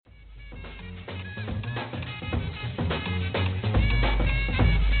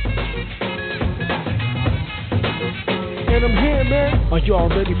man, I'm here, man. Are y'all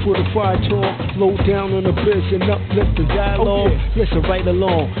ready for the fire talk? Low down on the biz and uplift the dialogue. Listen right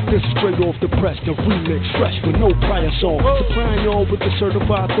along. This is straight off the press, the remix, fresh with no prior song. Supplying y'all with the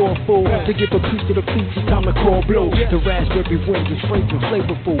certified thoughtful. To give a piece to the feet, it's time to call blow. The raspberry wind is fragrant,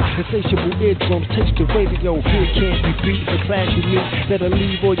 flavorful. Insatiable eardrums taste the radio. Here can't be beat. The clash with me that'll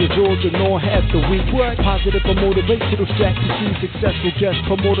leave all your jaws and all half the week. Positive or motivational strategy. Successful guest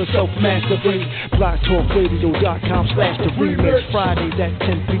promoter, self-mastery. BlogTalkRadio.com/the remix. Fridays at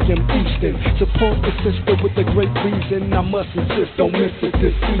 10 p.m. Eastern. Support the sister with a great reason. I must insist, don't miss it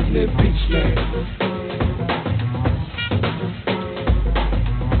this evening. Peace, man.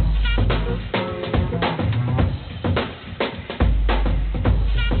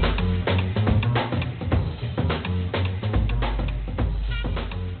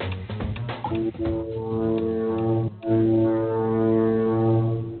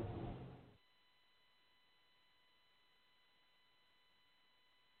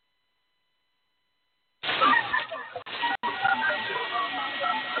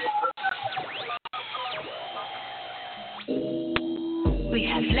 We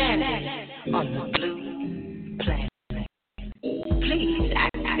have landed on the blue planet. Please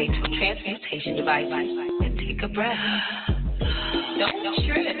activate your transmutation devices and take a breath. Don't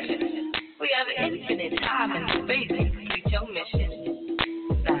stress. We have infinite time and space to complete your mission.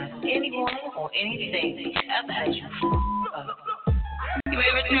 Not anyone or anything ever has you up. You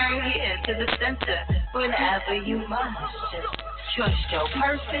may return here to the center whenever you must. Just trust your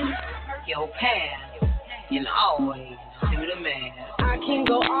person, your path, and always do the man. I can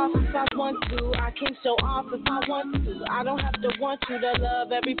go off if I want to. I can show off if I want to. I don't have to want you to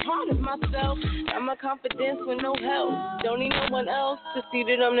love every part of myself. Got my confidence with no help. Don't need no one else to see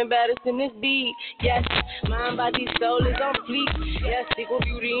that I'm the baddest in this beat. Yes, mind, body, soul is on fleek. Yes, equal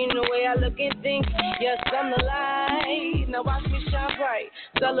beauty in the way I look and think. Yes, I'm the light. Now watch me shine bright.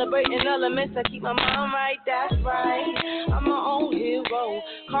 Celebrating elements, I keep my mind right. That's right. I'm my own hero.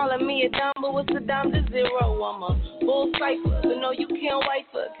 Calling me a dime, but what's a dime to zero? I'm a full cipher, so no, you can't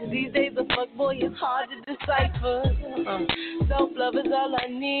wipe her. Cause these days a fuck boy is hard to decipher. Self-love is all I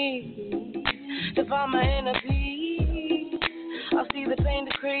need to find my inner peace. I'll see the pain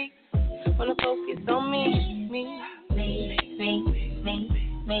decrease when I focus on me. Me.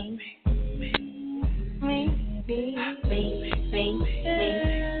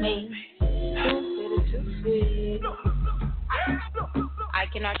 I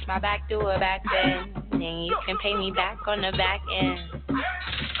can arch my back, do a back bend, then you can pay me back on the back end.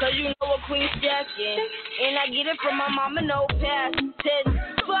 Cause you know a queen's jacket, and I get it from my mama, no past tense.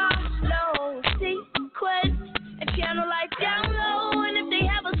 Follow sequence, and channel life down low, and if they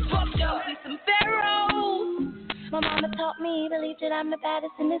have a swap, don't be some pharaohs. My mama taught me, believe that I'm the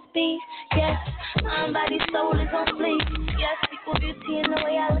baddest in this beat. Yes, mind, body, soul is on fleek. Yes, equal beauty in the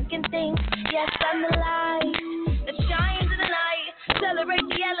way I look and think. Yes, I'm the light that shines in the night. Celebrate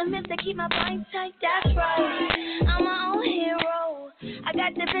the elements that keep my mind tight. That's right, I'm my own hero. I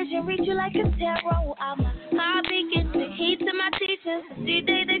got the vision, reach you like a tarot. I'm a high beacon, the heat to my teachers. See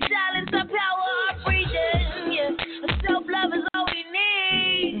they silence, the power of breathing. Yeah, self-love is all we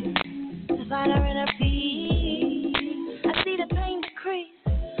need to find our inner peace. I see the pain decrease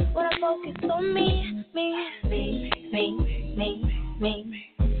when I focus on me.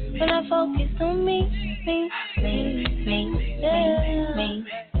 When I focus on me.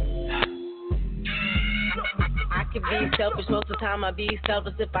 I can be selfish most of the time. I be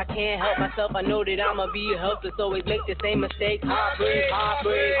selfless if I can't help myself. I know that I'ma be helpless. Always make the same mistake. Heartbreak.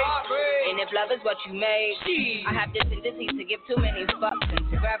 And if love is what you made, I have this tendency to give too many fucks and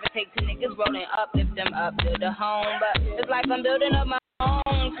to gravitate to niggas rolling up, lift them up to the home. But it's like I'm building up my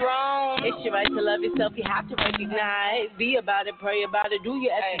own throne. It's your right to love yourself. You have to recognize. Be about it, pray about it, do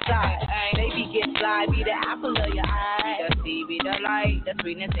your exercise. Baby, get fly, be the apple of your eye. The sea, be the light, the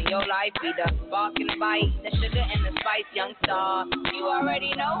sweetness in your life, be the spark and the bite, the sugar and the spice, young star. You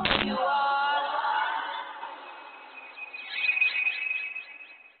already know who you are.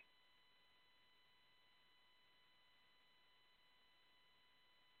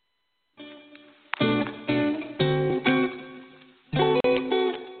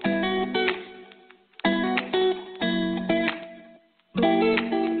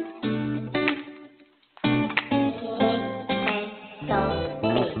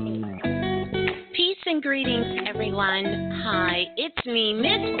 Greetings, everyone. Hi, it's me,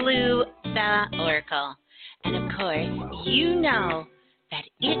 Miss Blue, the Oracle. And of course, you know that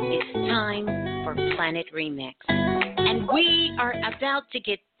it is time for Planet Remix. And we are about to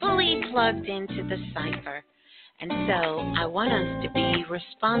get fully plugged into the cipher. And so I want us to be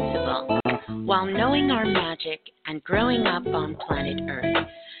responsible while knowing our magic and growing up on planet Earth.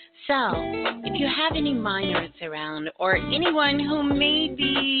 So if you have any minors around or anyone who may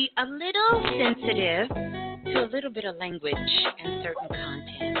be a little sensitive to a little bit of language and certain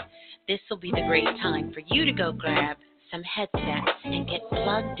content, this will be the great time for you to go grab some headsets and get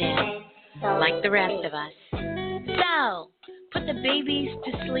plugged in like the rest of us. So put the babies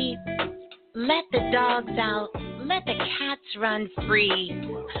to sleep. Let the dogs out. Let the cats run free.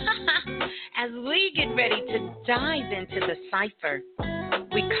 As we get ready to dive into the cipher,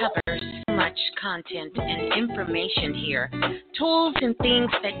 we cover so much content and information here. Tools and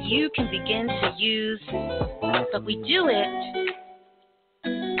things that you can begin to use. But we do it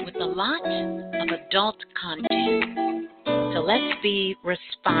with a lot of adult content. So let's be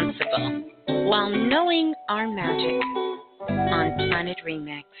responsible while knowing our magic on Planet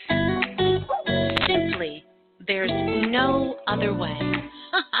Remix. Simply, there's no other way.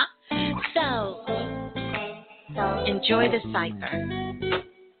 So, enjoy the cipher,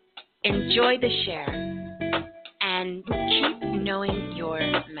 enjoy the share, and keep knowing your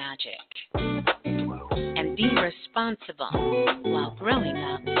magic. And be responsible while growing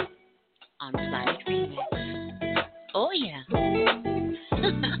up on Planet Remix. Oh, yeah.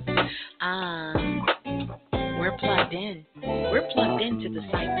 We're plugged in. We're plugged into the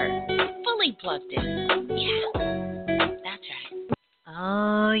cipher. Fully plugged in. Yeah, that's right.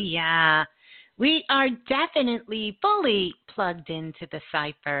 Oh, yeah. We are definitely fully plugged into the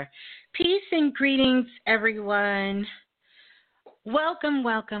cipher. Peace and greetings, everyone. Welcome,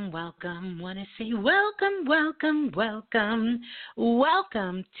 welcome, welcome. Want to say welcome, welcome, welcome.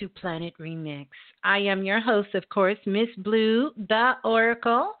 Welcome to Planet Remix. I am your host, of course, Miss Blue, the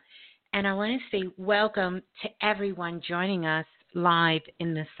Oracle. And I want to say welcome to everyone joining us live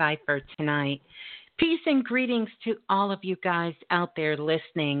in the cipher tonight. Peace and greetings to all of you guys out there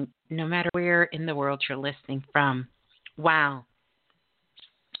listening, no matter where in the world you're listening from. Wow.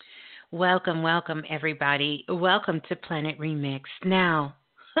 Welcome, welcome, everybody. Welcome to Planet Remix. Now,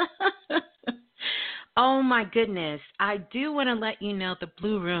 oh my goodness, I do want to let you know the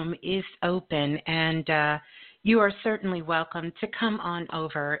Blue Room is open, and you are certainly welcome to come on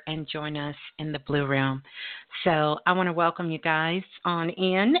over and join us in the Blue Room. So I want to welcome you guys on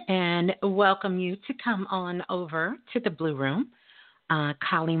in and welcome you to come on over to the Blue Room.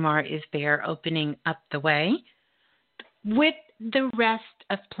 Kalimar is there opening up the way with the rest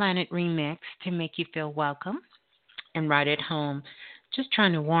of Planet Remix to make you feel welcome and right at home. Just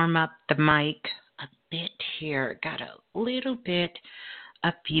trying to warm up the mic a bit here. Got a little bit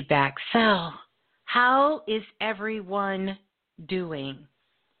of feedback. So, how is everyone doing?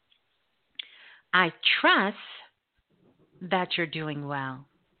 I trust that you're doing well.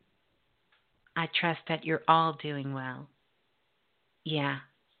 I trust that you're all doing well. Yeah.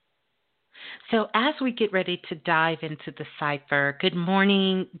 So as we get ready to dive into the cipher, good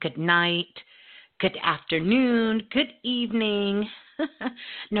morning, good night, good afternoon, good evening,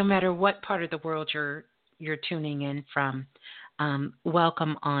 no matter what part of the world you're tuning in from,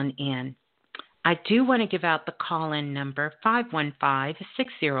 welcome on in. I do want to give out the call-in number,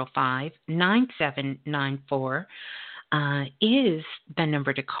 515-605-9794 is the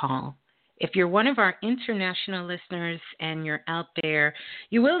number to call. If you're one of our international listeners and you're out there,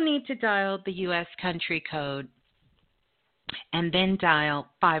 you will need to dial the U.S. country code and then dial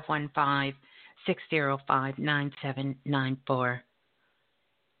 515-605-9794.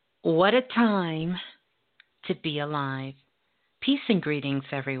 What a time to be alive. Peace and greetings,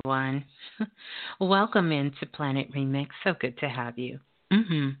 everyone. Welcome into Planet Remix. So good to have you.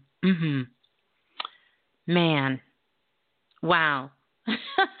 Man, wow.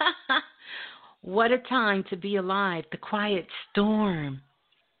 What a time to be alive. The quiet storm.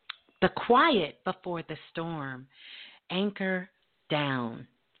 The quiet before the storm. Anchor down.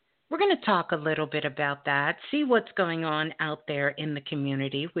 We're going to talk a little bit about that, see what's going on out there in the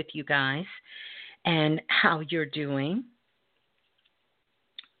community with you guys and how you're doing.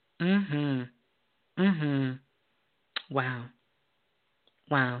 Wow.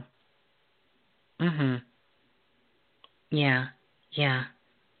 Wow. Yeah.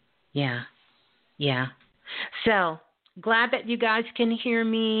 So, glad that you guys can hear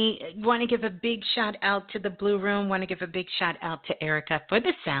me. Want to give a big shout out to the Blue Room. Want to give a big shout out to Erica for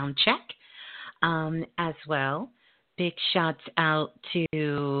the sound check as well. Big shouts out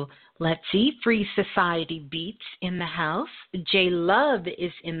to, let's see, Free Society Beats in the house. J Love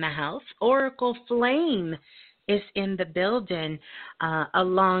is in the house. Oracle Flame is in the building,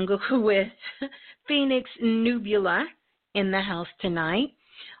 along with Phoenix Nubula in the house tonight.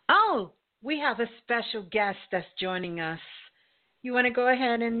 Oh, we have a special guest that's joining us. You want to go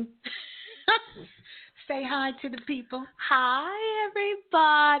ahead and say hi to the people? Hi,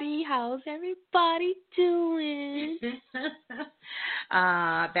 everybody. How's everybody doing?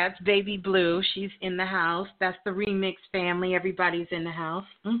 That's Baby Blue. She's in the house. That's the Remix family. Everybody's in the house.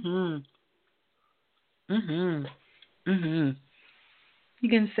 You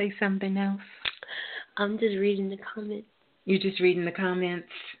gonna say something else? I'm just reading the comments. You're just reading the comments.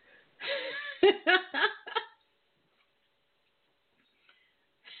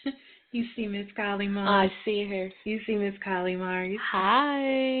 You see Miss Kylie Mars. I see her. You see Miss Kylie Mars.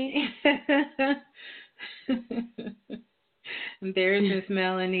 Hi. There's Miss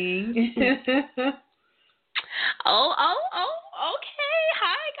Melanie. Okay.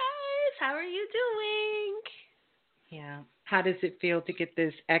 Hi, guys. How are you doing? Yeah. How does it feel to get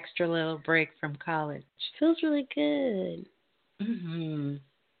this extra little break from college? Feels really good.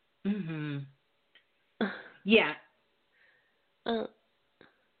 Yeah.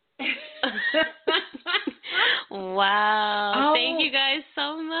 Wow. Oh, thank you guys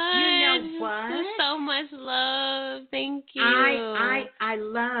so much. You know what? So much love. Thank you. I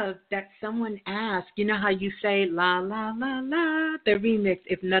love that someone asked, you know how you say la la la la, the remix,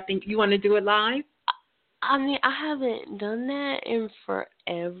 if nothing, you want to do it live? I mean, I haven't done that in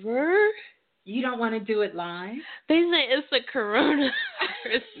forever. You don't want to do it live? They say it's a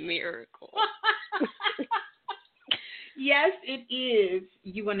coronavirus miracle. Yes, it is.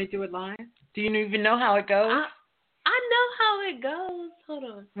 You want to do it live? Do you even know how it goes? I know how it goes. Hold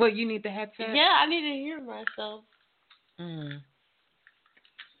on. Well, you need the headset? Yeah, I need to hear myself.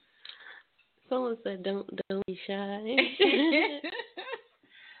 Someone said, "Don't be shy."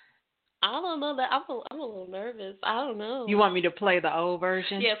 I don't know that. I'm a little nervous. I don't know. You want me to play the old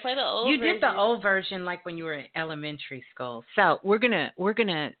version? Yeah, play the old version. You did the old version like when you were in elementary school. So we're gonna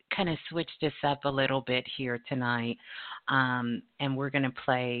kind of switch this up a little bit here tonight, and we're gonna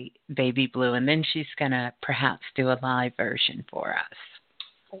play Baby Blue, and then she's gonna perhaps do a live version for us.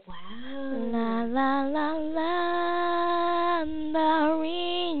 Wow. La la la la, the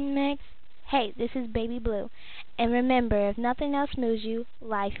remix. Hey, this is Baby Blue. And remember, if nothing else moves you,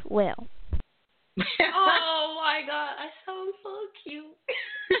 life will. Oh my God, I sound so cute.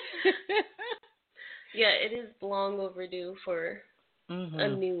 Yeah, it is long overdue for a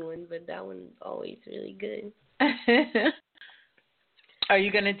new one, but that one's always really good. Are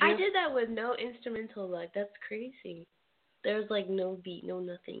you gonna do? I did that with no instrumental, like that's crazy. There's like no beat, no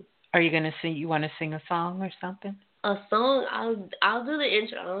nothing. Are you gonna sing? You want to sing a song or something? A song, I'll do the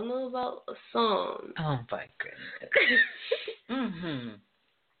intro. I don't know about a song. Oh my goodness.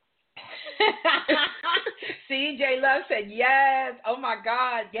 See, J Love said yes. Oh my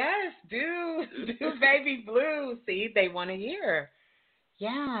God, yes, do Baby Blue. See, they want to hear.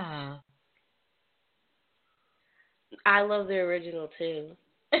 Yeah. I love the original too.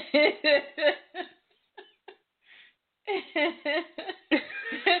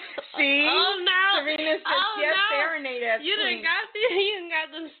 See? Oh no! Serena says yes, no. serenade us. You done got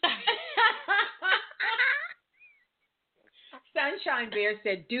them started. Sunshine Bear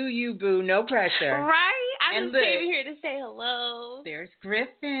said, "Do you, boo? No pressure." Right? I And just came here to say hello. There's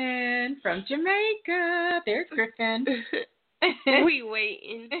Griffin from Jamaica. There's Griffin. We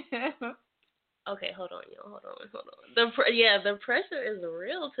waiting. Okay, hold on, y'all. Hold on. The pressure is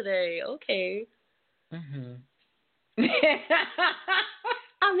real today. Okay.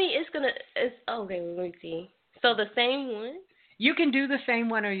 I mean, it's okay. Let me see. So the same one. You can do the same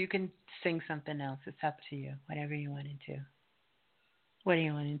one, or you can sing something else. It's up to you. Whatever you want to do. What do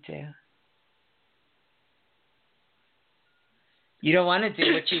you want to do? You don't want to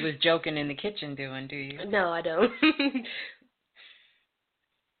do what you was joking in the kitchen doing, do you? No, I don't.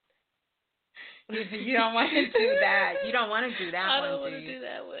 You don't want to do that. You don't want to do that one, I don't want to do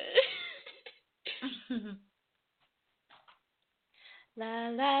that one. La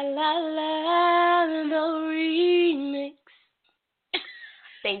la la la, the remix.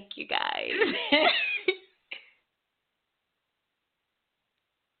 Thank you, guys.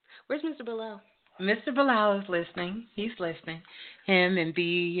 Where's Mr. Bilal? Mr. Bilal is listening. He's listening. Him and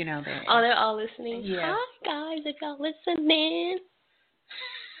B, they're... Oh, they're all listening? Yeah. Hi, guys, if y'all listening.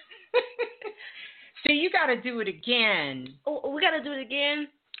 See, you got to do it again. Oh, we got to do it again?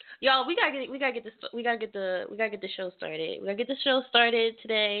 Y'all, we gotta get the show started. We gotta get the show started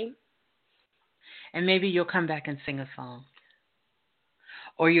today. And maybe you'll come back and sing a song.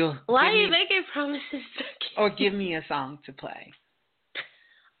 Or you'll... Why are you making promises? Or give me a song to play.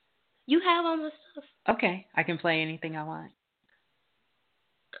 You have all my stuff. Okay, I can play anything I want.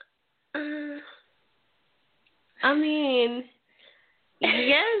 I mean,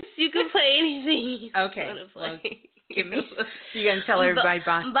 Yes, you can play anything. Okay. Well, you're going to tell everybody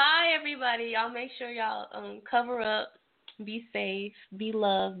bye? Bye, everybody. Y'all make sure y'all cover up, be safe, be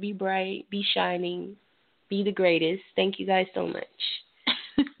loved, be bright, be shining, be the greatest. Thank you guys so much.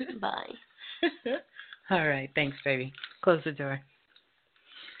 Bye. All right. Thanks, baby. Close the door.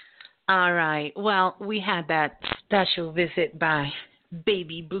 All right. Well, we had that special visit by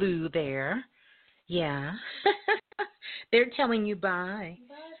Baby Blue there. Yeah. They're telling you bye.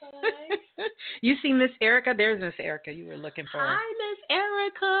 Bye-bye. You see Miss Erica? There's Miss Erica. You were looking for her. Hi, Miss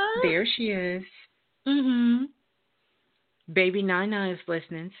Erica. There she is. Mm-hmm. Baby Nina is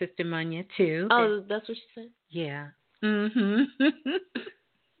listening. Sister Munya, too. Oh, that's what she said? Yeah. Mm-hmm.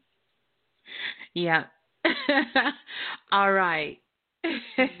 Yeah. All right.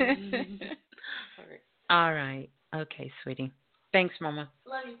 All right. Okay, sweetie. Thanks, Mama.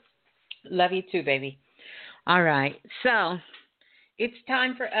 Love you. Love you too, baby. All right. So it's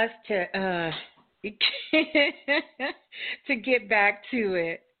time for us to to get back to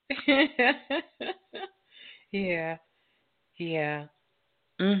it. Yeah. Yeah.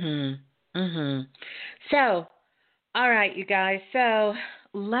 So, all right, you guys. So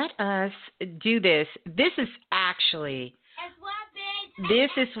let us do this. This is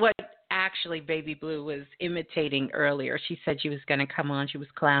what actually Baby Blue was imitating earlier. She said she was going to come on. She was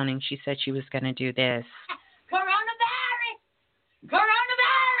clowning. She said she was going to do this. Coronavirus!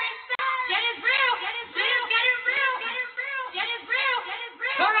 Coronavirus! Get it real! Get it real! Get it real! Get it real! Get it real! Get it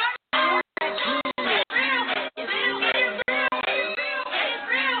real! Coronavirus!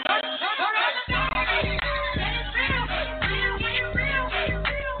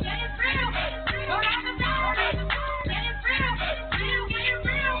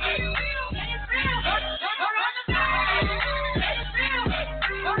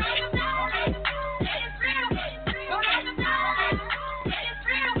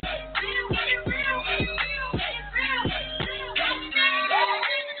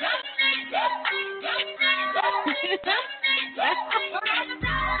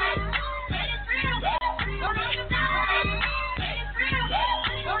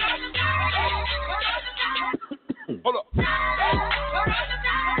 Hold up.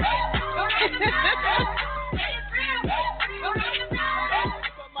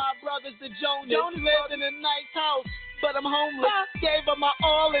 My brothers, the Jonas lived in a nice house, but I'm homeless. Gave her my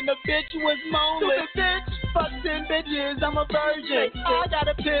all and the bitch was moanless. Bitch, fuck 10 bitches, I'm a virgin. I got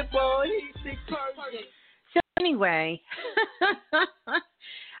a pit bull, he's sick Persian. So anyway,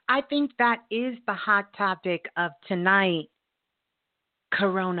 I think that is the hot topic of tonight,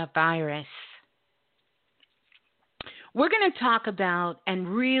 coronavirus. We're going to talk about and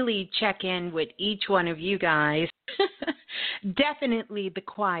really check in with each one of you guys. Definitely the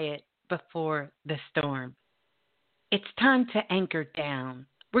quiet before the storm. It's time to anchor down.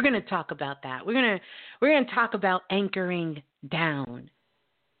 We're going to talk about that. We're going to talk about anchoring down.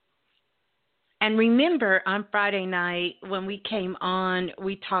 And remember, on Friday night when we came on,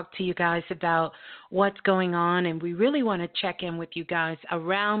 we talked to you guys about what's going on, and we really want to check in with you guys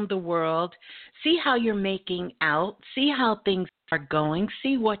around the world, see how you're making out, see how things are going,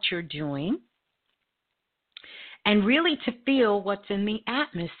 see what you're doing, and really to feel what's in the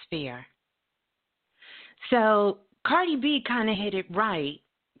atmosphere. So Cardi B kind of hit it right.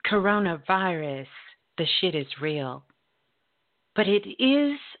 Coronavirus, the shit is real. But it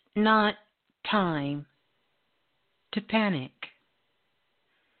is not time to panic.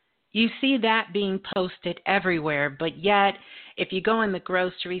 You see that being posted everywhere, but yet if you go in the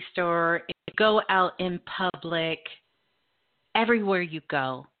grocery store, if you go out in public, everywhere you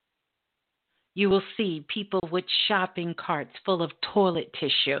go, you will see people with shopping carts full of toilet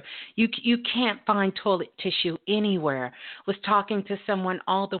tissue. You can't find toilet tissue anywhere. Was talking to someone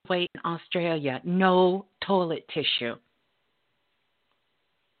all the way in Australia, no toilet tissue.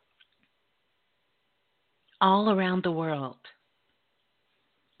 All around the world.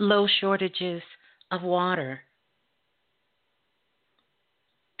 Low shortages of water.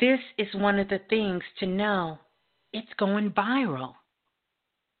 This is one of the things to know. It's going viral.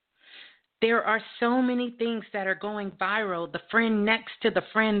 There are so many things that are going viral. The friend next to the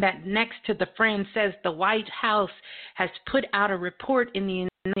friend that next to the friend says the White House has put out a report in the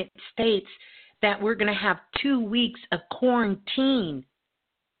United States that we're going to have 2 weeks of quarantine.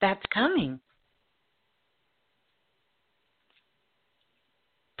 That's coming.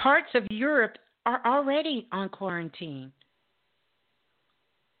 Parts of Europe are already on quarantine.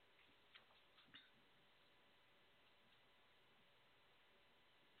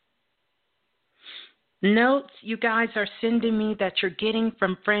 Notes you guys are sending me that you're getting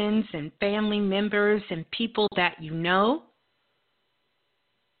from friends and family members and people that you know.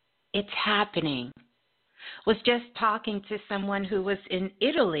 It's happening. Was just talking to someone who was in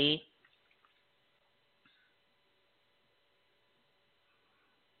Italy,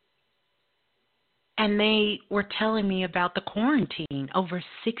 and they were telling me about the quarantine. Over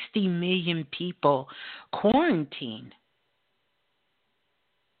 60 million people quarantined.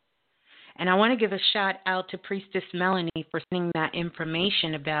 And I want to give a shout out to Priestess Melanie for sending that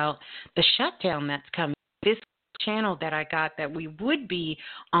information about the shutdown that's coming. This channel that I got that we would be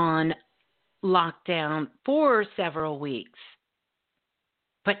on lockdown for several weeks.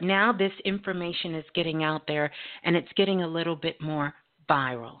 But now this information is getting out there, and it's getting a little bit more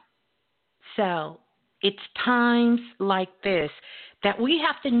viral. So it's times like this that we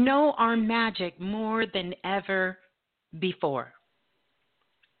have to know our magic more than ever before.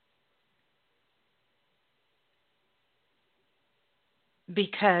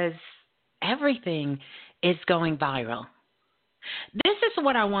 Because everything is going viral. This is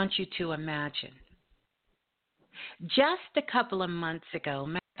what I want you to imagine. Just a couple of months ago,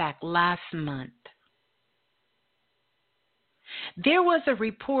 matter of fact, last month, there was a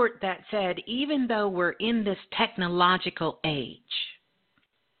report that said even though we're in this technological age,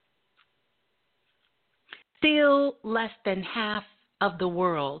 still less than half of the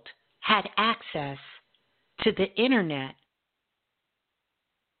world had access to the internet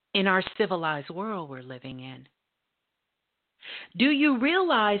in our civilized world we're living in. Do you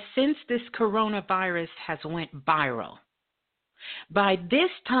realize since this coronavirus has went viral, by this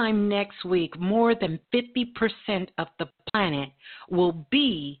time next week, more than 50% of the planet will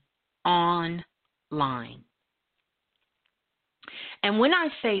be online? And when I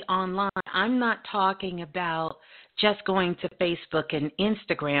say online, I'm not talking about just going to Facebook and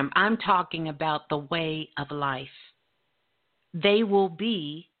Instagram. I'm talking about the way of life. They will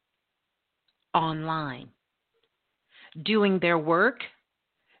be online, doing their work,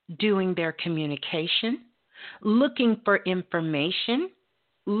 doing their communication, looking for information,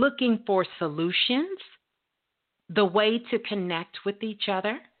 looking for solutions, the way to connect with each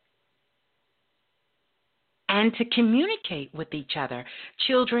other, and to communicate with each other.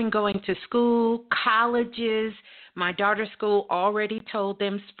 Children going to school, colleges. My daughter's school already told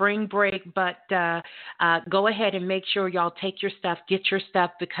them spring break, but go ahead and make sure y'all take your stuff, get your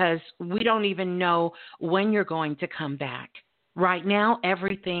stuff, because we don't even know when you're going to come back. Right now,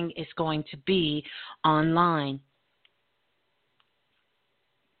 everything is going to be online.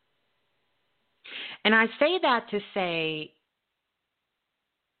 And I say that to say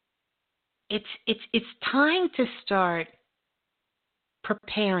it's time to start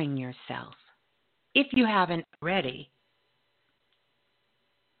preparing yourself if you haven't already.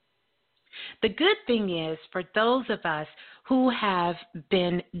 The good thing is for those of us who have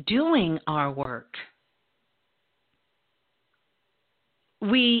been doing our work,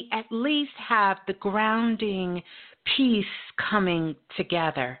 we at least have the grounding piece coming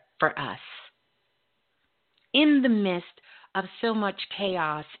together for us in the midst of so much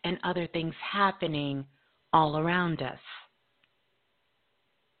chaos and other things happening all around us.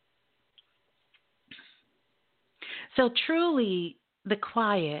 So truly, the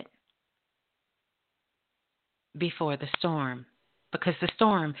quiet before the storm, because the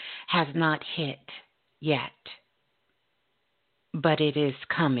storm has not hit yet, but it is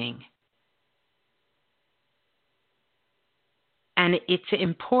coming. And it's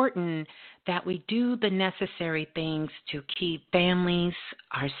important that we do the necessary things to keep families,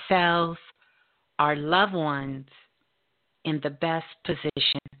 ourselves, our loved ones in the best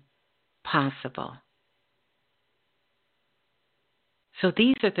position possible. So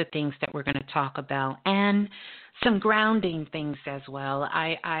these are the things that we're going to talk about, and some grounding things as well.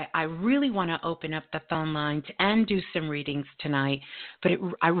 I really want to open up the phone lines and do some readings tonight, but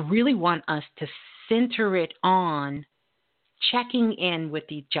I really want us to center it on checking in with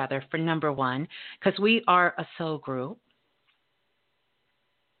each other for number one, because we are a soul group,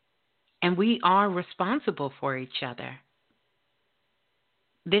 and we are responsible for each other.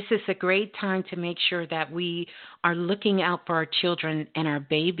 This is a great time to make sure that we are looking out for our children and our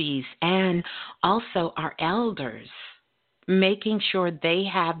babies, and also our elders, making sure they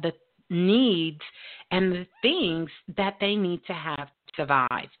have the needs and the things that they need to have to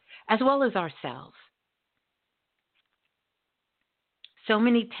survive, as well as ourselves. So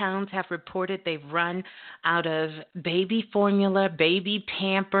many towns have reported they've run out of baby formula, baby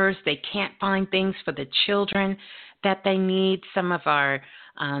Pampers. They can't find things for the children that they need. Some of our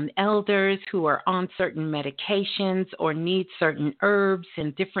elders who are on certain medications or need certain herbs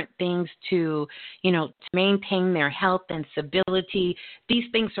and different things to maintain their health and stability. These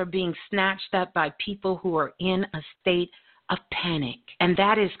things are being snatched up by people who are in a state of panic. And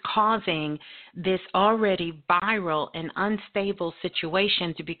that is causing this already viral and unstable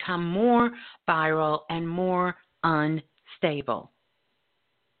situation to become more viral and more unstable.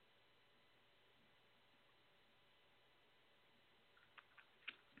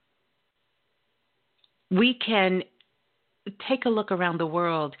 We can take a look around the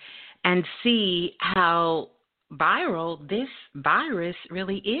world and see how viral this virus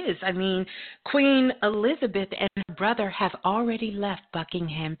really is. I mean, Queen Elizabeth and her brother have already left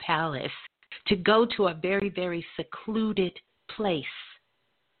Buckingham Palace to go to a very, very secluded place.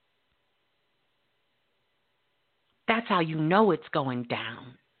 That's how you know it's going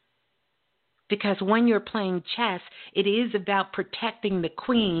down. Because when you're playing chess, it is about protecting the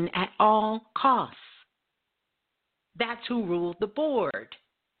queen at all costs. That's who ruled the board.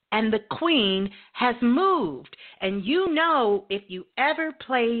 And the queen has moved. And you know, if you ever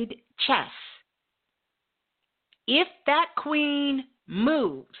played chess, if that queen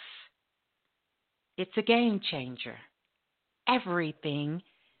moves, it's a game changer. Everything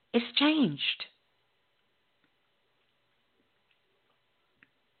is changed.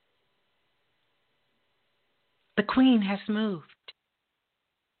 The queen has moved.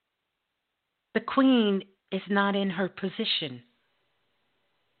 The queen is not in her position.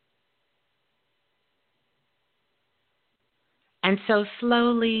 And so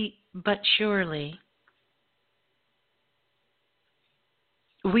slowly but surely,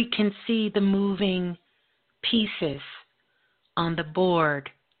 we can see the moving pieces on the board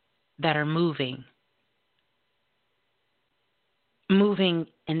that are moving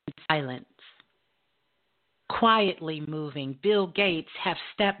in silence, quietly moving. Bill Gates have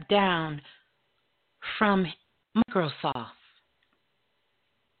stepped down from Microsoft.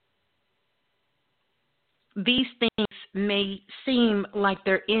 These things may seem like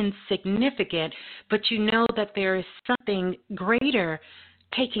they're insignificant, but you know that there is something greater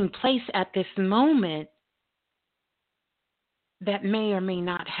taking place at this moment that may or may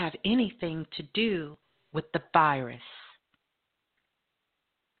not have anything to do with the virus.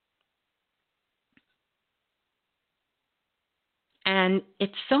 And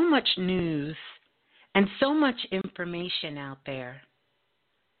it's so much news and so much information out there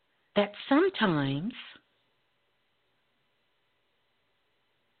that sometimes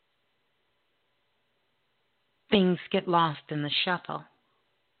things get lost in the shuffle.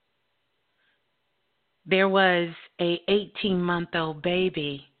 There was a 18-month-old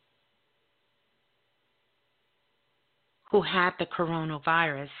baby who had the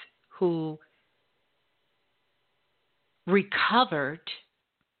coronavirus who recovered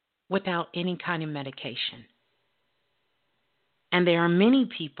without any kind of medication. And there are many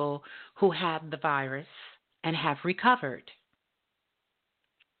people who have the virus and have recovered.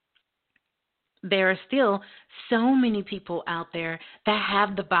 There are still so many people out there that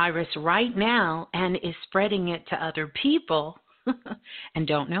have the virus right now and is spreading it to other people and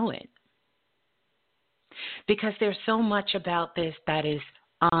don't know it. Because there's so much about this that is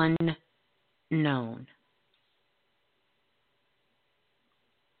unknown.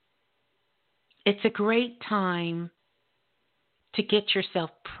 It's a great time to get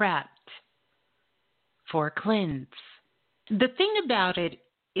yourself prepped for a cleanse. The thing about it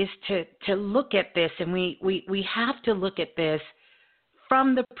is to look at this, and we have to look at this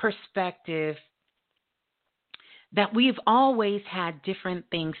from the perspective that we've always had different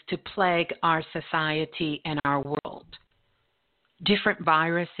things to plague our society and our world. Different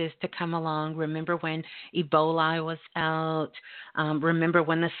viruses to come along. Remember when Ebola was out? Remember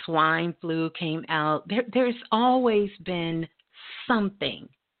when the swine flu came out? There's always been something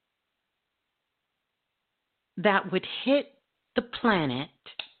that would hit the planet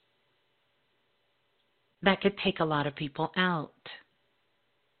that could take a lot of people out.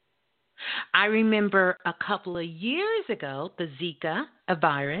 I remember a couple of years ago, the Zika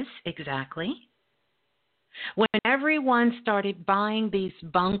virus, exactly, when everyone started buying these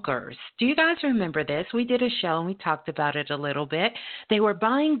bunkers. Do you guys remember this? We did a show and we talked about it a little bit. They were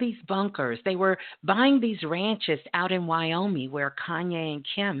buying these bunkers. They were buying these ranches out in Wyoming where Kanye and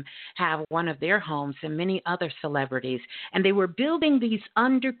Kim have one of their homes and many other celebrities. And they were building these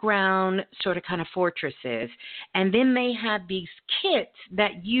underground sort of kind of fortresses. And then they had these kits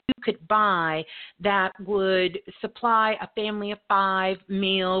that you could buy that would supply a family of 5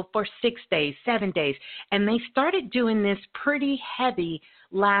 meal for 6 days, 7 days. And they started doing this pretty heavy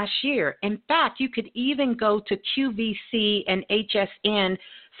last year. In fact, you could even go to QVC and HSN,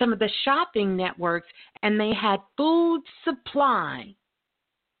 some of the shopping networks, and they had food supply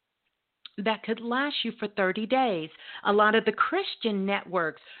that could last you for 30 days. A lot of the Christian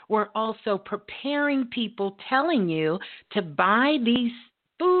networks were also preparing people, telling you to buy these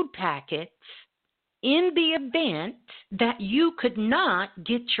food packets in the event that you could not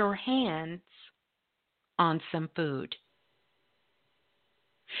get your hands on some food.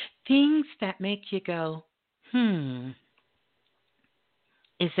 Things that make you go,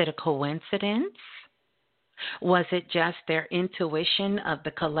 is it a coincidence? Was it just their intuition of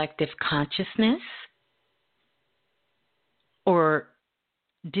the collective consciousness? Or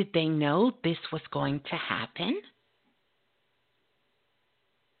did they know this was going to happen?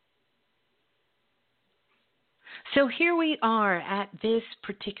 So here we are at this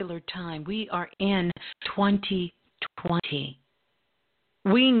particular time. We are in 2020.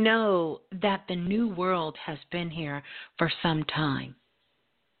 We know that the new world has been here for some time.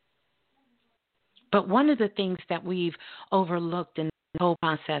 But one of the things that we've overlooked in the whole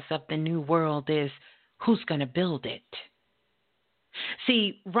process of the new world is who's going to build it.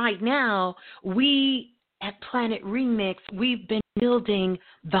 See, right now, we at Planet Remix, we've been building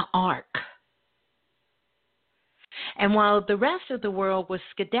the Ark. And while the rest of the world was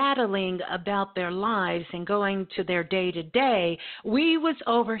skedaddling about their lives and going to their day-to-day, we was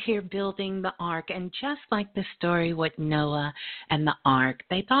over here building the Ark. And just like the story with Noah and the Ark,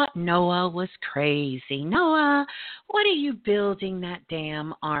 they thought Noah was crazy. Noah, what are you building that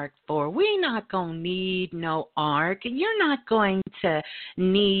damn Ark for? We're not going to need no Ark. You're not going to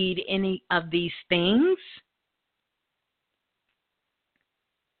need any of these things.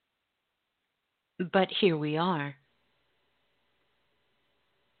 But here we are.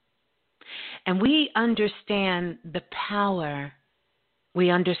 And we understand the power. We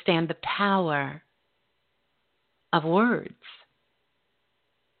understand the power of words.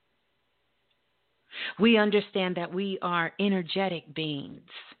 We understand that we are energetic beings.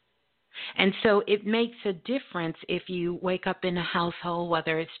 And so it makes a difference if you wake up in a household,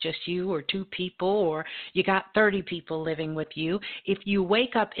 whether it's just you or two people or you got 30 people living with you. If you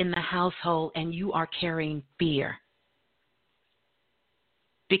wake up in the household and you are carrying fear.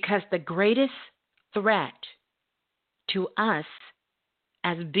 Because the greatest threat to us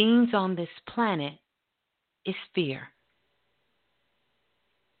as beings on this planet is fear.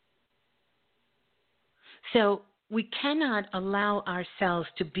 So we cannot allow ourselves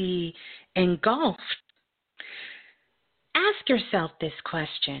to be engulfed. Ask yourself this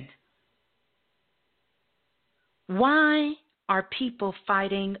question. Why are people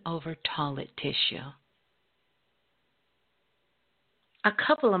fighting over toilet tissue? A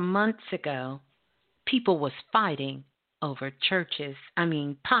couple of months ago, people was fighting over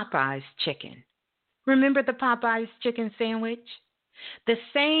Popeye's chicken. Remember the Popeye's chicken sandwich? The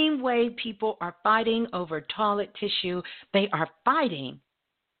same way people are fighting over toilet tissue, they were fighting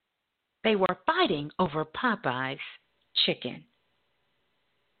over Popeye's chicken.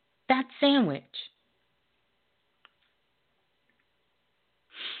 That sandwich.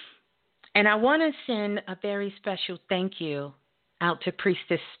 And I want to send a very special thank you out to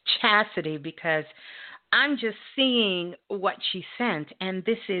Priestess Chastity because I'm just seeing what she sent. And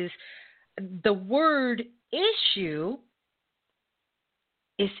this is the word issue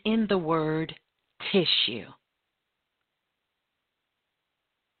is in the word tissue.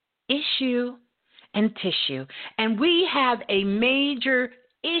 Issue and tissue. And we have a major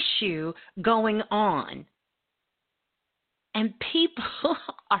issue going on. And people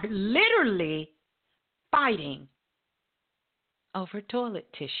are literally fighting over toilet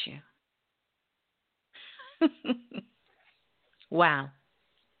tissue. Wow.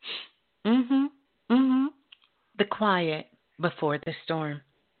 The quiet before the storm.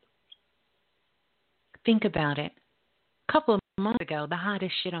 Think about it. A couple of months ago, the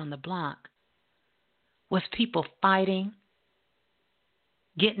hottest shit on the block was people fighting,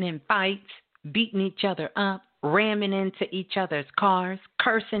 getting in fights, beating each other up, ramming into each other's cars,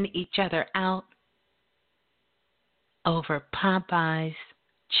 cursing each other out over Popeye's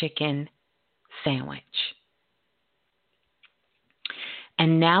chicken sandwich.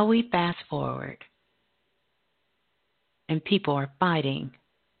 And now we fast forward, and people are fighting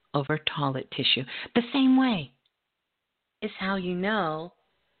over toilet tissue. The same way is how you know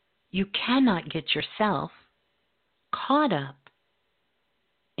you cannot get yourself caught up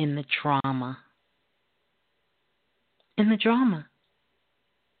in the drama.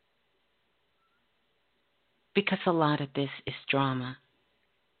 Because a lot of this is drama.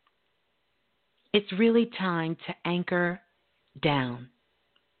 It's really time to anchor down.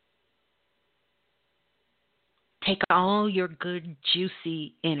 Take all your good,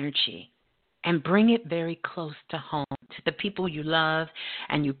 juicy energy and bring it very close to home, to the people you love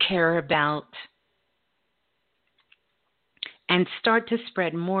and you care about. And start to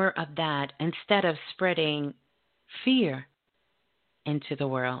spread more of that instead of spreading fear into the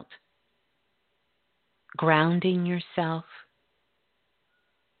world. Grounding yourself,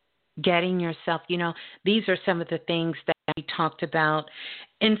 getting yourself, these are some of the things that we talked about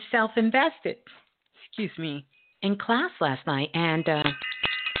in Self-Invested, in class last night. And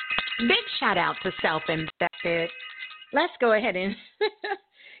big shout out to Self-Invested. Let's go ahead and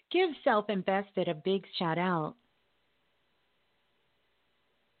give Self-Invested a big shout out.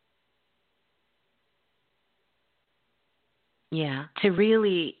 Yeah, to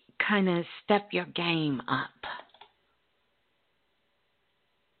really kind of step your game up.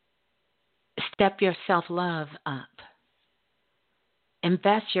 Step your self-love up.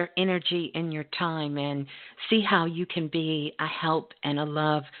 Invest your energy and your time and see how you can be a help and a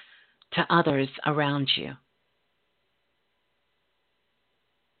love to others around you.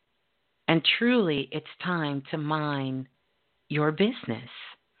 And truly, it's time to mind your business,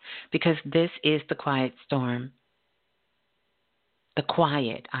 because this is the quiet storm. The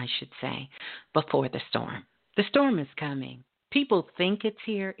quiet, I should say, before the storm. The storm is coming. People think it's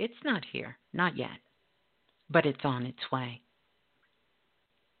here. It's not here. Not yet. But it's on its way.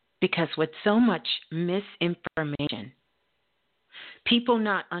 Because with so much misinformation, people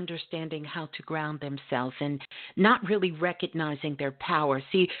not understanding how to ground themselves and not really recognizing their power.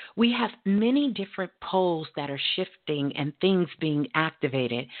 See, we have many different poles that are shifting and things being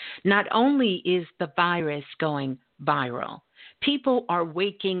activated. Not only is the virus going viral, people are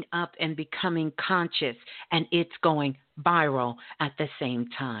waking up and becoming conscious, and it's going viral at the same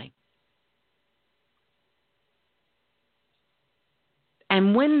time.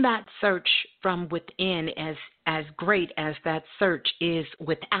 And when that search from within, as great as that search is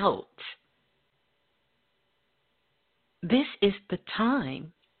without, this is the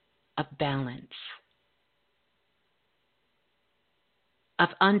time of balance, of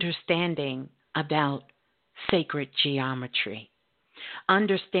understanding about sacred geometry,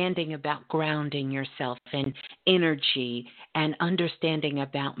 understanding about grounding yourself in energy, and understanding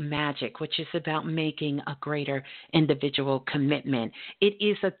about magic, which is about making a greater individual commitment. It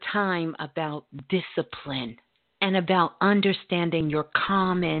is a time about discipline and about understanding your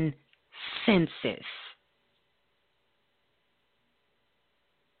common senses.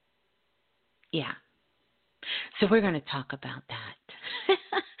 Yeah. So we're going to talk about that.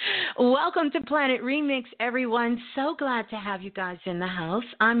 Welcome to Planet Remix, everyone. So glad to have you guys in the house.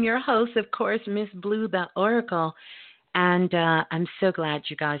 I'm your host, of course, Miss Blue, the Oracle. And I'm so glad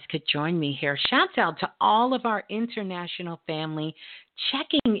you guys could join me here. Shouts out to all of our international family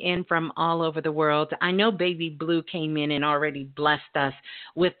checking in from all over the world. I know Baby Blue came in and already blessed us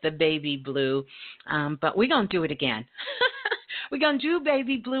with the Baby Blue, but we're going to do it again. We're going to do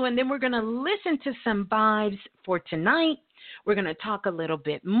Baby Blue, and then we're going to listen to some vibes for tonight. We're going to talk a little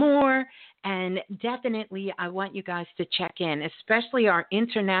bit more, and definitely I want you guys to check in, especially our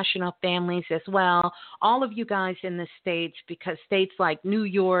international families as well, all of you guys in the States, because states like New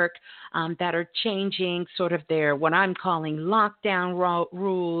York that are changing sort of their, what I'm calling lockdown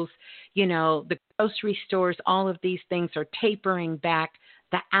rules, the grocery stores, all of these things are tapering back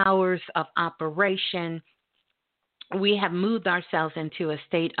the hours of operation. We have moved ourselves into a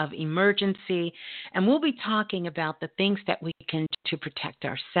state of emergency, and we'll be talking about the things that we can do to protect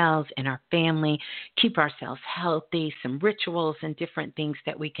ourselves and our family, keep ourselves healthy, some rituals and different things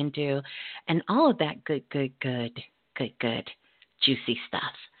that we can do, and all of that good, juicy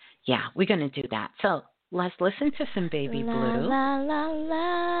stuff. Yeah, we're going to do that. So let's listen to some Baby Blue. La, la,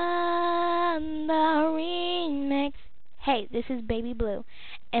 la, the remix. Hey, this is Baby Blue.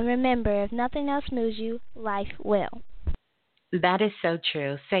 And remember, if nothing else moves you, life will. That is so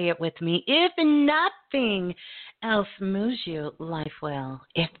true. Say it with me. If nothing else moves you, life will.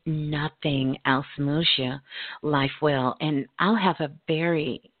 If nothing else moves you, life will. And I'll have a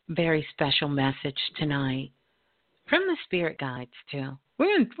very, very special message tonight from the spirit guides, too.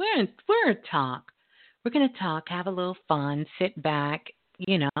 We're going to talk. We're going to talk, have a little fun, sit back,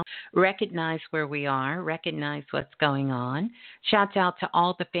 recognize where we are, recognize what's going on. Shouts out to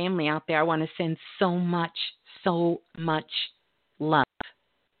all the family out there. I want to send so much love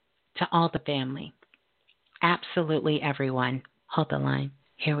to all the family. Absolutely everyone. Hold the line.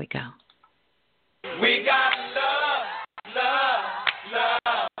 Here we go. We got love.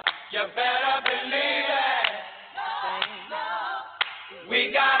 You better believe it.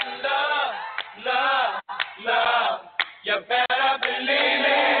 We got love. You better believe it.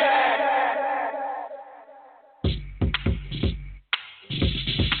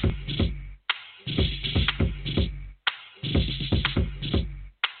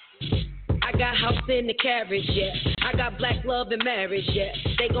 got house in the carriage, yeah. I got black love and marriage, yeah.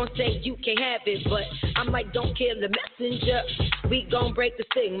 They gon' say you can't have it, but I'm like, don't kill the messenger. We gon' break the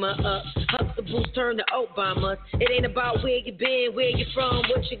stigma up. Huxtables turn to Obamas. It ain't about where you been, where you from,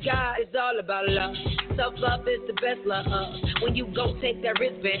 what you got. It's all about love. Self-love is the best love. When you gon' take that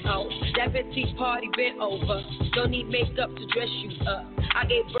wristband off, that petite party bent over. Don't need makeup to dress you up. I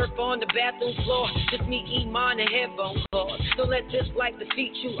gave birth on the bathroom floor. Just me, Iman, and headphone cord. Don't let this life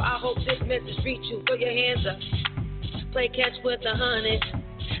defeat you. I hope this message reach you. Throw your hands up. Play catch with the honey.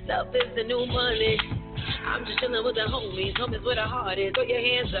 Love is the new money. I'm just chillin' with the homies. Homies where the heart is. Throw your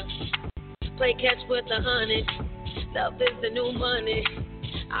hands up. Play catch with the honey. Love is the new money.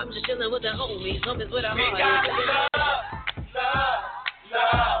 I'm just chillin' with the homies. Homies where the heart is. We got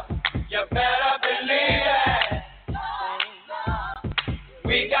love, love. You better believe it.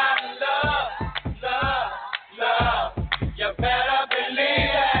 We got love. You better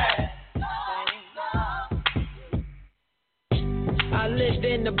believe it. I live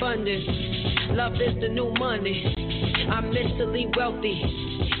in abundance. Love is the new money. I'm mentally wealthy,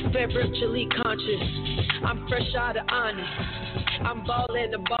 spiritually conscious. I'm fresh out of honest. I'm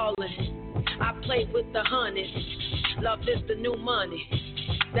ballin' and ballin'. I play with the honey. Love is the new money.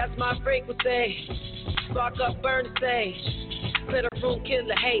 That's my frequency. Spark up, burn the sage. Clear the room, kill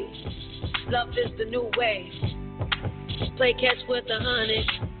the hate. Love is the new wave. Play catch with the honey.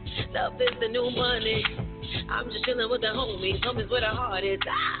 Love is the new money. I'm just chillin' with the homies. Homies where the heart is.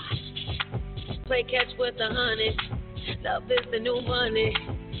 Play catch with the honey. Love is the new money.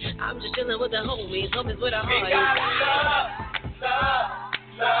 I'm just chillin' with the homies. Homies where the heart is. We got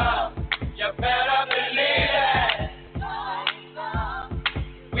love. You better believe it.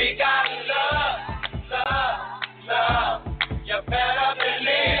 We got love. You better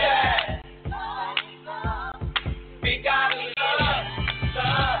believe it. We got love.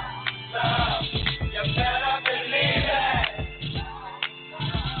 You better believe it.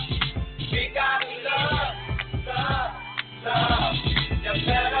 We got love. You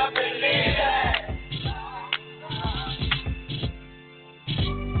better believe it.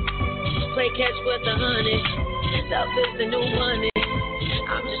 Play catch with the honey. Love is the new money.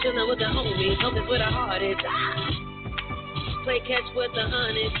 I'm just chillin' with the homies. Homies where the heart is. Play catch with the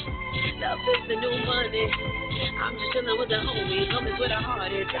honey. Love is the new money. I'm just chillin' with the homies. Homies where the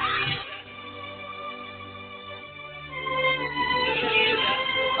heart is.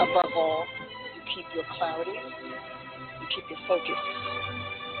 Above all, you keep your clarity. You keep your focus.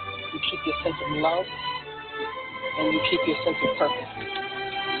 You keep your sense of love. And you keep your sense of purpose.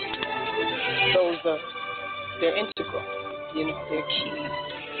 They're integral. You know, they're key.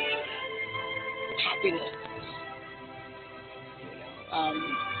 Happiness. A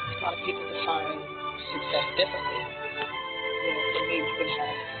lot of people define success differently. You know, for me, you can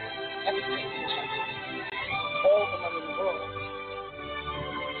have everything. You can have all the money in the world.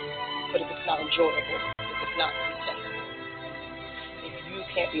 But if it's not enjoyable, if it's not content, if you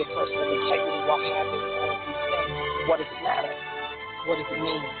can't be a person of integrity while having all of these things, what does it matter? What does it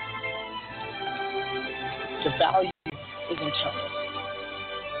mean? The value is internal.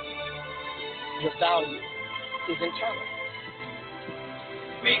 Your value is internal.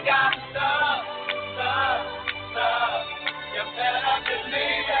 We got love. You better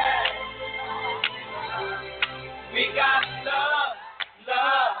believe it. We got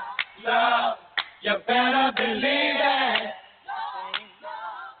love. You better believe it.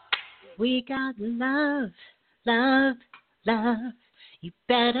 We got love. You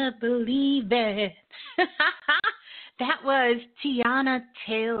better believe it. That was Tiana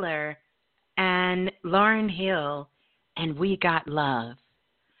Taylor and Lauryn Hill, and We Got Love.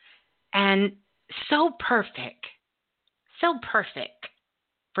 And so perfect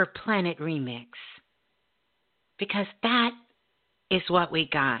for Planet Remix, because that is what we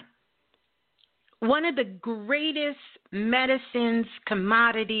got. One of the greatest medicines,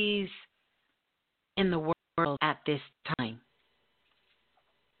 commodities in the world at this time.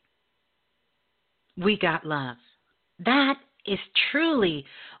 We got love. That is truly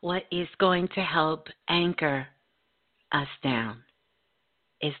what is going to help anchor us down,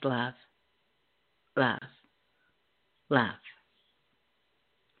 is love.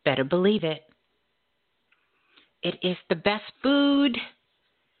 Better believe it. It is the best food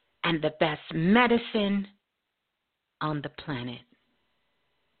and the best medicine on the planet.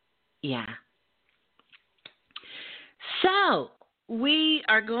 Yeah. So, we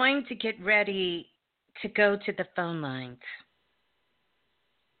are going to get ready to go to the phone lines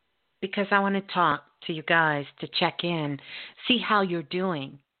because I want to talk to you guys to check in, see how you're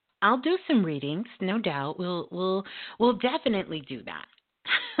doing. I'll do some readings, no doubt. We'll definitely do that.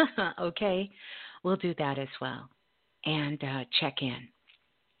 Okay, we'll do that as well and check in.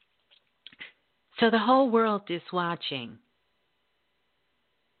 So the whole world is watching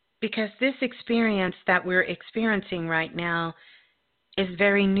because this experience that we're experiencing right now is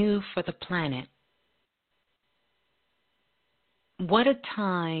very new for the planet. What a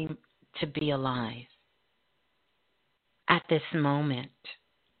time to be alive at this moment.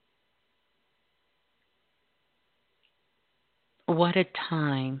 What a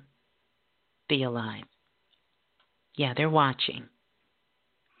time to be alive. Yeah, they're watching.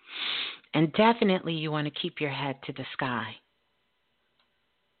 And definitely you want to keep your head to the sky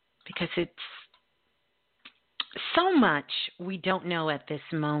because it's so much we don't know at this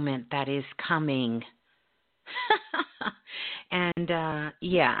moment that is coming. And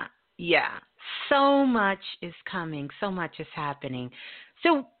so much is coming, so much is happening.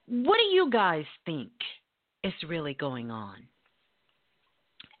 So what do you guys think is really going on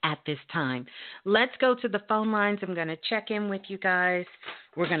at this time? Let's go to the phone lines. I'm going to check in with you guys.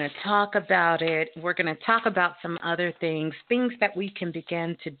 We're going to talk about it. We're going to talk about some other things that we can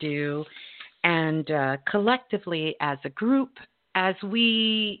begin to do, and collectively as a group, as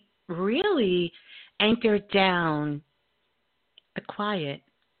we really anchor down the quiet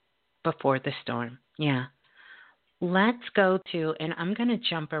before the storm. Yeah. Let's go to, and I'm going to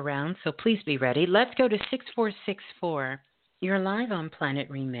jump around, so please be ready. Let's go to 6464. You're live on Planet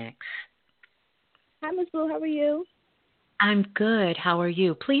Remix. Hi, Ms. Blue. How are you? I'm good. How are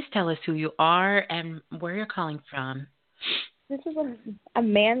you? Please tell us who you are and where you're calling from. This is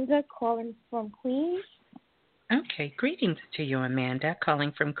Amanda calling from Queens. Okay. Greetings to you, Amanda,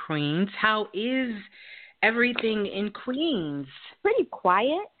 calling from Queens. How is everything in Queens? Pretty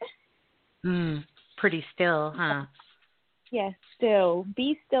quiet. Pretty still, huh? Yes, still.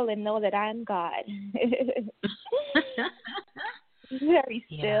 Be still and know that I'm God. Very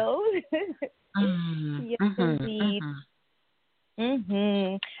still. Yes, indeed.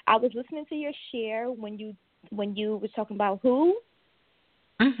 I was listening to your share when you were talking about Who.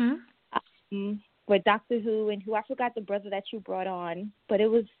 With Doctor Who and who I forgot the brother that you brought on, but it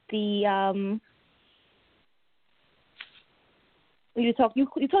was the you talked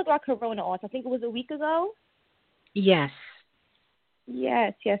about Corona also. I think it was a week ago. Yes.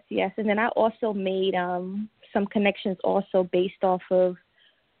 Yes. And then I also made some connections also based off of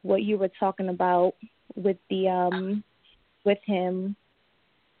what you were talking about with the with him.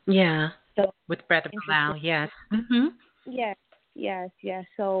 Yeah. So with Brother Bilal, yes. Yes.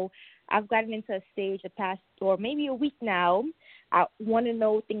 So I've gotten into a stage the past or maybe a week now. I want to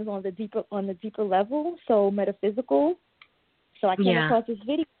know things on the deeper level, so metaphysical. So I came across this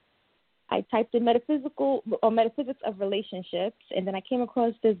video. I typed in metaphysics of relationships, and then I came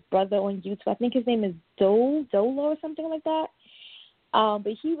across this brother on YouTube. I think his name is Dolo or something like that.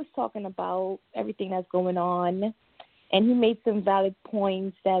 But he was talking about everything that's going on, and he made some valid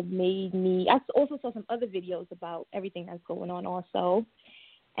points that made me. I also saw some other videos about everything that's going on also.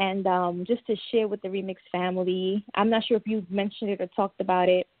 And just to share with the Remix family, I'm not sure if you mentioned it or talked about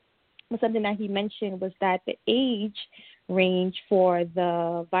it, but something that he mentioned was that the age range for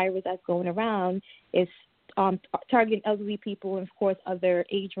the virus that's going around is targeting elderly people and, of course, other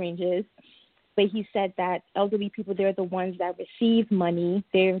age ranges. But he said that elderly people, they're the ones that receive money.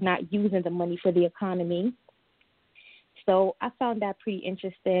 They're not using the money for the economy. So I found that pretty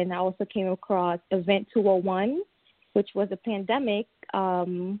interesting. I also came across Event 201, which was a pandemic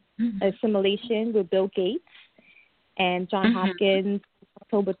assimilation with Bill Gates and John Hopkins,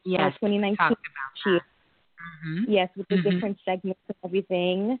 October 2019. Yes, with the different segments and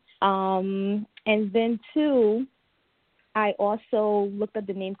everything. And then, too, I also looked up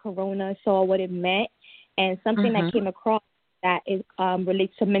the name Corona, saw what it meant, and something that came across that is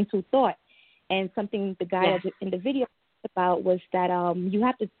relates to mental thought. And something the guy in the video talked about was that you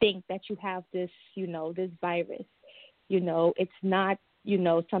have to think that you have this, this virus. It's not,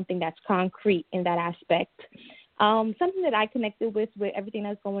 something that's concrete in that aspect. Something that I connected with everything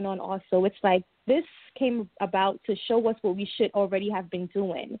that's going on also, it's like this came about to show us what we should already have been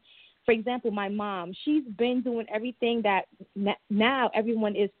doing. For example, my mom, she's been doing everything that now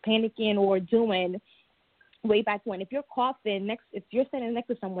everyone is panicking or doing way back when. If you're coughing, if you're standing next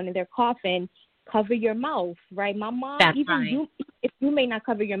to someone and they're coughing, cover your mouth, right? My mom, if you may not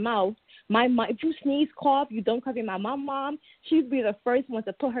cover your mouth, my mom, if you sneeze, cough, you don't cover your mouth. My mom, she'd be the first one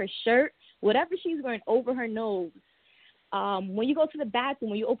to put her shirt, whatever she's wearing, over her nose. When you go to the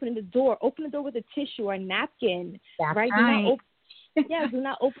bathroom, when you open the door with a tissue or a napkin, right? Do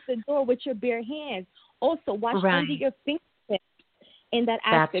not open the door with your bare hands. Also, wash under your fingertips in that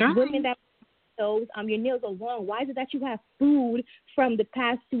aspect. your nails are long. Why is it that you have food from the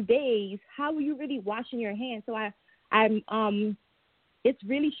past 2 days? How are you really washing your hands? So it's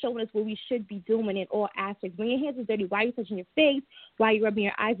really showing us what we should be doing in all aspects. When your hands are dirty, why are you touching your face? Why are you rubbing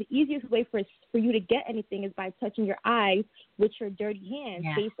your eyes? The easiest way for you to get anything is by touching your eyes with your dirty hands,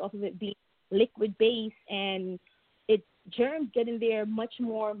 based off of it being liquid based, and it's germs getting there much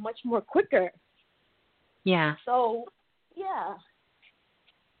more quicker. Yeah. So, yeah.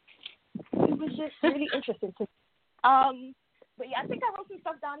 It was just really interesting to me. But yeah, I think I wrote some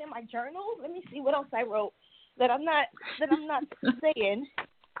stuff down in my journal. Let me see what else I wrote that I'm not saying.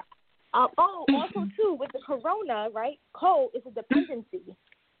 Also too, with the corona, right? Co is a dependency,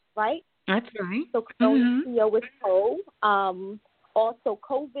 right? That's right. So corona CEO is co. Also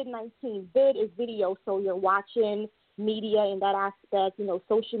COVID-19 vid is video, so you're watching media in that aspect.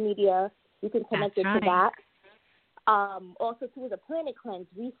 Social media. You can connect it to that. Also, too, is a planet cleanse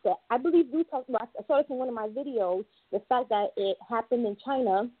reset. I believe we talked about. I saw this in one of my videos. The fact that it happened in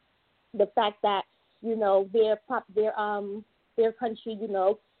China, the fact that their country,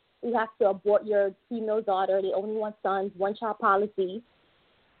 you have to abort your female daughter. They only want sons, one child policy.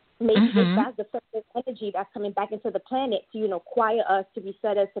 Maybe that's the defective energy that's coming back into the planet to quiet us, to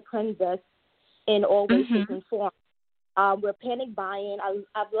reset us, to cleanse us in all ways, shape, and form. We're panic buying.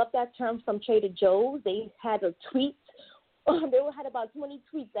 I love that term from Trader Joe's. They had a tweet. They had about 20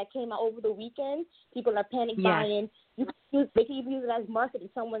 tweets that came out over the weekend. People are panic buying. They can even use it as marketing.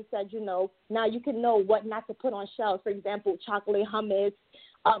 Someone said, now you can know what not to put on shelves. For example, chocolate hummus,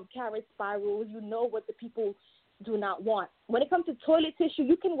 carrot spirals. You know what the people do not want. When it comes to toilet tissue,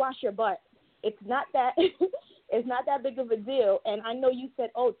 you can wash your butt. It's not that it's not that big of a deal. And I know you said,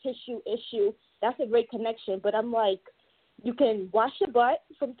 tissue issue. That's a great connection. But I'm like, you can wash your butt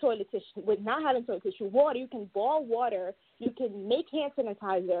from toilet tissue with not having toilet tissue. Water, you can boil water. You can make hand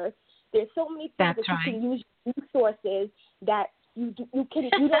sanitizer. There's so many things you can use resources that you don't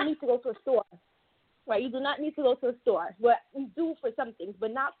need to go to a store. Right? You do not need to go to a store. Well, we do for some things,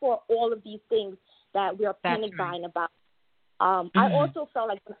 but not for all of these things that we are panic buying about. I also felt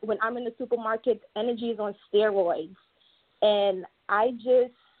like when I'm in the supermarket, energy is on steroids. And I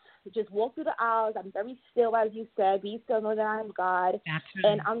just walk through the aisles. I'm very still, as you said. Be still, know that I am God.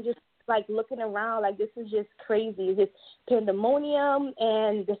 And I'm just like looking around, like this is just crazy. This pandemonium,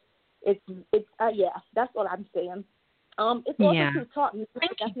 and it's that's all I'm saying. It's also to taught me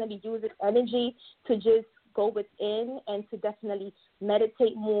to definitely use this energy to just go within and to definitely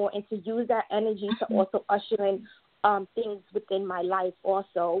meditate more and to use that energy to also usher in things within my life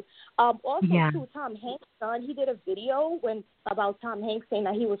also. Too, Tom Hanks' son, he did a video about Tom Hanks saying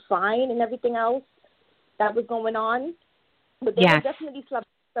that he was fine and everything else that was going on. But there were definitely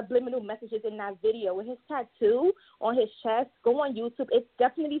subliminal messages in that video. With his tattoo on his chest, go on YouTube, it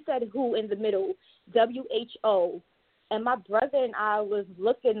definitely said WHO in the middle, WHO. And my brother and I was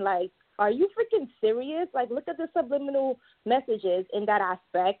looking like, are you freaking serious? Like, look at the subliminal messages in that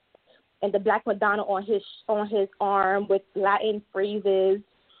aspect. And the Black Madonna on his arm with Latin phrases.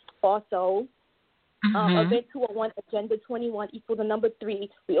 Also, Event 201, Agenda 21 equal to number 3.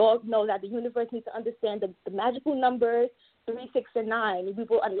 We all know that the universe needs to understand the magical numbers 3, 6, and 9. We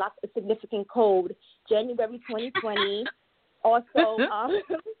will unlock a significant code. January 2020. Also,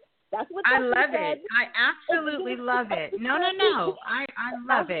 that's what I love said. It. I absolutely love it. No. I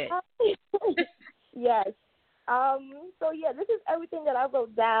love it. Yes. This is everything that I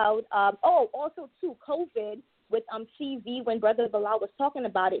wrote down. Also too, COVID with CV, when Brother Bilal was talking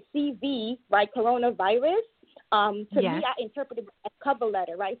about it, CV, right, coronavirus. To me, I interpreted it as cover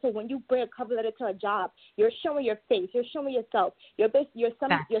letter, right? So when you bring a cover letter to a job, you're showing your face, you're showing yourself, you're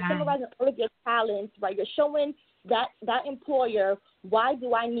summarizing all of your talents, right? You're showing that employer, why do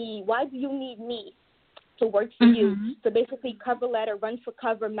you need me to work for you? So basically, cover letter, run for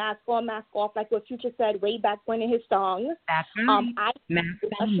cover, mask on, mask off, like what Future said way back when in his song. That's right.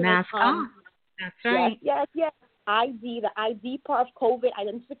 Mask off. That's right. Yes. ID, the ID part of COVID,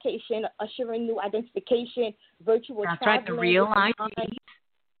 identification, ushering new identification, virtual That's traveling. That's right, the real ID.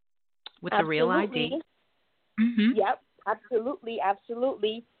 With the real ID. Yep, absolutely.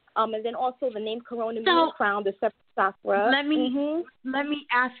 And then also the name Corona means crown, the separate chakra. Let me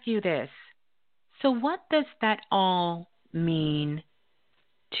ask you this. So what does that all mean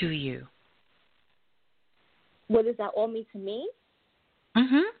to you? What does that all mean to me?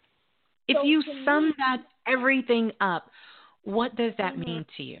 If you sum that everything up, what does that mean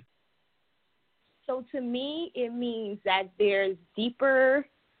to you? So to me, it means that there's deeper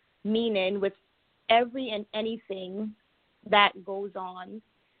meaning with every and anything that goes on.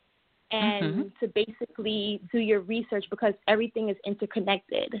 And to basically do your research because everything is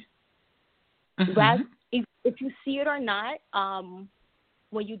interconnected. If you see it or not,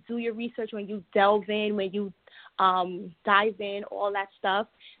 when you do your research, when you delve in, when you dive in, all that stuff,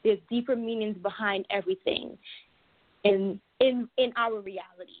 there's deeper meanings behind everything in our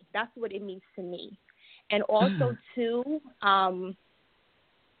reality. That's what it means to me. And also, too,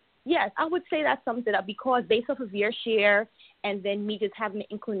 yes, I would say that sums it up, because based off of your share and then me just having an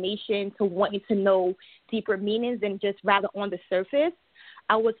inclination to wanting to know deeper meanings than just rather on the surface,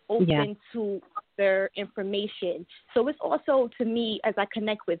 I was open to other information. So it's also, to me, as I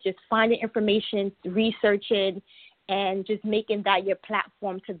connect with, just finding information, researching, and just making that your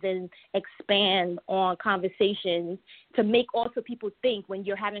platform to then expand on conversations, to make also people think when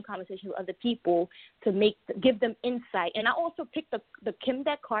you're having conversations with other people, to give them insight. And I also picked the Kim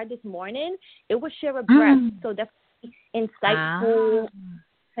Deck card this morning. It was share a breath, so definitely insightful,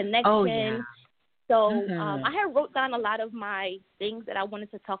 connection. Oh, yeah. So I had wrote down a lot of my things that I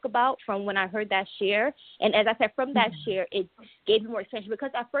wanted to talk about from when I heard that share. And as I said, from that share, it gave me more attention.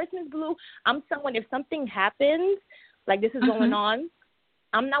 Because at first, Ms. Blue, I'm someone, if something happens, like this is going on,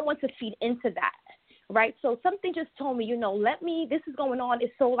 I'm not one to feed into that, right? So something just told me, this is going on.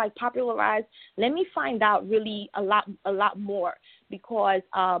 It's so, like, popularized. Let me find out really a lot more. Because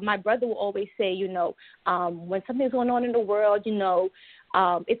my brother will always say, when something's going on in the world,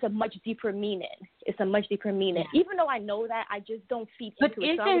 it's a much deeper meaning. It's a much deeper meaning. Yeah. Even though I know that, I just don't feed into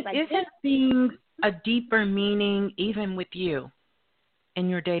it. So isn't being a deeper meaning even with you in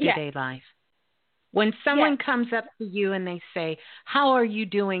your day-to-day life? When someone comes up to you and they say, how are you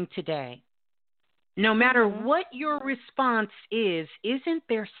doing today? No matter what your response is, isn't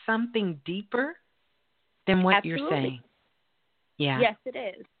there something deeper than what you're saying? Yeah. Yes, it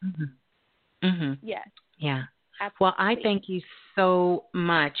is. Yes. Yeah. Absolutely. Well, I thank you so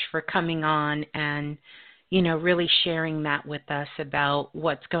much for coming on and, really sharing that with us about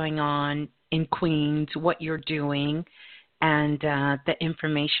what's going on in Queens, what you're doing, and the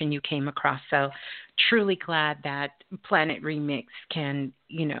information you came across. So truly glad that Planet Remix can,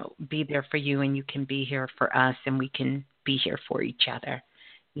 be there for you, and you can be here for us, and we can be here for each other.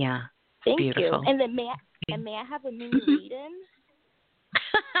 Yeah. Thank beautiful. you. And then may I have a mini reading?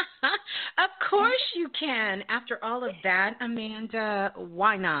 Of course you can. After all of that, Amanda,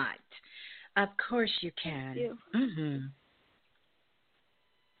 why not? Of course you can. Thank you.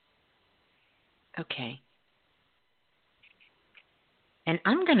 Okay. And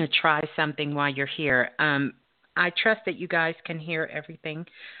I'm going to try something while you're here. I trust that you guys can hear everything.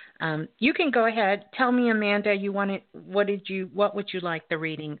 You can go ahead. Tell me, Amanda, what would you like the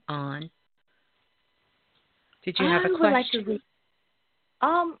reading on? Did you have a question?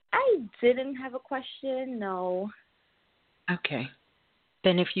 I didn't have a question, no. Okay.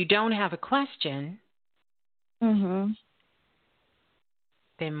 Then if you don't have a question, then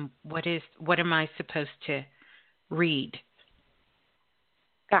what am I supposed to read?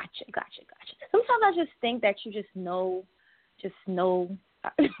 Gotcha. Sometimes I just think that you just know.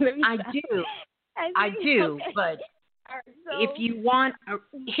 I do, okay. But if you want,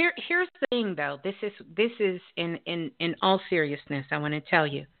 here's the thing, though. This is in all seriousness, I want to tell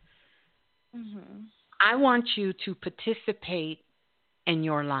you. I want you to participate in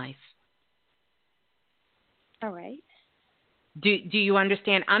your life. All right. Do you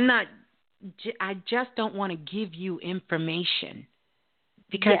understand? I just don't want to give you information,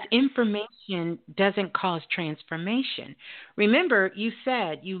 because information doesn't cause transformation. Remember, you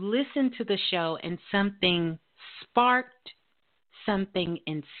said you listened to the show and something sparked, something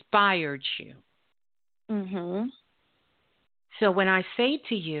inspired you. So when I say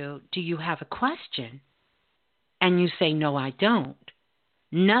to you, do you have a question? And you say, no, I don't.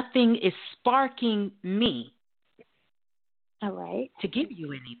 Nothing is sparking me. All right. To give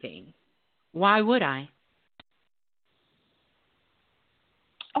you anything. Why would I?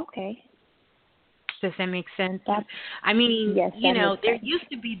 Okay. Does that make sense? Yes, there used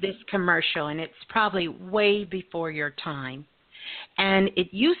to be this commercial, and it's probably way before your time. And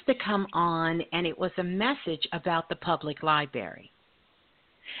it used to come on, and it was a message about the public library.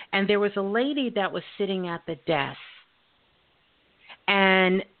 And there was a lady that was sitting at the desk.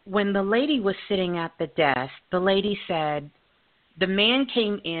 And when the lady was sitting at the desk, the lady said, the man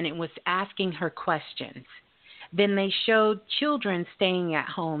came in and was asking her questions. Then they showed children staying at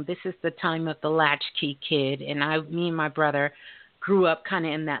home. This is the time of the latchkey kid. And me and my brother grew up kind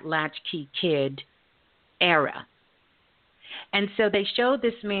of in that latchkey kid era. And so they showed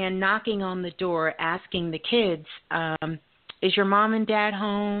this man knocking on the door, asking the kids, is your mom and dad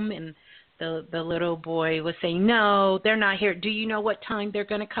home? And the little boy was saying, no, they're not here. Do you know what time they're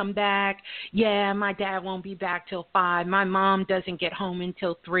going to come back? Yeah, my dad won't be back till 5. My mom doesn't get home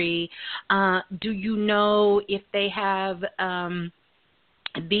until 3. Do you know if they have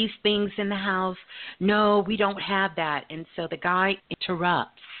these things in the house? No, we don't have that. And so the guy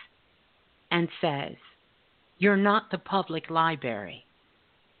interrupts and says, you're not the public library.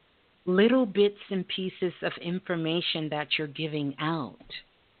 Little bits and pieces of information that you're giving out.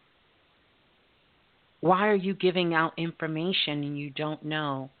 Why are you giving out information and you don't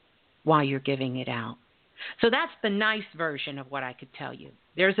know why you're giving it out? So that's the nice version of what I could tell you.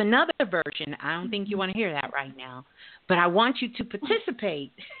 There's another version. I don't think you want to hear that right now, but I want you to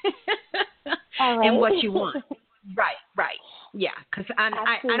participate in what you want. Right. Yeah, because I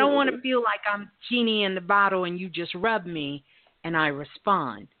don't want to feel like I'm genie in the bottle and you just rub me and I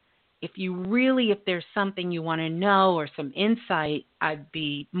respond. If there's something you want to know or some insight, I'd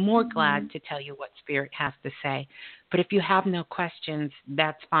be more glad to tell you what Spirit has to say. But if you have no questions,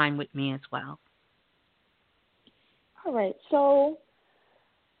 that's fine with me as well. All right. So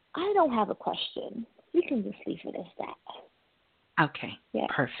I don't have a question. You can just leave it as that. Okay. Yeah.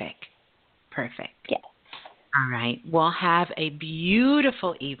 Perfect. Yeah. All right. Well, have a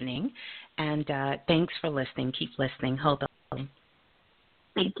beautiful evening, and thanks for listening. Keep listening. Hold on.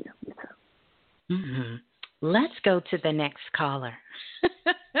 Thank you. Mm-hmm. Let's go to the next caller.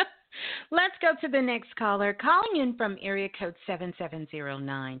 Calling in from area code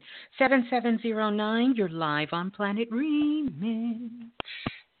 7709. 7709, you're live on Planet Remix.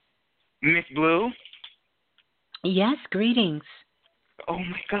 Miss Blue? Yes, greetings. Oh,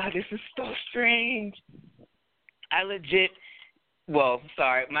 my God, this is so strange. I'm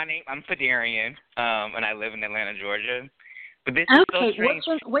Fadarian, and I live in Atlanta, Georgia. But this is so strange.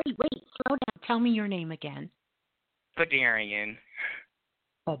 Wait, slow down. Tell me your name again. Fadarian.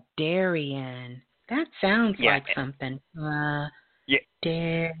 Fadarian. That sounds like something.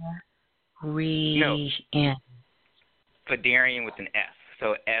 Darian. No. Fadarian with an F.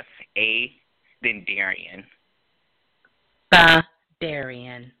 So F-A, then Darian.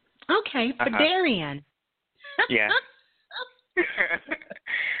 Fadarian. Okay, Fadarian. Yeah.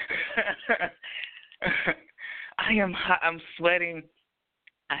 I'm sweating.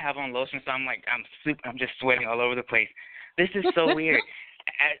 I have on lotion, so I'm just sweating all over the place. This is so weird.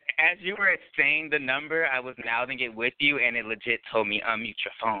 As you were saying the number, I was mouthing it with you, and it legit told me unmute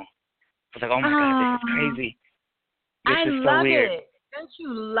your phone. I was like, oh my God, this is crazy. This is so weird. It. Don't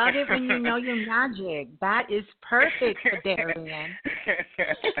you love it when you know your magic? That is perfect for Darian.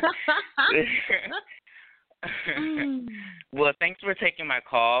 Well, thanks for taking my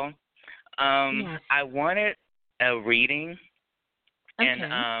call. Yes. I wanted a reading,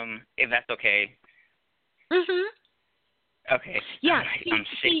 and if that's okay. Okay. Yeah. I'm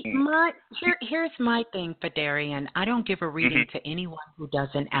shaking. Here's my thing, Fadarian. I don't give a reading to anyone who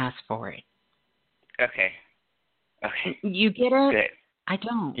doesn't ask for it. Okay. You get it? Good. I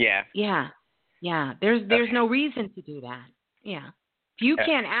don't. Yeah. Yeah. There's no reason to do that. Yeah. If you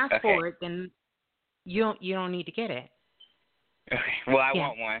can't ask for it, then you don't need to get it. Okay. Well, I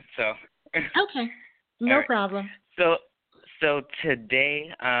want one, so. Okay. No problem. So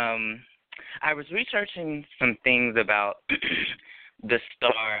today, I was researching some things about the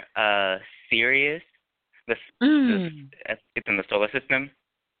star Sirius. It's in the solar system,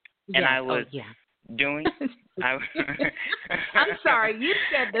 and I was doing. I'm sorry, you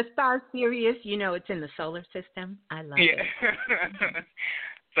said the star Sirius. You know it's in the solar system. I love it.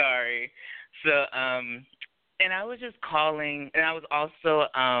 Sorry. So, and I was just calling, and I was also,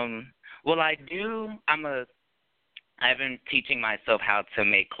 I've been teaching myself how to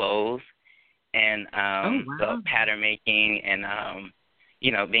make clothes, and the pattern making, and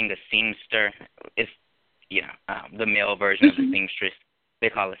being a seamster is, the male version of the seamstress. They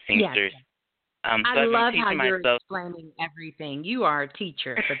call it seamsters. Yes. So I love how you're myself explaining everything. You are a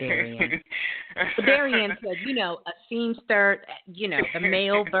teacher, Fadarian. Fadarian said, a seamster, the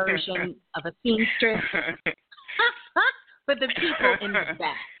male version of a seamstress. For the people in the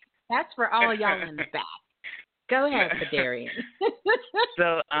back. That's for all y'all in the back. Go ahead, Fadarian.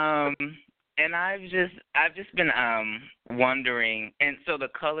 So, and I've just been wondering, and so the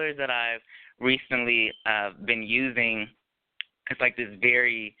colors that I've recently been using, it's like this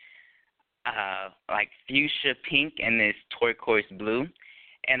very like fuchsia pink and this turquoise blue.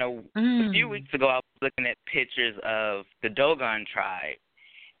 And a few weeks ago, I was looking at pictures of the Dogon tribe,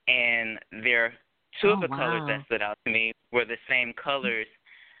 and two of the colors that stood out to me were the same colors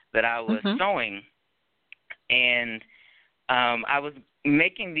that I was sewing. And I was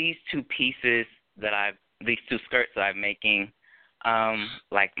making these two pieces these two skirts that I'm making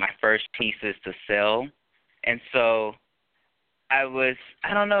like my first pieces to sell, and so I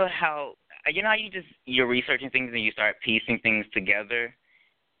don't know how, how you're researching things and you start piecing things together,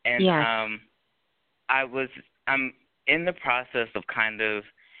 and I'm in the process of kind of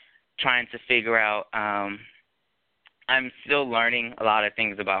trying to figure out. I'm still learning a lot of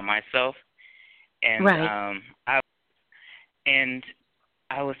things about myself, and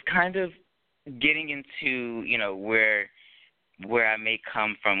I was kind of getting into where I may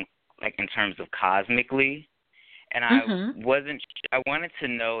come from, like in terms of cosmically, and I wanted to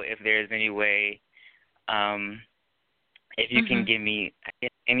know if there's any way, if you can give me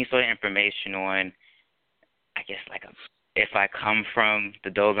any sort of information on, I guess, like if I come from the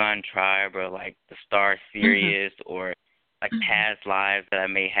Dogon tribe or like the Star Sirius or like past lives that I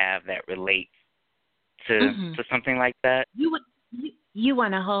may have that relate to something like that. You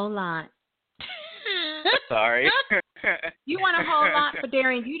want a whole lot. Sorry. You want a whole lot for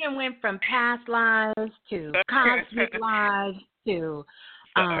Darian. You done went from past lives to cosmic lives to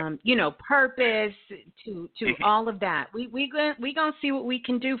purpose to all of that. We gonna see what we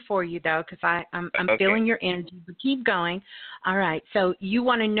can do for you though, because I'm feeling your energy. But keep going. All right. So you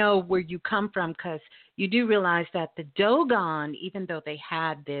want to know where you come from, because you do realize that the Dogon, even though they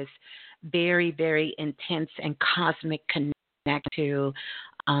had this very, very intense and cosmic connect to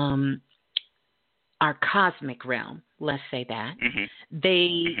our cosmic realm, let's say that,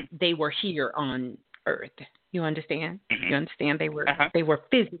 they were here on Earth. You understand? You understand? They were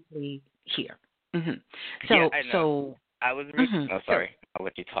physically here. So I know. So I was reading. Oh, sorry. I'll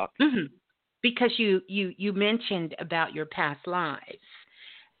let you talk. Because you mentioned about your past lives,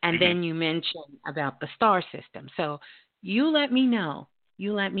 and then you mentioned about the star system. So you let me know.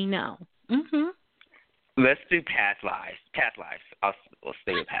 Let's do past lives. Past lives. We'll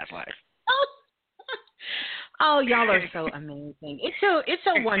stay with past lives. Oh, y'all are so amazing. It's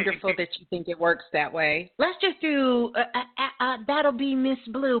so wonderful that you think it works that way. Let's just do that'll be Miss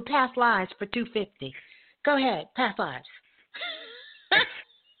Blue, past lives for $250. Go ahead, past lives.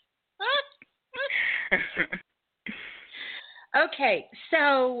 Okay,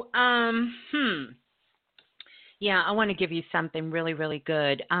 so yeah, I want to give you something really, really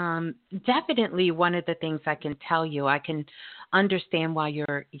good. Definitely one of the things I can tell you, I can understand why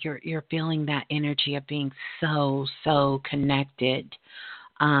you're feeling that energy of being so connected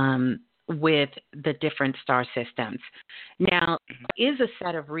with the different star systems. Now, there is a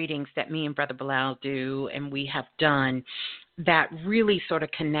set of readings that me and Brother Bilal do, and we have done, that really sort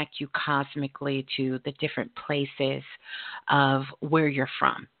of connect you cosmically to the different places of where you're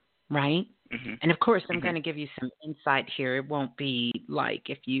from, right? And of course, I'm going to give you some insight here. It won't be like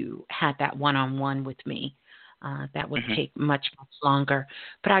if you had that one-on-one with me. That would take much longer.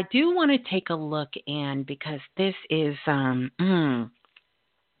 But I do want to take a look in, because this is,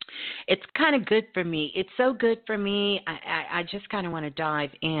 it's kind of good for me. It's so good for me. I just kind of want to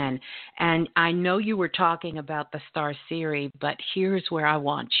dive in. And I know you were talking about the Star Siri, but here's where I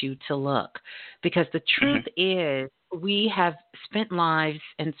want you to look. Because the truth is, we have spent lives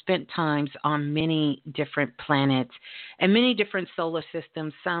and spent times on many different planets and many different solar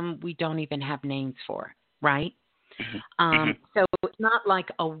systems. Some we don't even have names for, right? So it's not like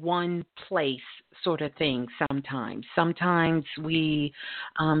a one place sort of thing sometimes. Sometimes we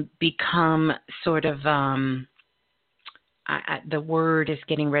become sort of, the word is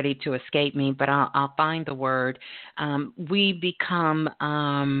getting ready to escape me, but I'll find the word. We become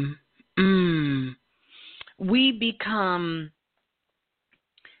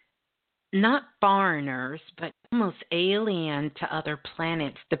not foreigners, but almost alien to other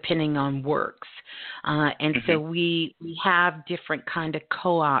planets, depending on works. And so we have different kind of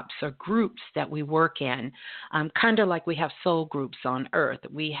co-ops or groups that we work in, kind of like we have soul groups on Earth.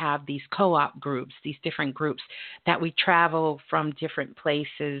 We have these co-op groups, these different groups that we travel from different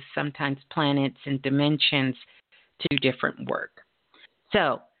places, sometimes planets and dimensions, to do different work.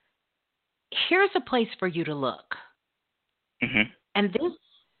 So here's a place for you to look. And this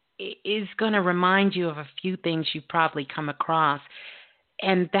is going to remind you of a few things you've probably come across.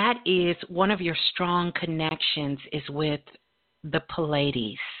 And that is, one of your strong connections is with the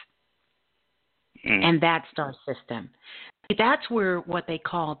Pleiades and that star system. That's where what they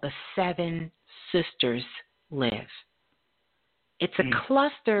call the seven sisters live. It's a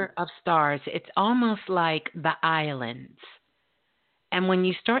cluster of stars. It's almost like the islands. And when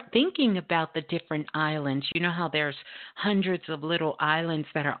you start thinking about the different islands, you know how there's hundreds of little islands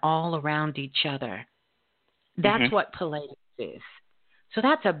that are all around each other. That's what Pleiades is. So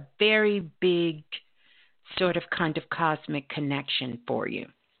that's a very big sort of kind of cosmic connection for you.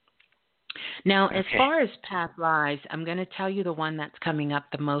 Now, as far as past lives, I'm going to tell you the one that's coming up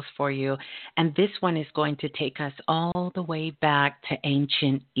the most for you. And this one is going to take us all the way back to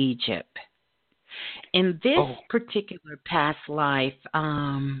ancient Egypt. In this particular past life,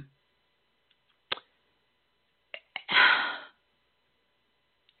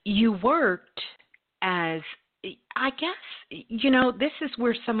 you worked as, I guess, this is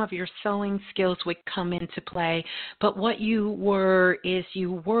where some of your sewing skills would come into play. But what you were is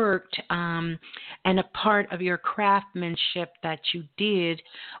you worked, and a part of your craftsmanship that you did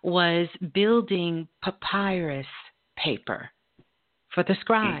was building papyrus paper for the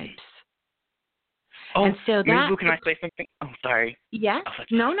scribes. Oh, and so that, can I say something? Oh, sorry. Yes.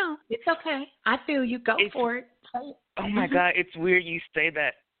 No, it's okay. I feel you. Go for it. Oh, my God. It's weird you say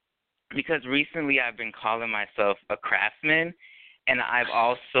that because recently I've been calling myself a craftsman, and I've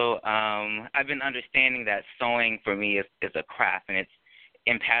also I've been understanding that sewing for me is a craft,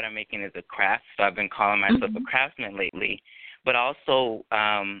 and pattern making is a craft, so I've been calling myself a craftsman lately. But also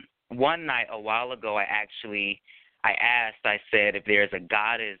one night a while ago I said if there's a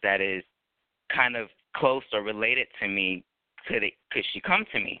goddess that is kind of close or related to me, could she come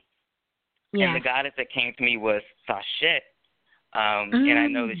to me? Yeah. And the goddess that came to me was Sashet, and I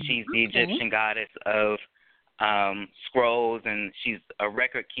know that she's the Egyptian goddess of scrolls, and she's a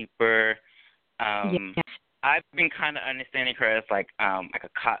record keeper. I've been kind of understanding her as like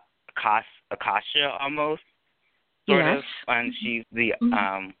Akasha almost, sort of, and she's the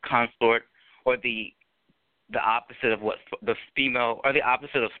consort or the opposite of what the female, or the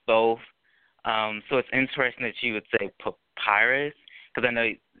opposite of Thoth. So it's interesting that you would say papyrus, because I know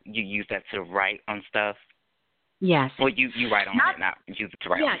you use that to write on stuff. Yes. Well, you write on it, not use it to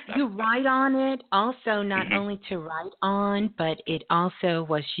write on stuff. Yeah, you write on it. Also, not only to write on, but it also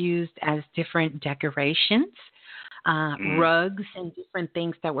was used as different decorations, rugs and different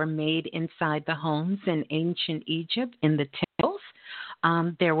things that were made inside the homes in ancient Egypt, in the temples.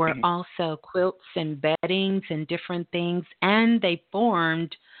 There were also quilts and beddings and different things, and they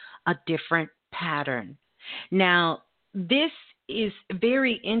formed a different pattern. Now, this is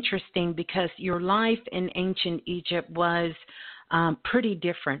very interesting because your life in ancient Egypt was pretty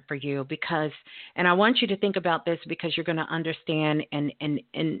different for you because, and I want you to think about this because you're going to understand, and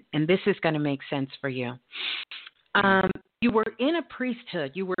this is going to make sense for you. You were in a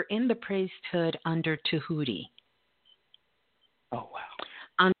priesthood. You were in the priesthood under Tahuti. Oh, wow.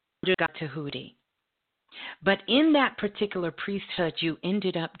 Under God Tahuti. But in that particular priesthood, you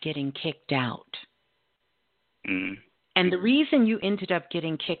ended up getting kicked out. And the reason you ended up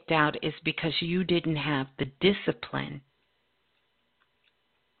getting kicked out is because you didn't have the discipline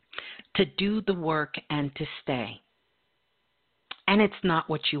to do the work and to stay. And it's not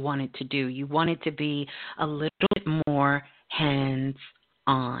what you wanted to do. You wanted to be a little bit more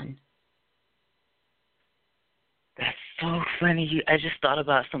hands-on. That's so funny. I just thought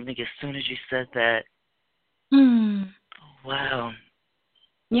about something as soon as you said that. Oh, wow.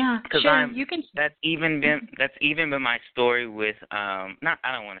 Yeah, sure. You can. That's even been my story with I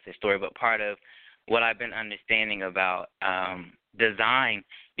don't want to say story, but part of what I've been understanding about design.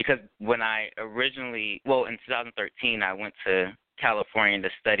 Because when I originally, in 2013, I went to California to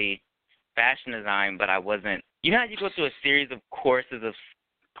study fashion design, but I wasn't. You know how you go through a series of courses of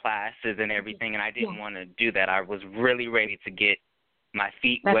classes and everything, and I didn't want to do that. I was really ready to get my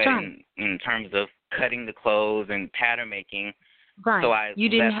feet wet in terms of cutting the clothes and pattern making. Right. So I you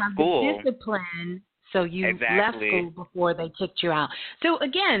didn't left have school. the discipline, so you left school before they kicked you out. So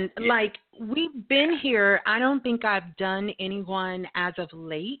again, like we've been here, I don't think I've done anyone as of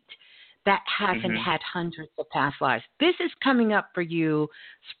late that hasn't had hundreds of past lives. This is coming up for you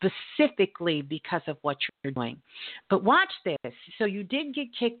specifically because of what you're doing. But watch this. So you did get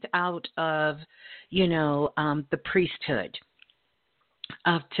kicked out of, the priesthood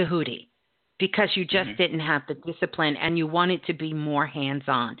of Tahuti because you just didn't have the discipline and you wanted to be more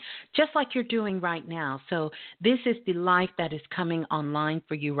hands-on, just like you're doing right now. So this is the life that is coming online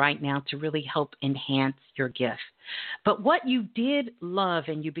for you right now to really help enhance your gift. But what you did love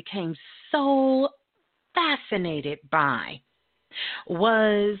and you became so fascinated by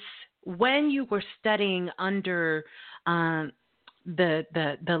was when you were studying under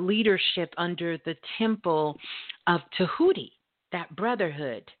the leadership under the temple of Tahuti, that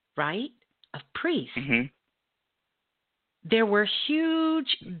brotherhood, right? Of priests. There were huge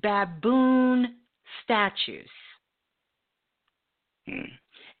baboon statues.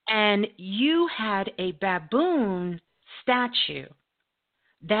 And you had a baboon statue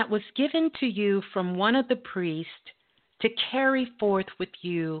that was given to you from one of the priests to carry forth with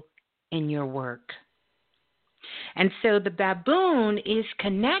you in your work. And so the baboon is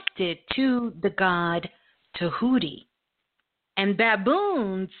connected to the god Tahuti. And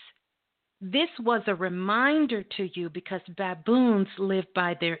baboons, this was a reminder to you because baboons live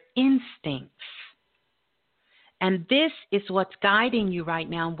by their instincts. And this is what's guiding you right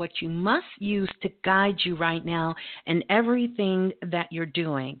now, what you must use to guide you right now in everything that you're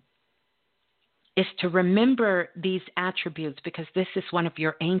doing, is to remember these attributes because this is one of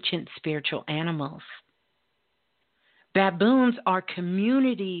your ancient spiritual animals. Baboons are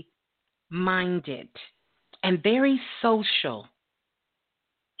community-minded and very social.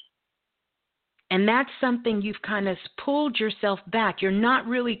 And that's something you've kind of pulled yourself back. You're not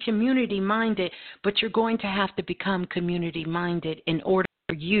really community-minded, but you're going to have to become community-minded in order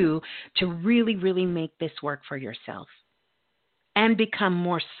for you to really, really make this work for yourself and become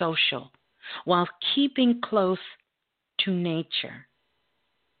more social while keeping close to nature.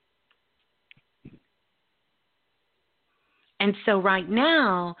 And so right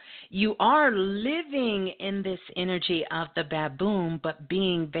now, you are living in this energy of the baboon, but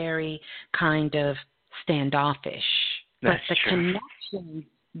being very kind of standoffish. That's but the true. connection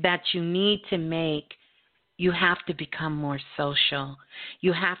that you need to make, you have to become more social.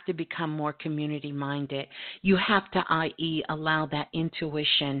 You have to become more community-minded. You have to, i.e., allow that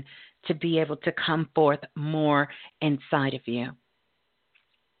intuition to be able to come forth more inside of you.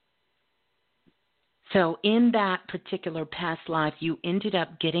 So in that particular past life, you ended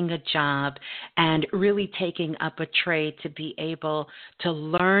up getting a job and really taking up a trade to be able to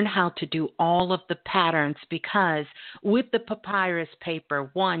learn how to do all of the patterns because with the papyrus paper,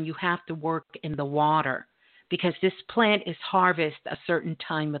 one, you have to work in the water because this plant is harvested a certain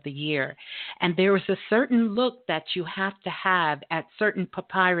time of the year. And there is a certain look that you have to have at certain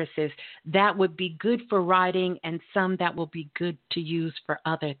papyruses that would be good for writing and some that will be good to use for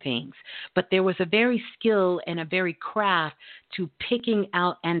other things. But there was a very skill and a very craft to picking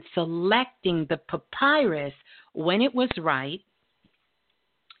out and selecting the papyrus when it was right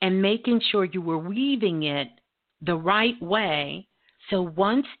and making sure you were weaving it the right way so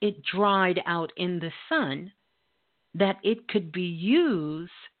once it dried out in the sun, that it could be used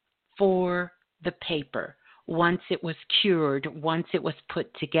for the paper once it was cured, once it was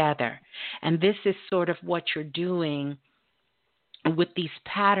put together. And this is sort of what you're doing with these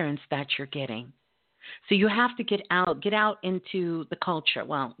patterns that you're getting. So you have to get out into the culture.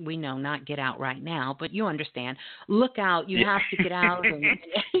 Well, we know not get out right now, but you understand. Look out. You have to get out and,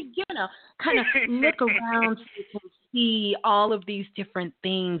 kind of look around so you can see all of these different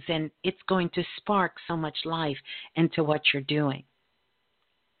things, and it's going to spark so much life into what you're doing.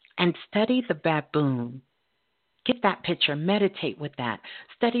 And study the baboon. Get that picture. Meditate with that.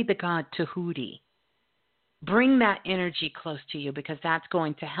 Study the god Tahuti. Bring that energy close to you because that's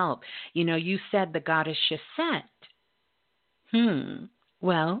going to help. You said the goddess Shesette.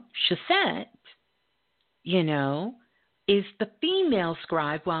 Well, Shesette, is the female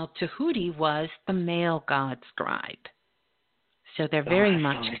scribe while Tahuti was the male god scribe. So they're very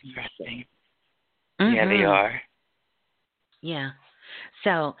much interesting. Mm-hmm. Yeah, they are. Yeah.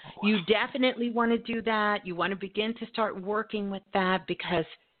 So you definitely want to do that. You want to begin to start working with that because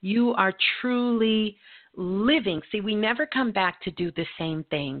you are truly living. See, we never come back to do the same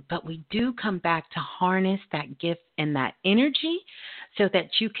thing, but we do come back to harness that gift and that energy so that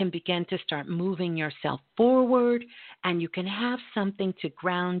you can begin to start moving yourself forward and you can have something to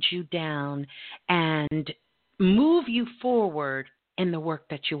ground you down and move you forward in the work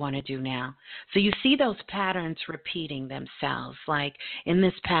that you want to do now. So you see those patterns repeating themselves. Like in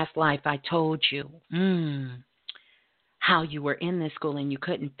this past life, I told you, how you were in this school and you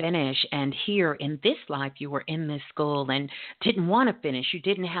couldn't finish. And here in this life, you were in this school and didn't want to finish. You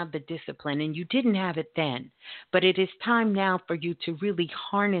didn't have the discipline and you didn't have it then. But it is time now for you to really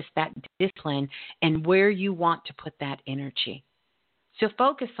harness that discipline and where you want to put that energy. So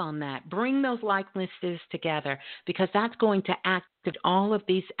focus on that. Bring those likenesses together because that's going to activate all of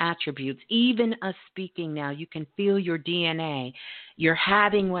these attributes. Even us speaking now, you can feel your DNA. You're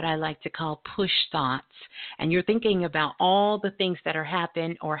having what I like to call push thoughts. And you're thinking about all the things that are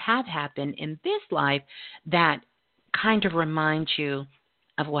happened or have happened in this life that kind of remind you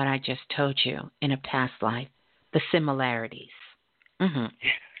of what I just told you in a past life, the similarities.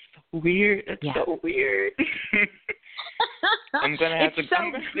 Mm-hmm. Weird. It's so weird. I'm gonna have to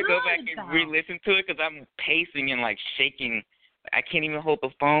go back and re-listen to it because I'm pacing and like shaking. I can't even hold the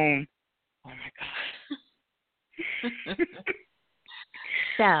phone. Oh my god.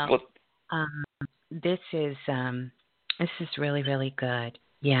 So, this is really, really good.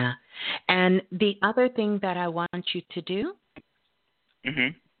 Yeah. And the other thing that I want you to do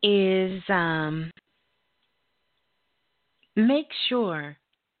is make sure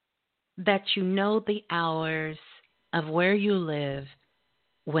that you know the hours of where you live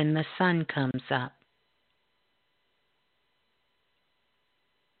when the sun comes up.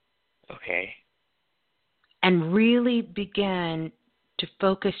 Okay. And really begin to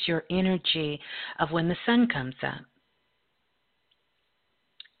focus your energy of when the sun comes up.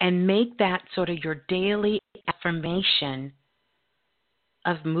 And make that sort of your daily affirmation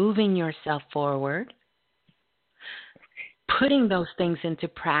of moving yourself forward, putting those things into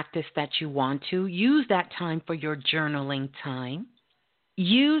practice that you want to. Use that time for your journaling time.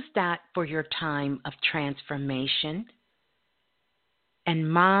 Use that for your time of transformation.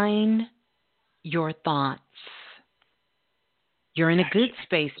 And mind your thoughts. You're in a good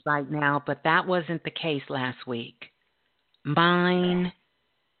space right now, but that wasn't the case last week. Mind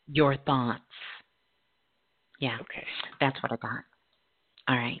your thoughts. Yeah. Okay. That's what I got.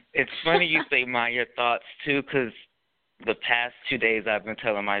 All right. It's funny you say mind your thoughts, too, because the past 2 days I've been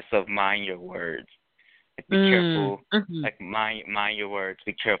telling myself, mind your words. Like, be careful. Mm-hmm. Like, mind your words.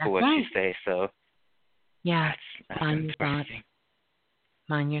 Be careful what you say. So, yeah. that's Mind your thoughts.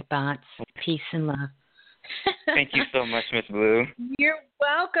 Mind your thoughts. Peace and love. Thank you so much, Miss Blue. You're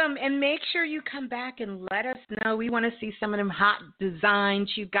welcome. And make sure you come back and let us know. We want to see some of them hot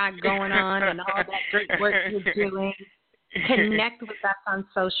designs you got going on and all that great work you're doing. Connect with us on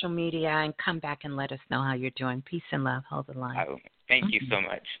social media and come back and let us know how you're doing. Peace and love. Hold the line. Thank you so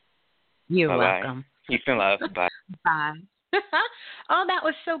much. You're Bye-bye. welcome. Peace and love. Bye. Bye. Oh, that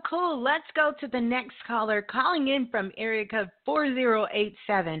was so cool. Let's go to the next caller calling in from area code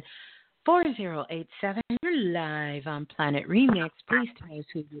 4087. 4087, you're live on Planet Remix. Please tell us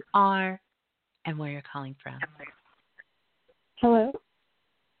who you are and where you're calling from. Hello.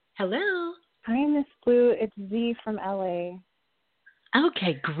 Hello. Hi, Miss Blue. It's Z from LA.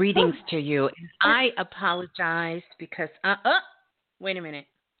 Okay, greetings to you. I apologize because wait a minute.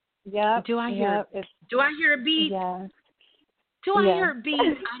 Yeah. Do I hear a beep? Yeah. Do I hear a beep?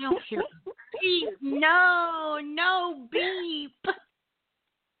 I don't hear a beep. No beep.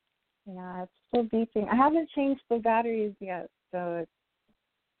 Yeah, it's still beeping. I haven't changed the batteries yet, so it's,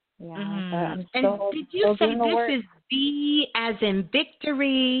 but I'm still. And did you say this is V as in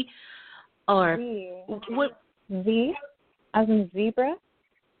victory, or Z? What? Z as in zebra.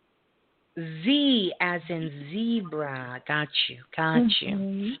 Z as in zebra. Got you.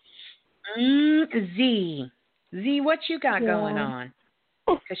 Z, what you got going on?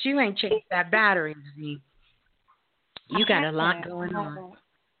 Because you ain't changed that battery, Z. You got a lot going on.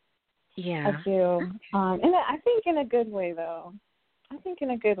 Yeah. I do. And I think in a good way, though. I think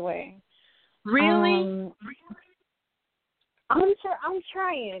in a good way. Really? I'm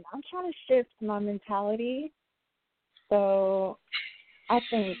trying. I'm trying to shift my mentality. So I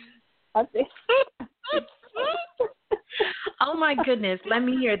think. Oh my goodness! Let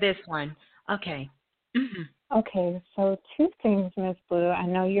me hear this one. Okay. Mm-hmm. Okay. So 2 things, Miss Blue. I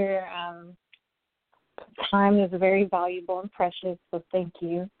know your time is very valuable and precious, so thank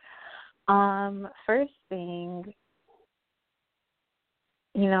you. First thing,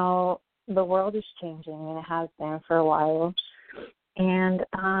 the world is changing, and it has been for a while. And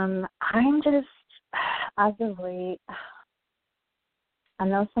I'm just, as of late, I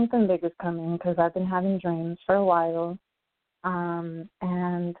know something big is coming because I've been having dreams for a while. And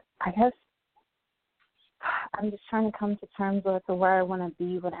I guess I'm just trying to come to terms with where I want to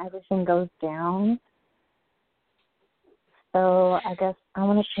be when everything goes down. So I guess I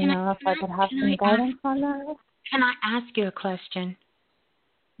wanted to know if I could have some guidance on that. Can I ask you a question?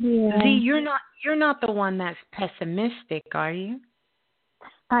 Yeah. Z, you're not the one that's pessimistic, are you?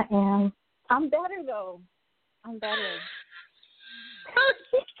 I am. I'm better though. I'm better.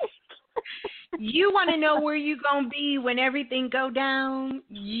 You want to know where you gonna be when everything go down?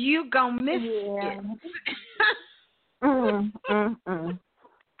 You gonna miss it.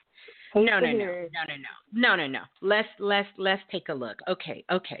 No. Let's take a look. Okay.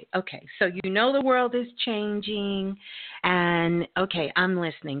 So you know the world is changing, and okay, I'm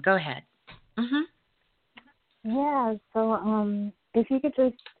listening. Go ahead. Yeah. So if you could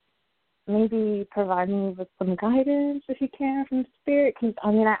just maybe provide me with some guidance, if you can, from Spirit, because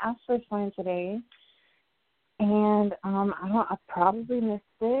I asked for a sign today, and I probably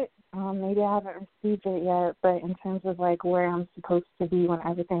missed it. Maybe I haven't received it yet, but in terms of where I'm supposed to be when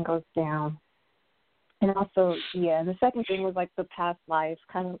everything goes down. And also, the second thing was the past life,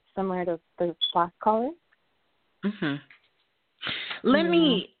 kind of similar to the last caller. Let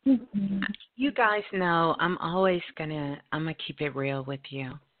me, you guys know I'm gonna keep it real with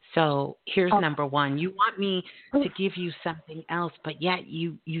you. So here's number one. You want me to give you something else, but yet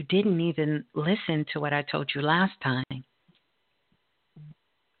you didn't even listen to what I told you last time.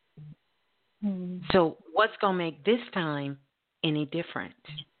 So what's going to make this time any different?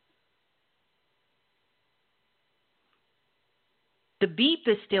 The beep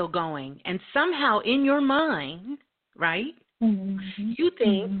is still going, and somehow in your mind, right, you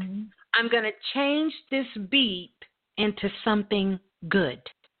think, I'm going to change this beep into something good.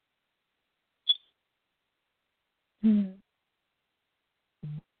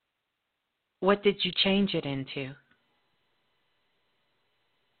 What did you change it into?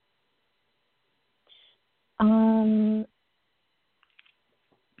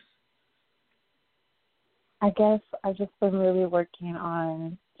 I guess I've just been really working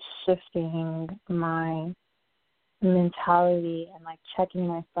on shifting my mentality and like checking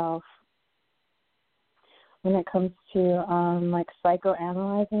myself when it comes to like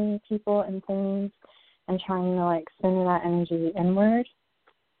psychoanalyzing people and things and trying to like send that energy inward.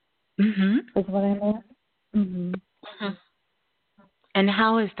 Is what I meant. And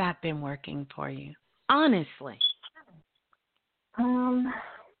how has that been working for you? Honestly.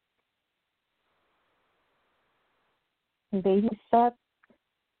 Baby steps.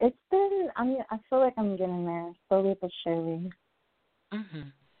 It's been, I feel like I'm getting there, slowly but surely.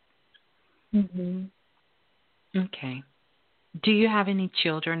 Okay. Do you have any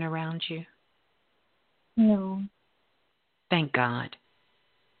children around you? No. Thank God.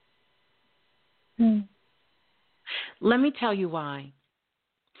 Let me tell you why.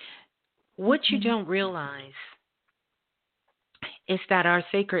 What you don't realize is that our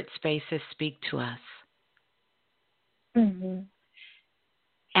sacred spaces speak to us. And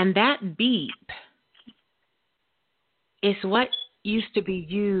that beep is what used to be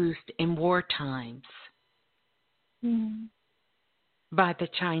used in war times by the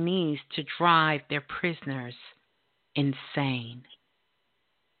Chinese to drive their prisoners insane.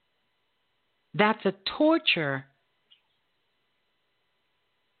 That's a torture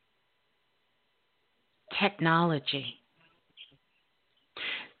technology.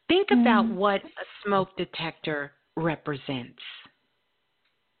 Think about what a smoke detector represents.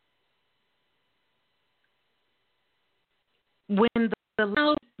 When the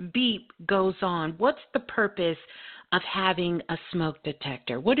loud beep goes on, what's the purpose of having a smoke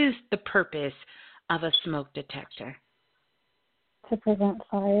detector? What is the purpose of a smoke detector? To prevent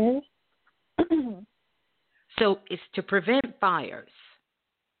fires. So it's to prevent fires.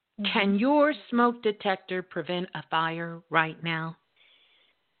 Can your smoke detector prevent a fire right now?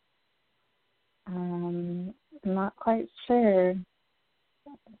 Not quite sure.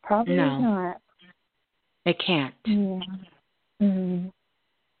 Probably not. It can't. Yeah.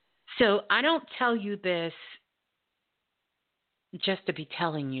 So I don't tell you this just to be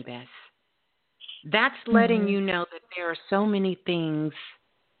telling you this. That's letting you know that there are so many things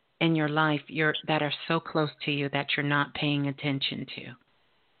in your life that are so close to you that you're not paying attention to.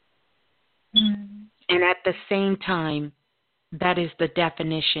 And at the same time, that is the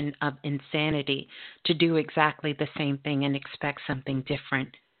definition of insanity, to do exactly the same thing and expect something different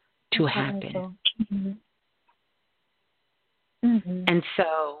to happen. And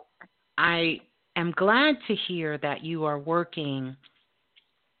so I am glad to hear that you are working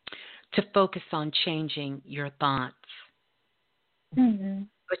to focus on changing your thoughts.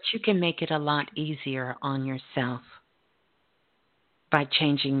 But you can make it a lot easier on yourself by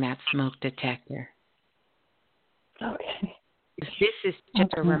changing that smoke detector. Okay. This is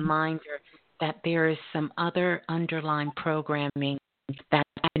just a reminder that there is some other underlying programming that's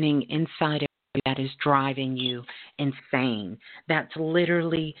happening inside of you that is driving you insane. That's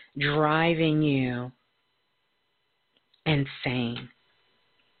literally driving you insane.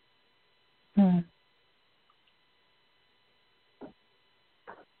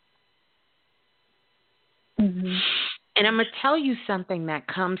 And I'm going to tell you something that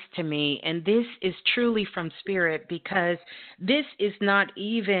comes to me, and this is truly from Spirit, because this is not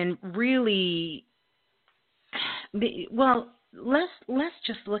even really, well, let's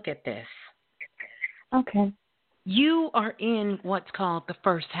just look at this. Okay. You are in what's called the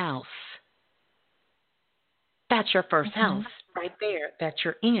first house. That's your first house right there that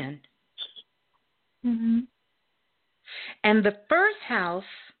you're in. And the first house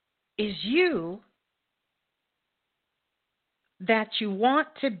is you that you want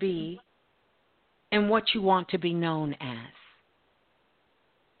to be and what you want to be known as.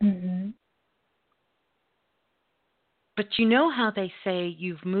 But you know how they say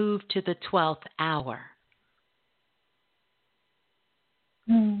you've moved to the 12th hour.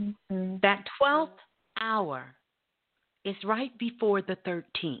 That 12th hour is right before the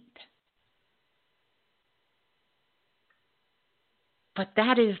 13th. But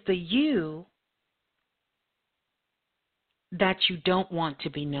that is the you that you don't want to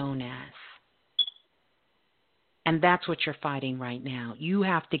be known as. And that's what you're fighting right now. You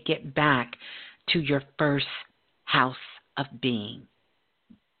have to get back to your first house of being.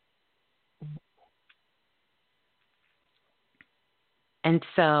 And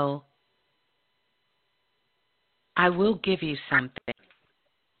so I will give you something.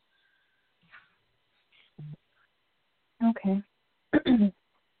 Okay.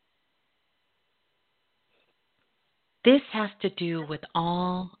 This has to do with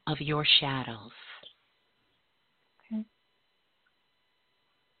all of your shadows. Okay.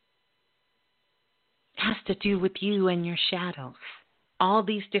 It has to do with you and your shadows. All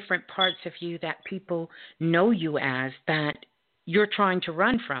these different parts of you that people know you as that you're trying to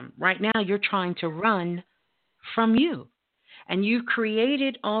run from. Right now, you're trying to run from you. And you've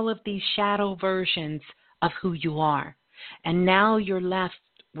created all of these shadow versions of who you are. And now you're left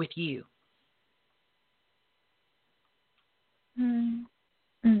with you.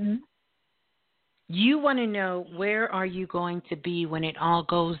 Mm-hmm. You want to know, where are you going to be when it all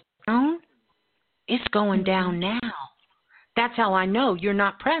goes down? It's going down now. That's how I know you're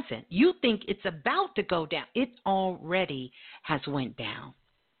not present. You think it's about to go down. It already has went down.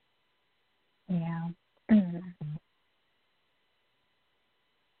 Yeah. Mm-hmm.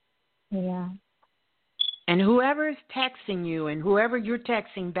 Yeah. And whoever is texting you and whoever you're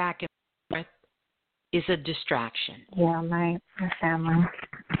texting back and forth is a distraction. Yeah, my family.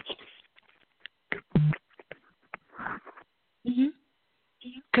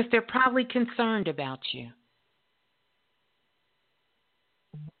 Because they're probably concerned about you.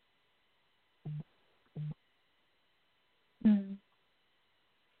 Mm.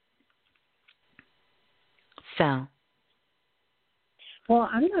 So. Well,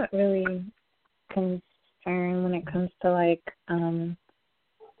 I'm not really concerned when it comes to like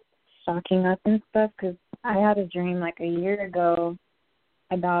stocking up and stuff, because I had a dream like a year ago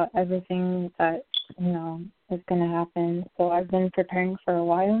about everything that is going to happen. So I've been preparing for a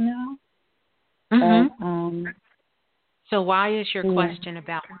while now. Mm-hmm. But, so why is your question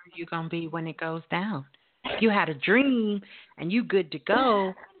about where you're going to be when it goes down? If you had a dream and you good to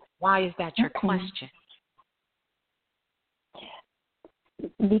go, why is that your question?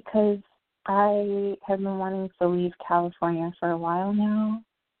 Because I have been wanting to leave California for a while now,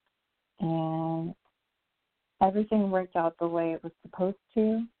 and everything worked out the way it was supposed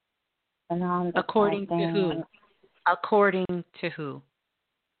to. And now I'm according to who? According to who?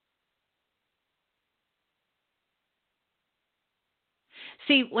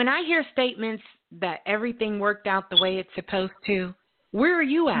 See, when I hear statements that everything worked out the way it's supposed to, where are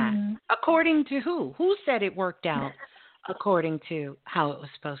you at? Mm-hmm. According to who? Who said it worked out according to how it was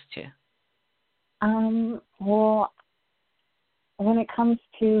supposed to? Well, when it comes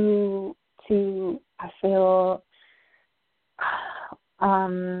to I feel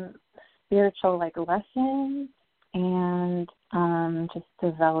spiritual like lessons and just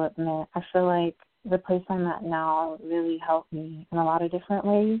development, I feel like the place I'm at now really helped me in a lot of different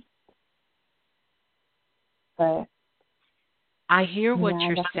ways. But I hear what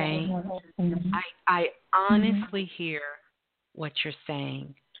you're saying. I honestly hear what you're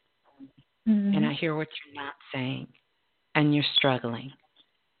saying. Mm-hmm. And I hear what you're not saying. And you're struggling.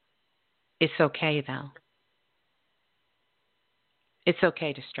 It's okay, though. It's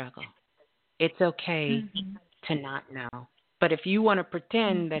okay to struggle. It's okay to not know. But if you want to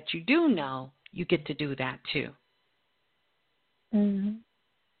pretend that you do know, you get to do that, too. Mm-hmm.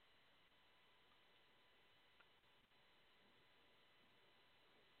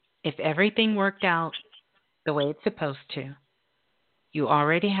 If everything worked out the way it's supposed to, you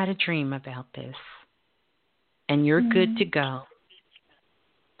already had a dream about this, and you're good to go,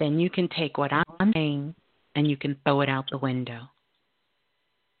 then you can take what I'm saying and you can throw it out the window.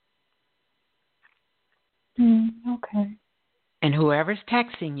 Okay. And whoever's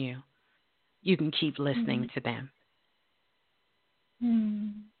texting you, you can keep listening to them.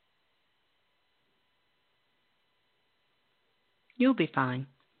 You'll be fine.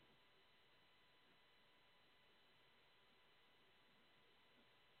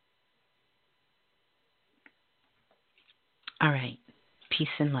 All right. Peace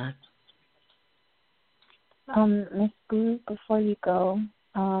and love. Miss Blue, before you go,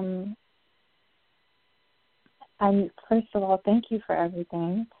 and first of all, thank you for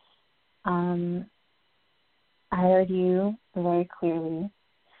everything. I heard you very clearly.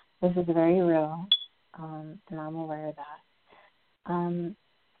 This is very real, and I'm aware of that.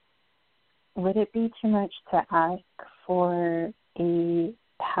 Would it be too much to ask for a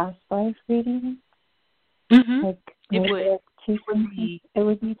past life reading? It would. It would be too much? It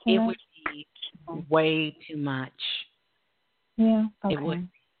would be way too much. Yeah. Okay. It would.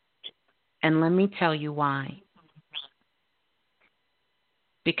 And let me tell you why.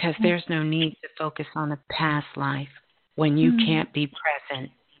 Because there's no need to focus on a past life when you can't be present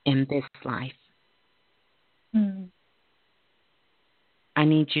in this life. I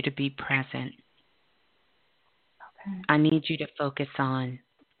need you to be present. Okay. I need you to focus on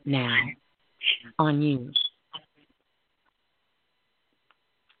now, on you.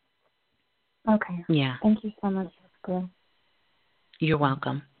 Okay. Yeah. Thank you so much, Blue. You're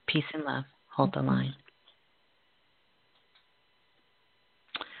welcome. Peace and love. Hold the line.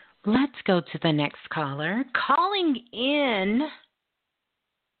 Let's go to the next caller. Calling in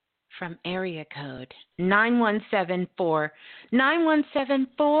from area code 9174.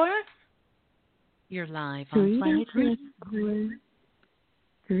 9174. You're live on Planet Earth.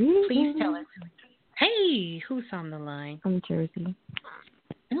 Please tell us. Hey, who's on the line? From Jersey.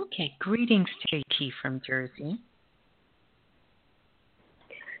 Okay, greetings to Key from Jersey.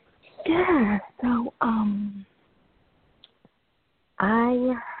 Yeah, so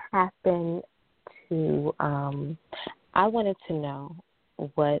I happened to I wanted to know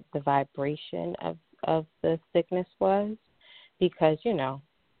what the vibration of the sickness was, because a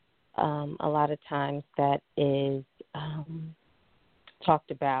lot of times that is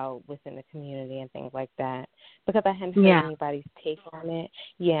talked about within the community and things like that, because I hadn't heard anybody's take on it.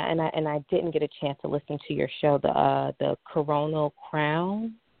 Yeah, and I didn't get a chance to listen to your show, the coronal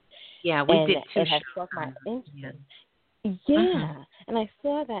crown. Yeah, we did too. It has sparked my interest. Yeah, and I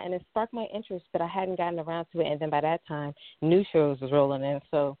saw that, and it sparked my interest, but I hadn't gotten around to it. And then by that time, new shows was rolling in,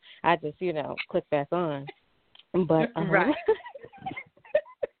 so I just, clicked back on. But right.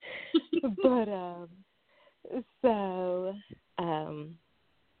 But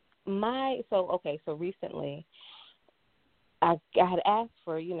so recently I had asked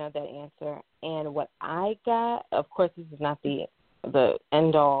for that answer, and what I got, of course, this is not the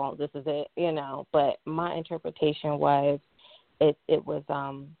end all, this is it, but my interpretation was it was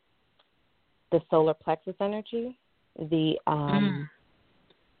the solar plexus energy, the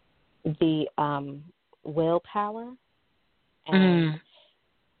willpower, and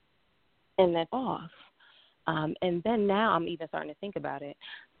that's off. And then now I'm even starting to think about it.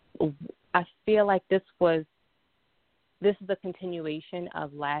 I feel like this is a continuation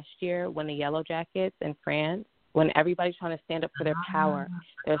of last year when the Yellow Jackets in France, when everybody's trying to stand up for their power,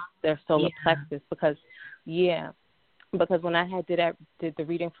 their solar plexus, because when I did the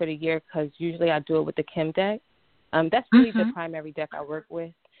reading for the year, because usually I do it with the Kim deck. That's really the primary deck I work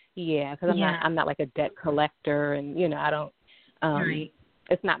with. Yeah, because I'm not like a deck collector, and I don't.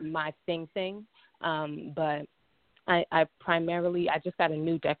 It's not my thing. But I just got a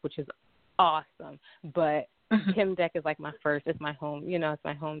new deck, which is awesome. But Kim deck is like my first. It's my home. It's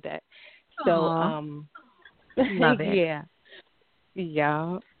my home deck. So love it.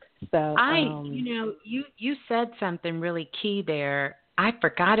 Yeah. So you said something really key there. I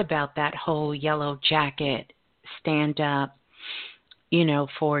forgot about that whole Yellow Jacket stand up,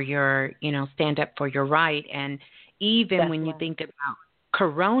 for your, stand up for your right. And even when you think about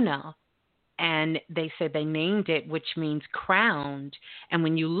Corona, and they said they named it, which means crowned. And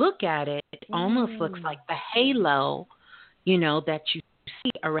when you look at it, it almost looks like the halo, that you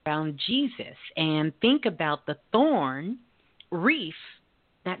see around Jesus. And think about the thorn wreath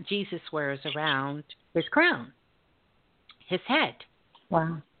that Jesus wears around his crown, his head.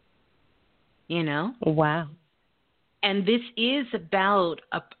 Wow. Wow. And this is about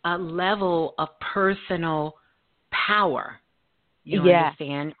a level of personal power. You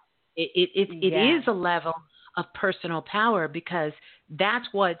understand? It is a level of personal power, because that's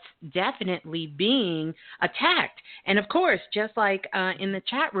what's definitely being attacked. And of course, just like in the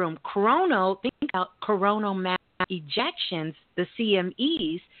chat room, think about coronal mass ejections, the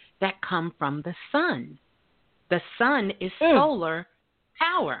CMEs that come from the sun. The sun is solar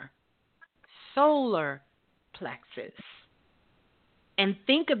power, solar plexus. And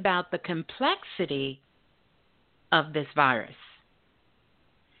think about the complexity of this virus,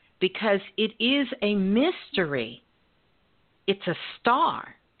 because it is a mystery. It's a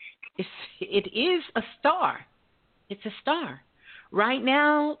star. It is a star. It's a star. Right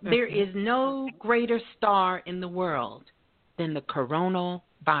now, there is no greater star in the world than the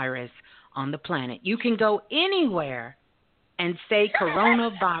coronavirus on the planet. You can go anywhere and say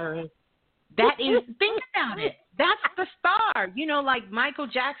coronavirus. That is, think about it. That's the star. Like Michael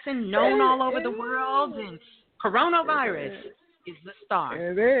Jackson, known all over the world, and coronavirus is the star.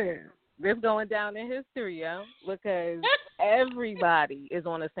 It is. It's going down in history, because everybody is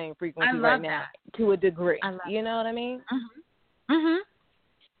on the same frequency right now to a degree. You know what I mean?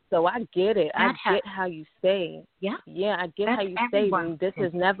 So I get it. That I get how you say. Yeah. Yeah, I get That's how you say. everyone. This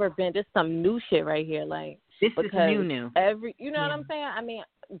has never been. This some new shit right here. Like this is because new. you know what I'm saying? I mean,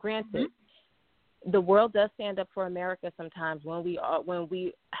 granted, the world does stand up for America sometimes when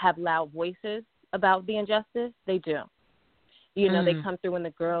we have loud voices about the injustice. They do. You know, they come through when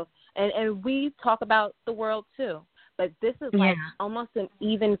the girls and we talk about the world too. But this is like almost an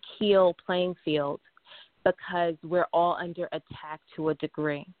even keel playing field because we're all under attack to a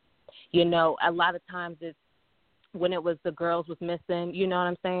degree. You know, a lot of times it's when it was the girls was missing, you know what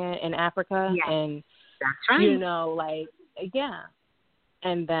I'm saying, in Africa. Yeah. And, that's right. you know, like, yeah.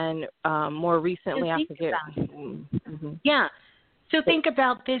 And then more recently, I forget. Yeah. So think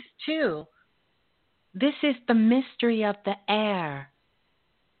about this, too. This is the mystery of the air.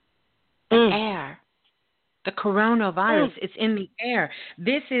 The air. The coronavirus, it's in the air.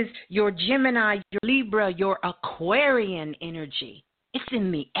 This is your Gemini, your Libra, your Aquarian energy. It's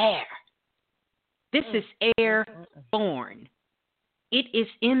in the air. This is airborne. It is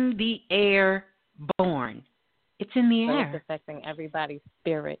in the air born. It's in the air. It's affecting everybody's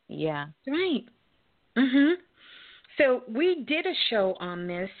spirit, yeah. Right. So we did a show on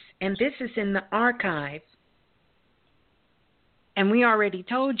this, and this is in the archive. And we already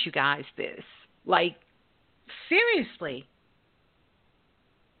told you guys this. Like, seriously,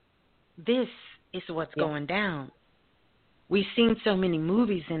 this is what's going down. We've seen so many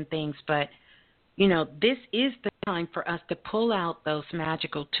movies and things, but, you know, this is the time for us to pull out those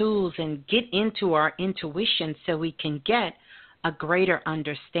magical tools and get into our intuition so we can get a greater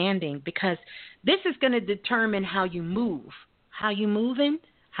understanding, because this is going to determine how you move, how you moving,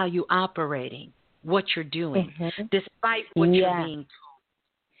 how you operating, what you're doing, despite what you're being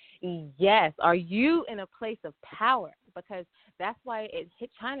told. Yes. Are you in a place of power? Because that's why it hit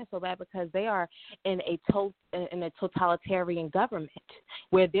China so bad, because they are in a totalitarian government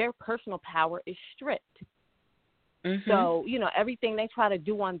where their personal power is stripped. So, you know, everything they try to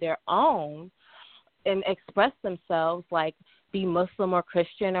do on their own and express themselves, like be Muslim or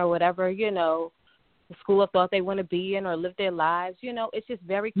Christian or whatever, you know, the school of thought they want to be in or live their lives, you know, it's just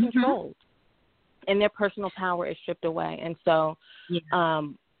very controlled. And their personal power is stripped away. And so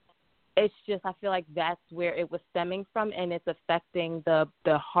it's just, I feel like that's where it was stemming from, and it's affecting the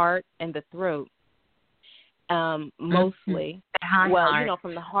heart and the throat mostly. Well, you know,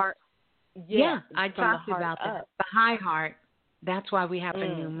 from the heart. Yeah, I talked about that. The high heart. That's why we have a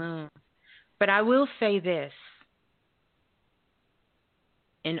new moon. But I will say this,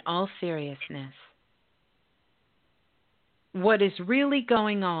 in all seriousness, what is really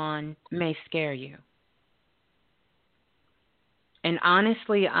going on may scare you. And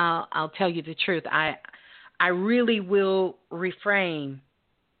honestly, I'll tell you the truth. I really will refrain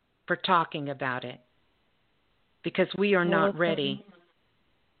for talking about it, because we are not ready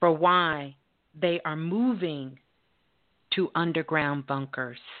for why they are moving to underground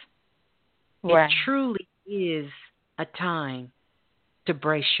bunkers. Right. It truly is a time to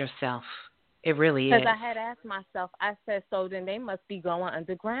brace yourself. It really is. Because I had asked myself, I said, so then they must be going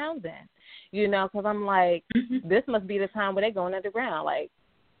underground then. You know, because I'm like, this must be the time where they're going underground. Like,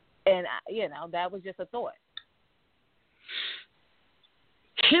 and, you know, that was just a thought.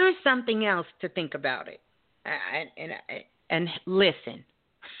 Here's something else to think about it. And listen.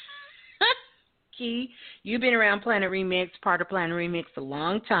 Key, you've been around Planet Remix, part of Planet Remix, a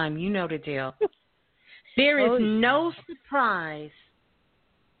long time. You know the deal. There is no surprise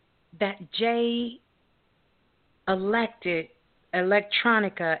that Jay electronica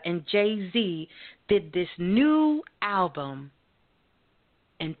and Jay-Z did this new album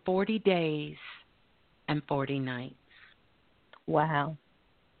in 40 days and 40 nights. Wow.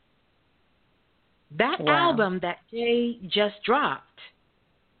 That album that Jay just dropped,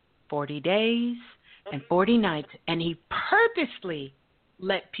 40 days and 40 nights, and he purposely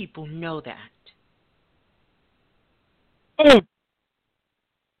let people know that.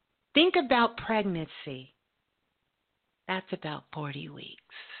 Think about pregnancy. That's about 40 weeks.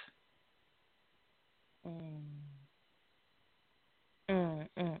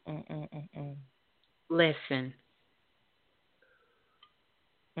 Listen.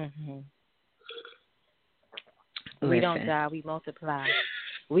 We don't die, we multiply.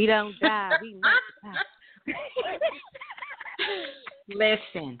 We don't die, we multiply.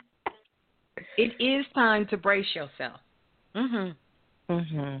 Listen. It is time to brace yourself.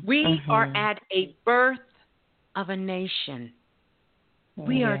 We are at a birth of a nation.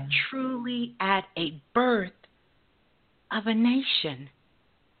 We are truly at a birth of a nation.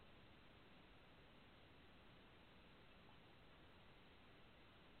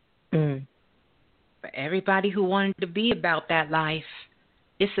 For everybody who wanted to be about that life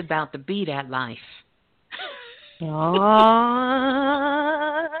It's about to be that life. Oh,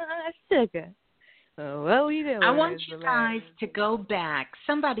 sugar. What we doing? I want you guys to go back.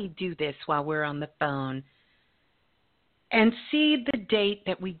 Somebody do this while we're on the phone. And see the date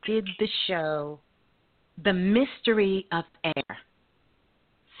that we did the show, The Mystery of Air.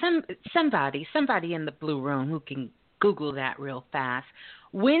 Somebody in the blue room who can Google that real fast.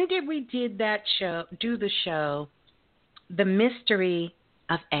 When did we do the show, The Mystery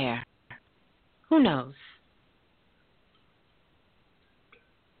of Air? Who knows?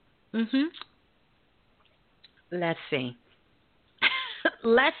 Let's see.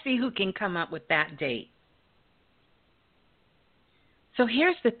 Let's see who can come up with that date. So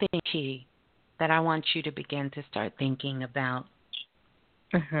here's the thing, Key, that I want you to begin to start thinking about.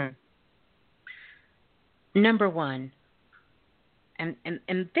 Number one, and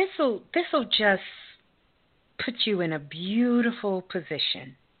this'll just put you in a beautiful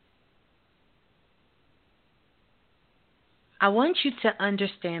position. I want you to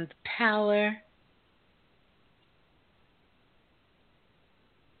understand the power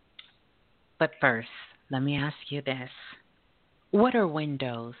but first, let me ask you this. What are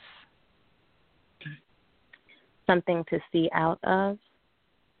windows? Something to see out of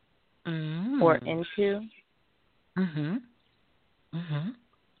or into.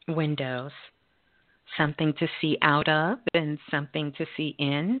 Windows. Something to see out of and something to see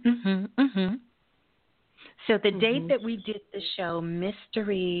in. So the date that we did the show,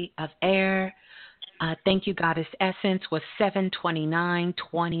 Mystery of Air, Thank You Goddess Essence, was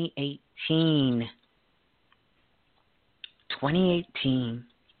 7/29/2018. 2018.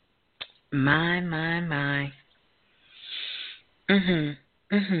 My.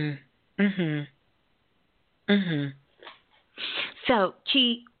 So,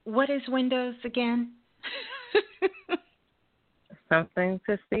 Key, what is Windows again? Something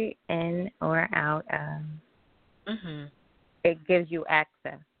to see in or out of. It gives you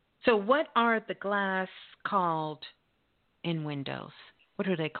access. So what are the glass called in windows? What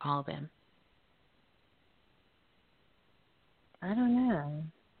do they call them? I don't know.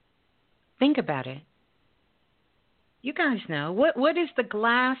 Think about it. You guys know. What is the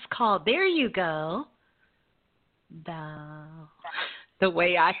glass called? There you go. The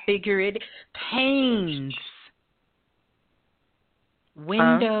way I figure it, panes.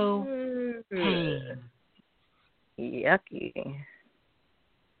 Window pane. Yucky.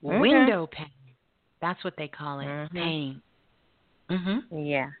 Window pane. That's what they call it. Pane.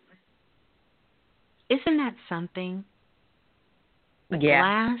 Yeah. Isn't that something? The Yeah.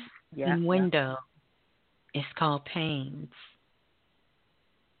 glass and window is called panes.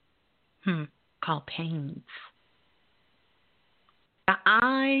 Called panes. The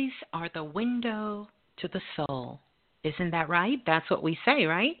eyes are the window to the soul. Isn't that right? That's what we say,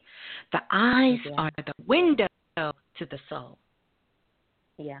 right? The eyes are the window to the soul.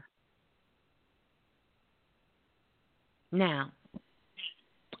 Yeah. Now,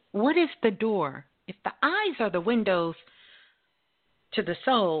 what is the door? If the eyes are the windows to the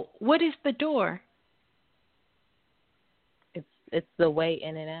soul, what is the door? It's the way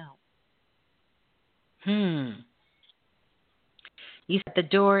in and out. You said the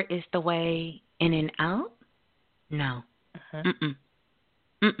door is the way in and out? No.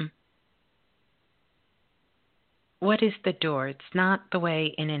 What is the door? It's not the way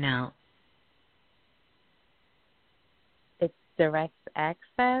in and out. It's direct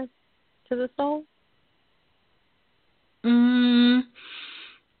access to the soul?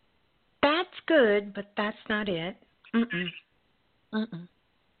 That's good, but that's not it. Can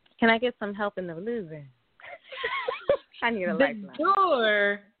I get some help in the losing? I need a lifeline. The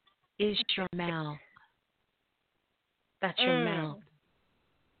door is your mouth. That's your mouth.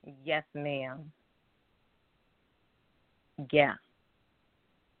 Yes, ma'am. Yeah.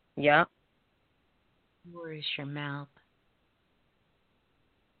 Yep. Where is your mouth?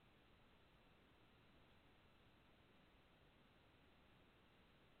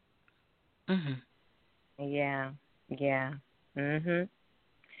 Yeah. Yeah.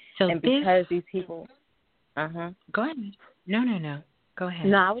 So and because these people Go ahead. No. Go ahead.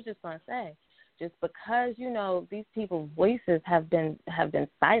 No, I was just going to say, just because, these people's voices have been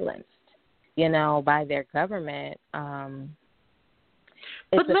silenced, by their government,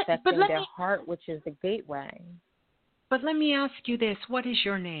 it's affecting their heart, which is the gateway. But let me ask you this. What is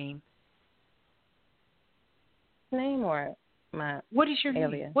your name? Name or my What is your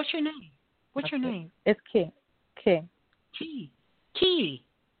alias? name? What's your name? What's your name? It's Key. Key.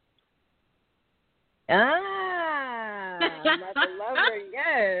 My lover,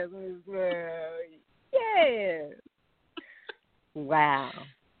 yes. Yes. Wow.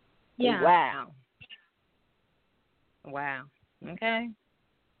 Yeah. Wow. Okay.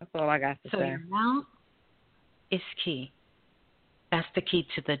 That's all I got to say. So your mouth is key. That's the key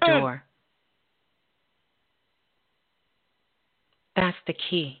to the door. That's the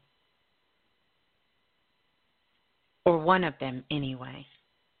key. Or one of them, anyway.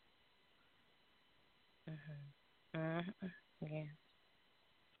 Yeah.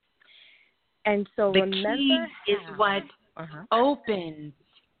 And so the remember key is how, what opens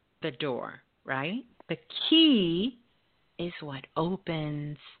the door, right? The key is what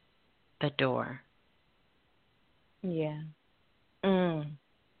opens the door. Yeah.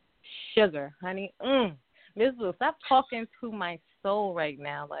 Sugar, honey. Miss Blue, stop talking to my soul right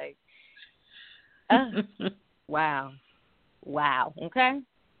now. Like, wow. Okay?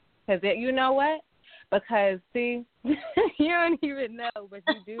 Because you know what? Because, see, you don't even know, but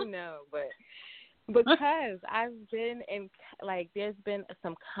you do know. But because I've been in, like, there's been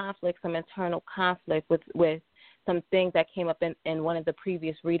some conflict, some internal conflict with some things that came up in one of the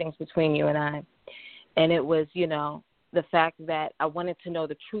previous readings between you and I. And it was, you know, the fact that I wanted to know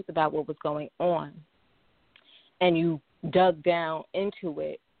the truth about what was going on. And you dug down into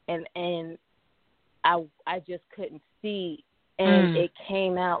it, and I just couldn't see. And it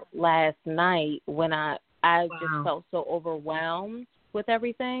came out last night when I just felt so overwhelmed with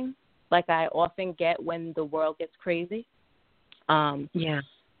everything, like I often get when the world gets crazy. Yeah.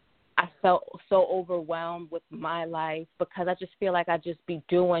 I felt so overwhelmed with my life because I just feel like I just be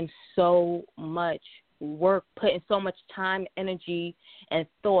doing so much work, putting so much time, energy, and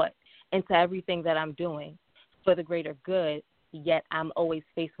thought into everything that I'm doing for the greater good, yet I'm always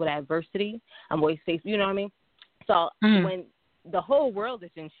faced with adversity. I'm always faced, you know what I mean? So when the whole world is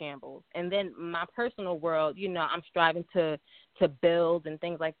in shambles, and then my personal world, you know, I'm striving to build and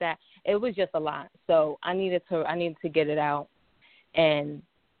things like that. It was just a lot. So I needed to get it out. And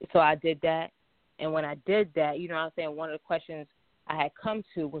so I did that. And when I did that, you know what I'm saying, one of the questions I had come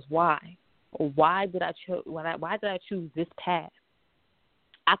to was why? Why did I choose this path?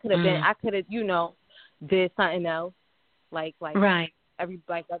 I could have, you know, did something else, like right.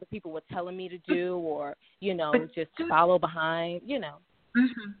 Like other people were telling me to do, or, you know, just follow behind, you know.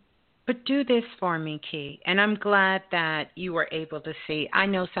 But do this for me, Key. And I'm glad that you were able to see. I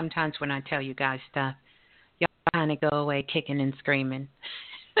know sometimes when I tell you guys stuff, y'all kind of go away kicking and screaming.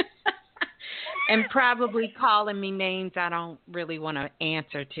 And probably calling me names I don't really want to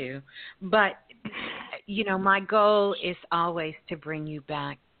answer to. But, you know, my goal is always to bring you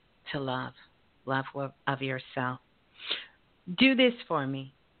back to love of yourself. Do this for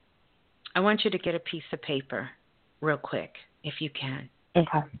me. I want you to get a piece of paper real quick, if you can.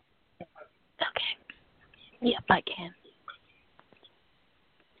 Okay. Yep, I can.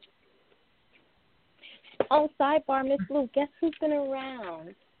 Oh, sidebar, Miss Blue, guess who's been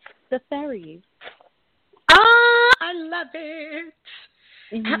around? The fairies. I love it.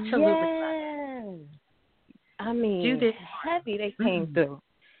 Absolutely. Yes. I mean, do this. Heavy they came through.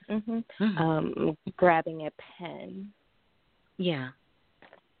 Grabbing a pen. Yeah.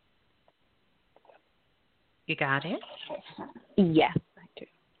 You got it? Yes, I do.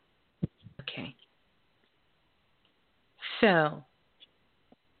 Okay. So,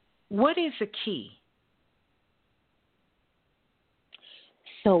 what is a key?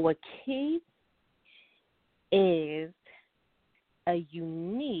 So a key is a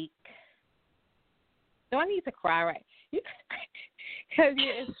unique. Do I need to cry, right? Because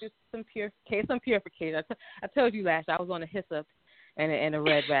it's just some purification. I told you last I was on a hyssop and a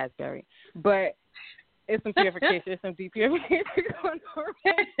red raspberry, but it's some purification. It's some deep purification going on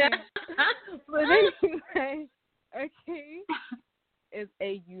right now. But anyway, a key is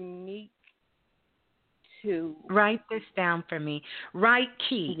a unique tool. Write this down for me. Write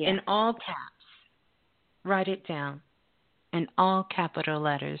key in all caps. Write it down. In all capital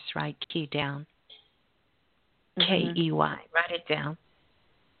letters, write key down. Key. Write it down.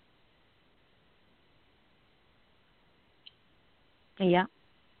 Yeah.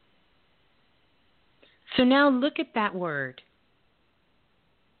 So now look at that word.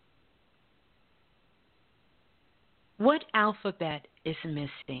 What alphabet is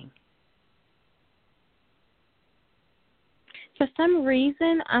missing? For some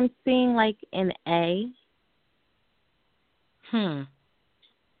reason, I'm seeing like an A.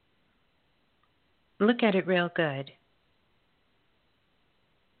 Look at it real good.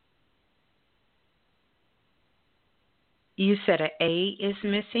 You said an A is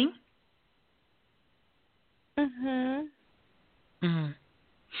missing?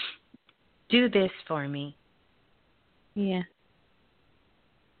 Do this for me. Yeah.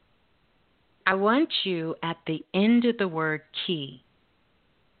 I want you at the end of the word key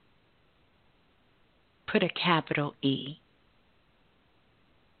put a capital E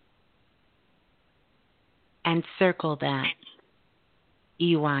and circle that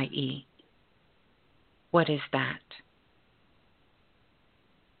EYE. What is that?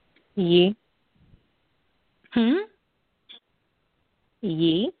 Ye.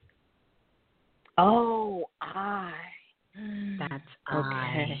 Ye. Oh, I. That's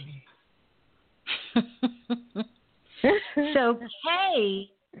okay. I. So K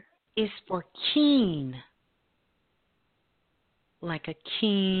is for keen, like a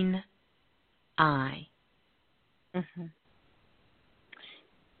keen eye. Mm-hmm.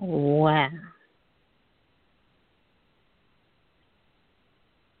 Wow.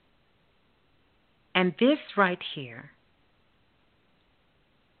 And this right here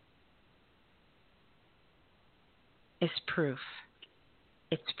is proof.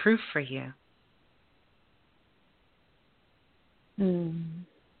 It's proof for you.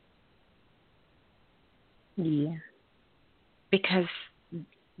 Yeah. Because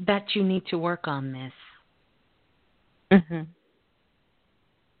that you need to work on this. Mm-hmm.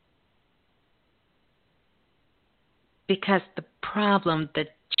 Because the problem, the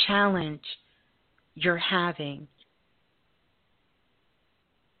challenge you're having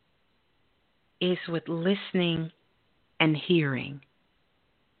is with listening and hearing.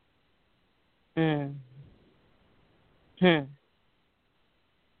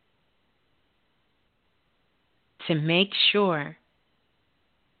 To make sure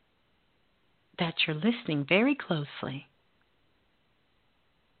that you're listening very closely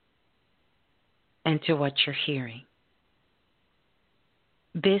and to what you're hearing.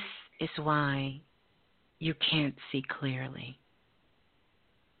 This is why you can't see clearly.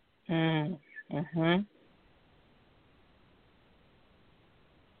 Mm-hmm.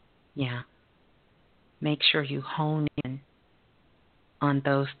 Yeah. Make sure you hone in on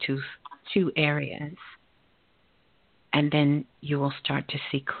those two areas, and then you will start to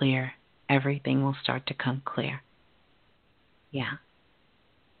see clear. Everything will start to come clear. Yeah.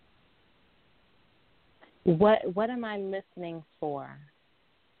 What am I listening for?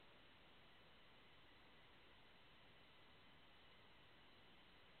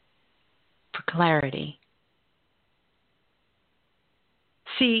 For clarity.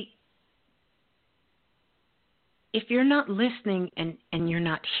 See, if you're not listening and you're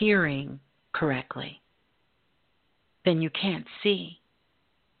not hearing correctly, then you can't see.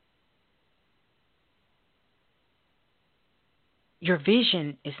 Your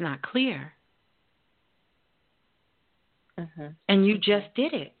vision is not clear. Mm-hmm. And you just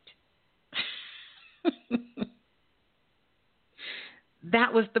did it.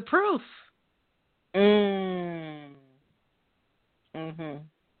 That was the proof. Mm-hmm.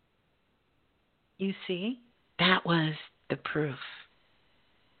 You see? That was the proof.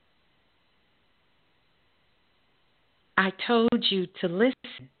 I told you to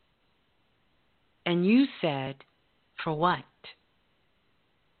listen. And you said, for what?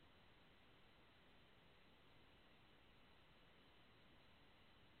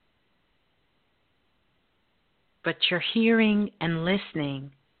 But your hearing and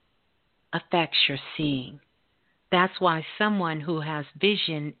listening affects your seeing. That's why someone who has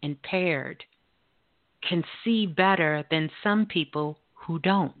vision impaired can see better than some people who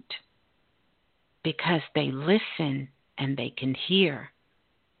don't, because they listen and they can hear.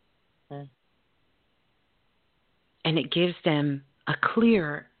 And it gives them a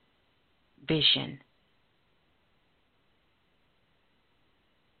clearer vision.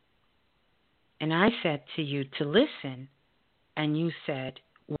 And I said to you to listen, and you said,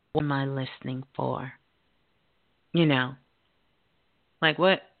 what am I listening for? You know, like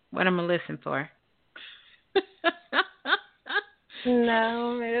what am I listening for?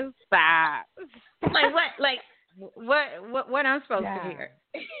 No, Miss, stop. Like what? Like what I'm supposed to hear?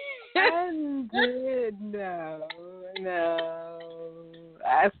 I'm good. No.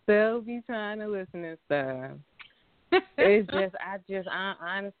 I still be trying to listen and stuff. It's just, I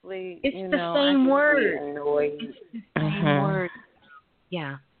honestly, it's you the know, same word. It's the same word.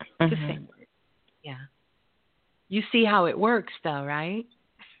 Yeah, the same word. Yeah. You see how it works, though, right?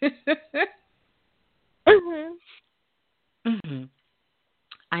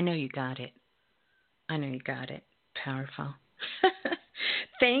 I know you got it. Powerful.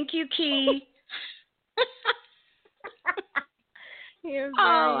 Thank you, Key. You're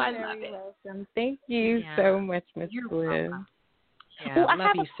I very, love very it. welcome. Thank you so much, Miss Bliss. Yeah, I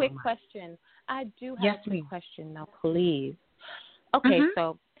have you a quick so much. question. I do have Yes, a quick please. question, though, please. Okay,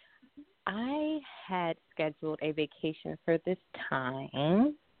 so I had scheduled a vacation for this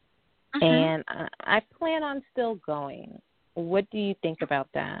time, and I plan on still going. What do you think about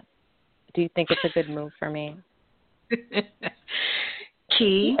that? Do you think it's a good move for me?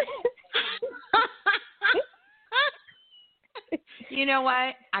 Key. You know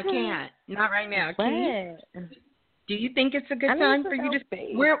what? I can't. Not right now. Key. Do you think it's a good time for you to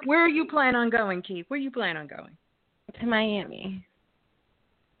stay? Where are you planning on going, Key? Where you plan on going? To Miami.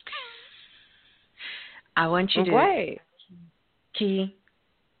 I want you to Key,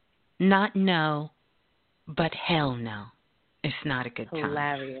 not no, but hell no. It's not a good time.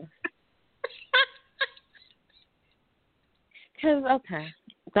 Hilarious. Because, okay.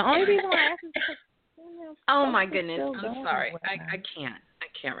 The only reason why I asked is because, oh, my goodness. I'm sorry. I can't. I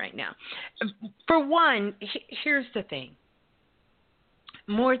can't right now. For one, here's the thing.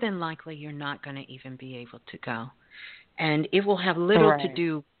 More than likely, you're not going to even be able to go. And it will have little to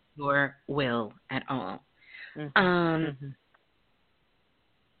do with your will at all.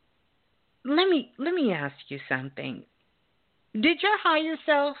 Let me ask you something. Did your higher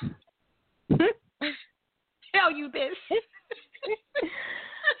self tell you this?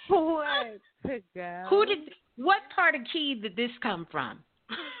 What to go? What part of Key did this come from?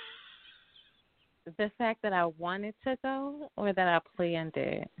 The fact that I wanted to go, or that I planned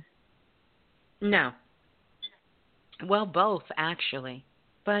it? No. Well, both actually,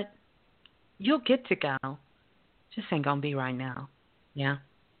 but you'll get to go. Just ain't gonna be right now. Yeah.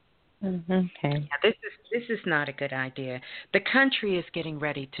 Okay. Yeah, this is not a good idea. The country is getting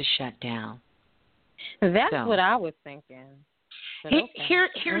ready to shut down. That's what I was thinking.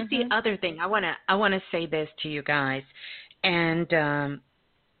 Here's the other thing. I wanna say this to you guys, and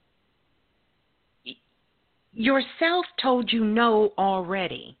yourself told you no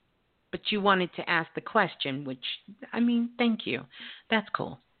already, but you wanted to ask the question, which I mean, thank you. That's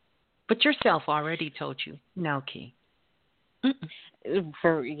cool. But yourself already told you no, Key.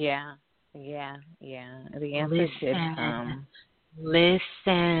 Yeah. The answer did come.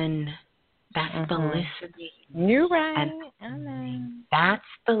 Listen. That's the listening. You're right. I know. That's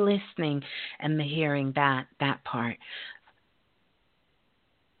the listening and the hearing, that part.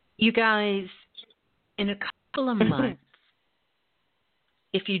 You guys, in a couple of months,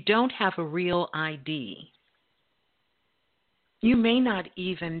 if you don't have a real ID, you may not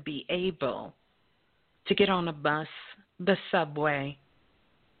even be able to get on a bus, the subway,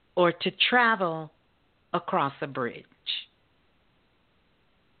 or to travel across a bridge.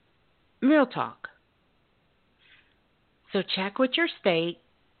 Real talk. So check with your state.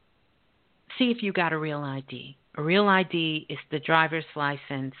 See if you got a real ID. A real ID is the driver's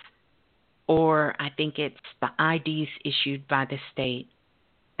license, or I think it's the IDs issued by the state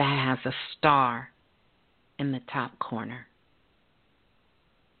that has a star in the top corner.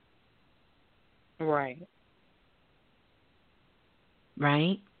 Right.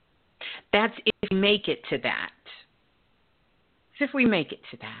 That's if we make it to that. So if we make it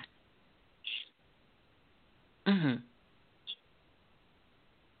to that.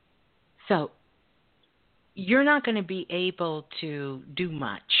 So you're not going to be able to do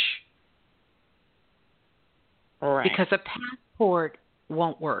much. Right. Because a passport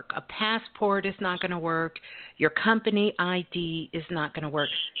won't work. A passport is not going to work. Your company ID is not going to work.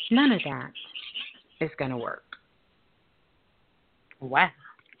 None of that is going to work. Wow.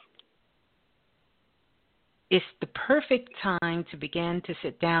 It's the perfect time to begin to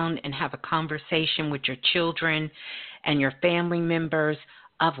sit down and have a conversation with your children and your family members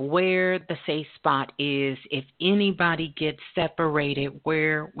of where the safe spot is. If anybody gets separated,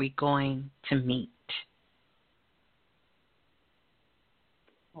 where we're going to meet.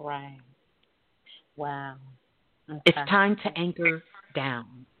 Right. Wow. Okay. It's time to anchor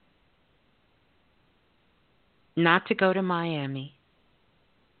down. Not to go to Miami.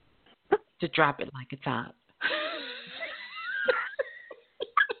 To drop it like it's hot.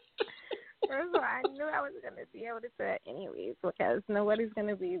 First of all, I knew I was going to be able to say it anyways, because nobody's going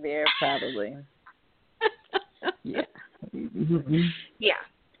to be there probably. Yeah.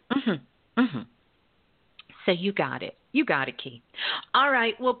 So you got it. You got it, Key. All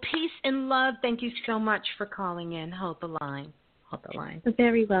right. Well, peace and love. Thank you so much for calling in. Hold the line. You're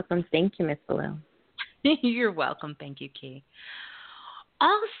very welcome. Thank you, Miss Blue. You're welcome. Thank you, Key.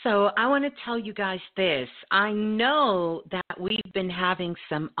 Also, I want to tell you guys this. I know that we've been having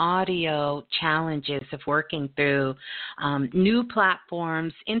some audio challenges of working through new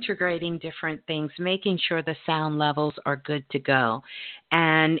platforms, integrating different things, making sure the sound levels are good to go.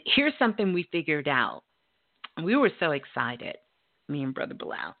 And here's something we figured out. We were so excited, me and Brother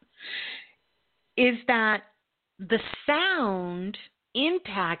Bilal, is that the sound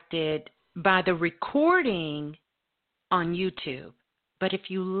impacted by the recording on YouTube. But if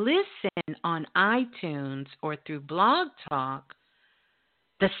you listen on iTunes or through Blog Talk,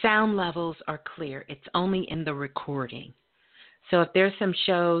 The sound levels are clear. It's only in the recording. So if there's some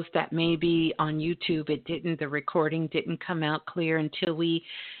shows that maybe on YouTube the recording didn't come out clear until we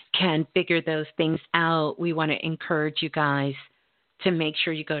can figure those things out, we want to encourage you guys to make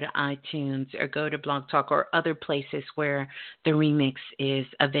sure you go to iTunes or go to Blog Talk or other places where the remix is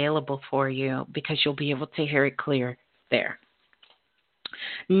available for you, because you'll be able to hear it clear there.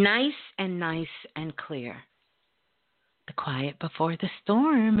 Nice and clear. The quiet before the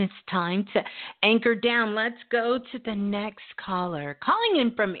storm. It's time to anchor down. Let's go to the next caller. Calling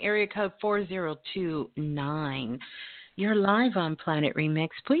in from area code 4029. You're live on Planet Remix.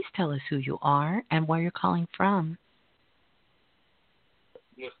 Please tell us who you are and where you're calling from.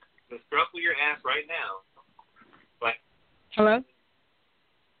 Let's ruffle your ass right now. Like, hello?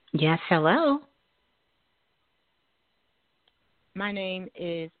 Yes, hello. My name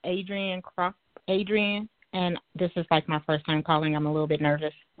is Adrian, and this is like my first time calling. I'm a little bit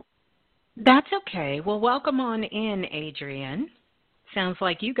nervous. That's okay. Well, welcome on in, Adrian. Sounds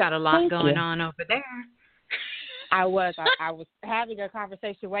like you got a lot going on over there. I was having a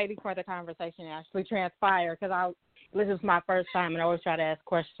conversation, waiting for the conversation to actually transpire, because this is my first time, and I always try to ask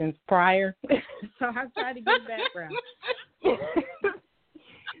questions prior. So I'm trying to get background.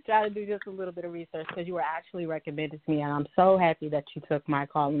 Try to do just a little bit of research, because you were actually recommended to me, and I'm so happy that you took my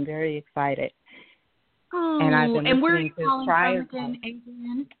call. I'm very excited. Oh, and I've been and where are you to calling prior from again,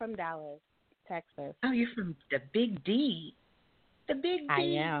 Adrian? From Dallas, Texas. Oh, you're from the Big D. The Big D. I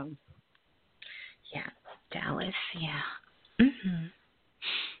am. Yeah, Dallas, yeah. Mm-hmm.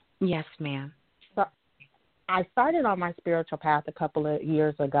 Yes, ma'am. So I started on my spiritual path a couple of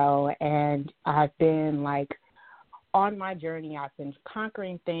years ago, and I've been on my journey. I've been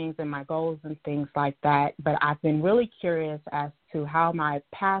conquering things and my goals and things like that, but I've been really curious as to how my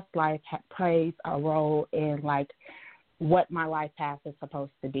past life plays a role in what my life path is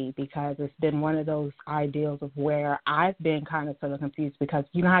supposed to be, because it's been one of those ideals of where I've been kind of sort of confused, because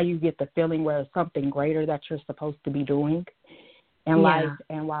you know how you get the feeling where it's something greater that you're supposed to be doing in life.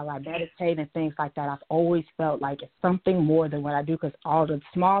 And while I meditate and things like that, I've always felt like it's something more than what I do, because all the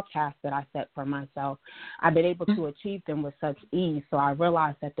small tasks that I set for myself, I've been able to achieve them with such ease. So I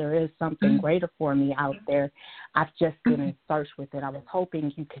realized that there is something greater for me out there. I've just been in search with it. I was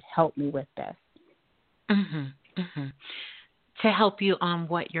hoping you could help me with this. To help you on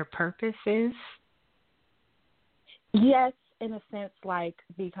what your purpose is? Yes, in a sense,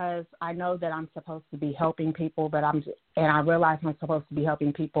 because I know that I'm supposed to be helping people, and I realize I'm supposed to be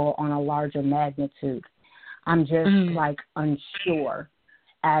helping people on a larger magnitude. I'm just unsure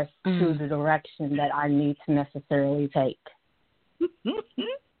as to the direction that I need to necessarily take.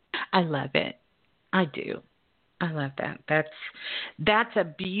 I love it. I do. I love that. That's a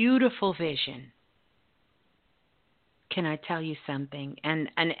beautiful vision. Can I tell you something? And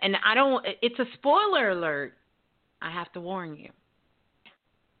I don't, it's a spoiler alert. I have to warn you.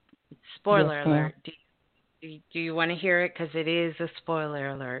 Spoiler alert. Do you want to hear it? Because it is a spoiler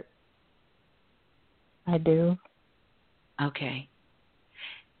alert. I do. Okay.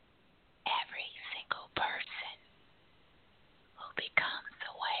 Every single person who becomes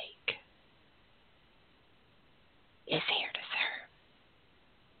awake is here to serve.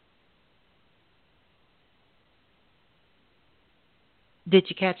 Did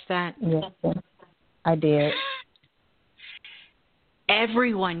you catch that? Yes, I did.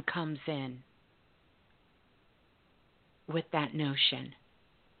 Everyone comes in with that notion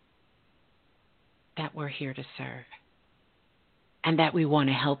that we're here to serve and that we want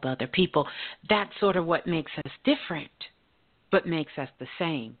to help other people. That's sort of what makes us different, but makes us the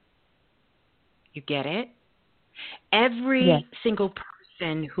same. You get it? Every single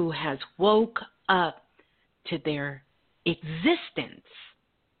person who has woke up to their existence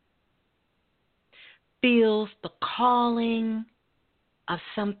feels the calling of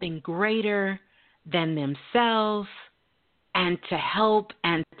something greater than themselves and to help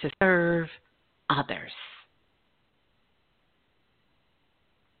and to serve others.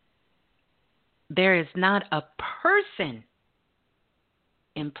 There is not a person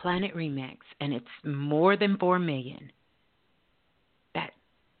in Planet Remix, and it's more than 4 million, that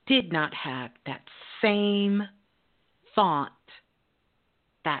did not have that same thought,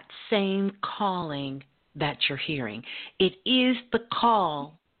 that same calling that you're hearing. It is the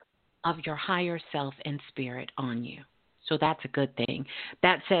call of your higher self and spirit on you. So that's a good thing.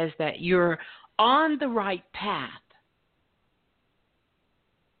 That says that you're on the right path.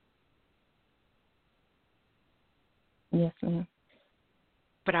 Yes, ma'am.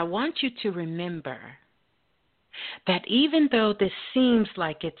 But I want you to remember that even though this seems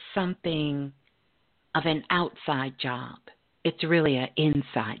like it's something of an outside job, It's really an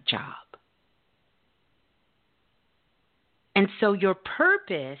inside job. And so your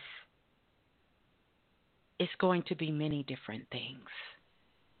purpose is going to be many different things.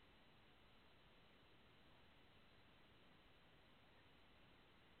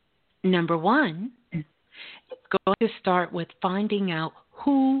 Number one, it's going to start with finding out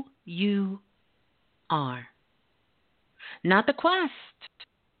who you are. Not the quest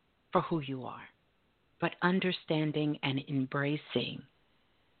for who you are, but understanding and embracing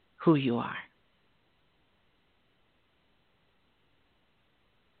who you are.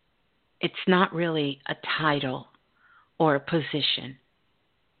 It's not really a title or a position,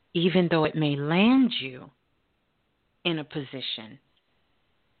 even though it may land you in a position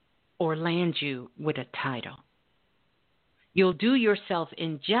or land you with a title. You'll do yourself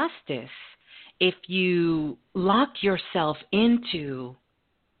injustice if you lock yourself into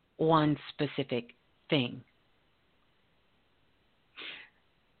one specific thing.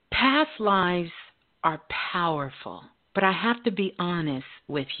 Past lives are powerful, but I have to be honest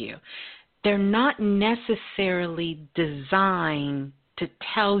with you. They're not necessarily designed to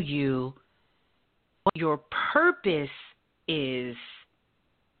tell you what your purpose is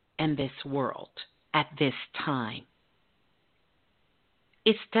in this world at this time.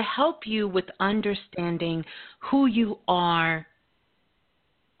 It's to help you with understanding who you are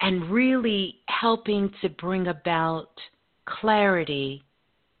and really helping to bring about clarity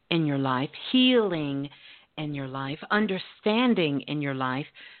in your life, healing in your life, understanding in your life,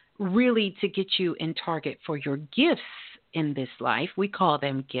 really to get you in target for your gifts in this life. We call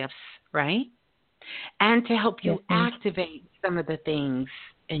them gifts, right? And to help you activate some of the things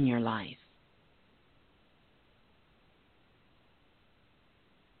in your life.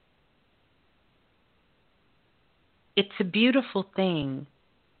 It's a beautiful thing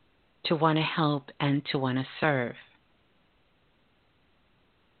to want to help and to want to serve.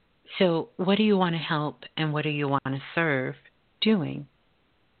 So what do you want to help and what do you want to serve doing?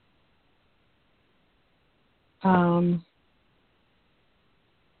 I'm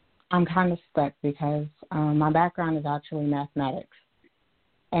kind of stuck because my background is actually mathematics.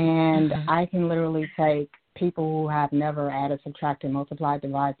 And I can literally take people who have never added, subtracted, multiplied,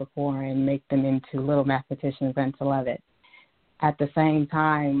 divided before and make them into little mathematicians and to love it. At the same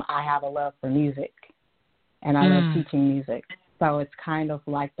time, I have a love for music, and I love teaching music. So it's kind of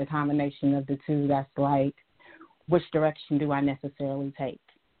like the combination of the two that's like, which direction do I necessarily take?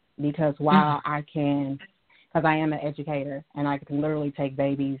 Because while I can, because I am an educator, and I can literally take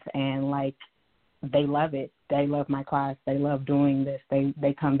babies and, like, they love it. They love my class. They love doing this.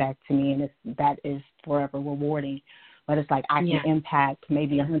 They come back to me, and that is forever rewarding. But it's like I can impact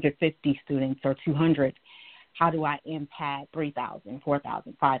maybe 150 students or 200. How do I impact 3,000,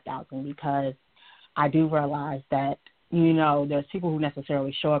 4,000, 5,000? Because I do realize that, you know, there's people who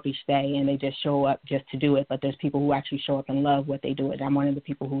necessarily show up each day and they just show up just to do it, but there's people who actually show up and love what they do. And I'm one of the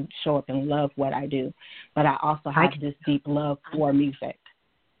people who show up and love what I do. But I also have this deep love for music.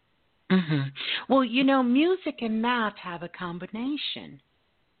 Well, you know, music and math have a combination.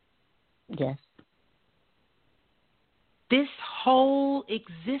 Yes. This whole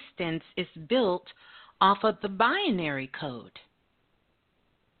existence is built off of the binary code.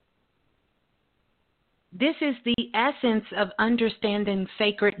 This is the essence of understanding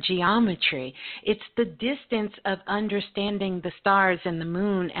sacred geometry. It's the distance of understanding the stars and the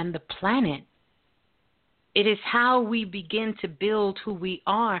moon and the planet. It is how we begin to build who we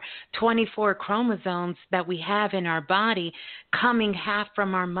are. 24 chromosomes that we have in our body, coming half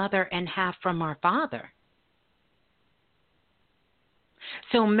from our mother and half from our father.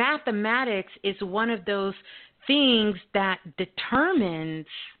 So mathematics is one of those things that determines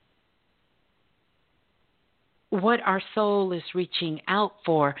what our soul is reaching out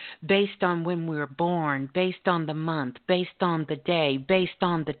for based on when we were born, based on the month, based on the day, based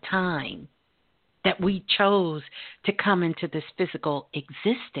on the time that we chose to come into this physical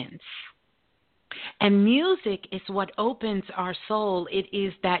existence. And music is what opens our soul. It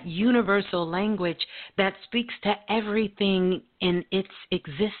is that universal language that speaks to everything in its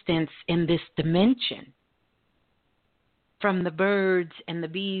existence in this dimension. From the birds and the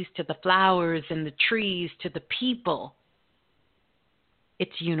bees to the flowers and the trees to the people.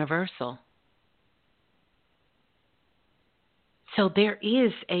 It's universal. So there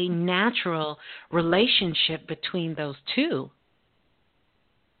is a natural relationship between those two.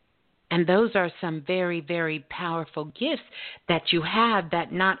 And those are some very, very powerful gifts that you have,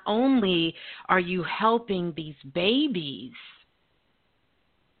 that not only are you helping these babies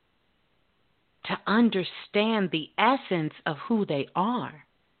to understand the essence of who they are,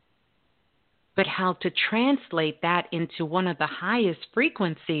 but how to translate that into one of the highest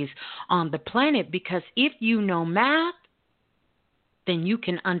frequencies on the planet. Because if you know math, then you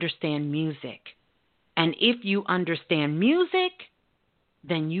can understand music. And if you understand music,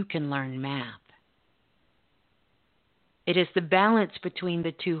 then you can learn math. It is the balance between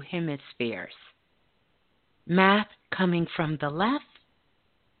the two hemispheres. Math coming from the left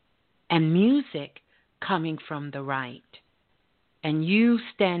and music coming from the right. And you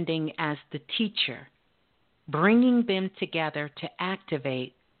standing as the teacher, bringing them together to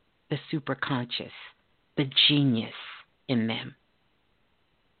activate the superconscious, the genius in them.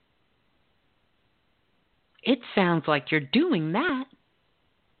 It sounds like you're doing that.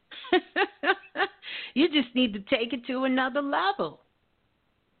 You just need to take it to another level.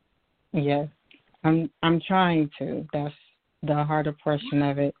 Yes, I'm trying to. That's the harder portion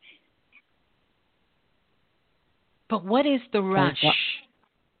of it. But what is the rush?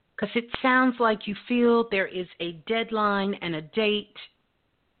 Because it sounds like you feel there is a deadline and a date,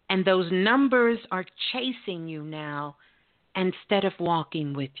 and those numbers are chasing you now instead of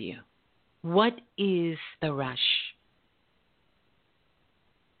walking with you. What is the rush?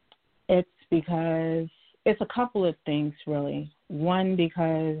 It's because it's a couple of things, really. One,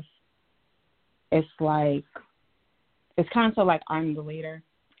 because it's kind of like I'm the leader,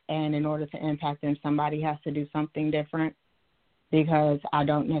 and in order to impact them, somebody has to do something different, because I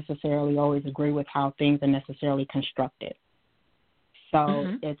don't necessarily always agree with how things are necessarily constructed.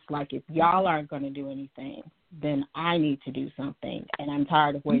 So it's like, if y'all aren't going to do anything, then I need to do something, and I'm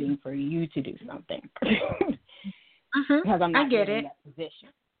tired of waiting for you to do something. Because I'm not in that position.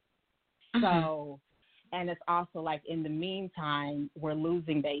 So, and it's also like, in the meantime, we're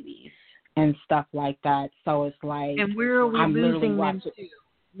losing babies and stuff like that. So it's like, and where are we losing them to?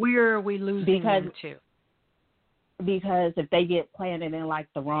 Where are we losing them to? Because if they get planted in like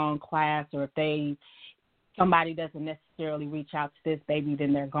the wrong class, or if somebody doesn't necessarily reach out to this baby,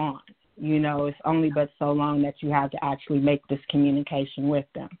 then they're gone. You know, it's only but so long that you have to actually make this communication with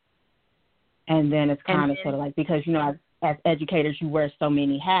them. And then it's kind of sort of like, because, you know, as educators, you wear so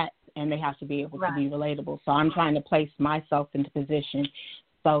many hats, and they have to be able to be relatable. So I'm trying to place myself into position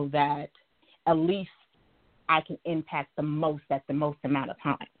so that at least I can impact the most at the most amount of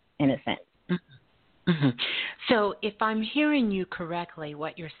time, in a sense. So if I'm hearing you correctly,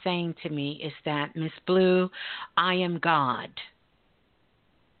 what you're saying to me is that, Miss Blue, I am God.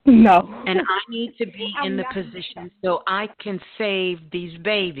 No. And I need to be in the position so I can save these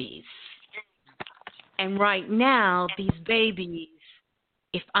babies. And right now, these babies,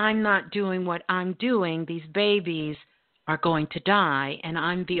 if I'm not doing what I'm doing, these babies are going to die, and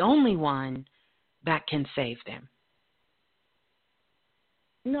I'm the only one that can save them.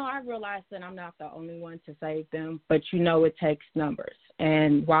 No, I realize that I'm not the only one to save them, but you know it takes numbers.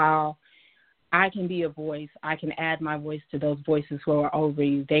 And while I can be a voice, I can add my voice to those voices who are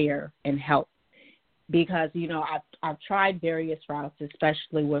already there and help. Because, you know, I've tried various routes,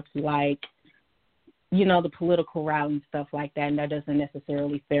 especially with, like, you know, the political route and stuff like that, and that doesn't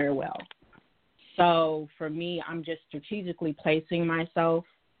necessarily fare well. So for me, I'm just strategically placing myself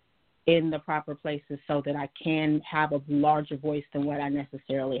in the proper places so that I can have a larger voice than what I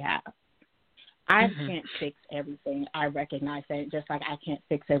necessarily have. I can't fix everything. I recognize that, just like I can't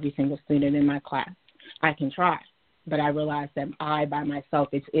fix every single student in my class. I can try, but I realize that I, by myself,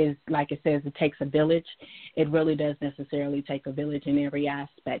 it is, like it says, it takes a village. It really does necessarily take a village in every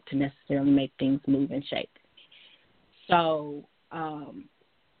aspect to necessarily make things move and shake. So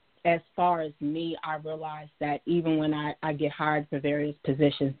as far as me, I realize that even when I get hired for various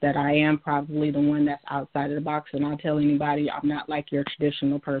positions, that I am probably the one that's outside of the box, and I'll tell anybody I'm not like your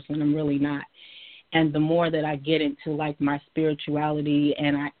traditional person. I'm really not. And the more that I get into, like, my spirituality,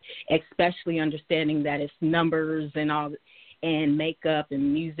 and I especially understanding that it's numbers and all, and makeup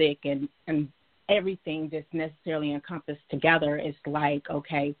and music and everything just necessarily encompassed together, it's like,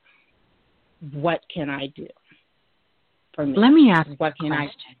 okay, what can I do for me? Let me ask what you a can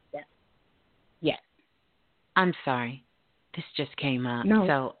question. Yes. I'm sorry. This just came up. No.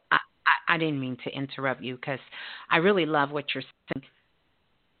 So I didn't mean to interrupt you, because I really love what you're saying.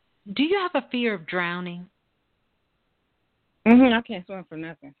 Do you have a fear of drowning? I can't swim for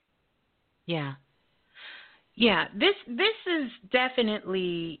nothing. Yeah. Yeah, this is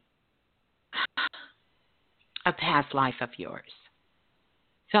definitely a past life of yours.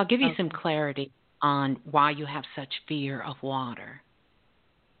 So I'll give you some clarity on why you have such fear of water,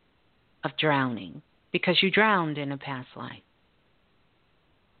 of drowning, because you drowned in a past life.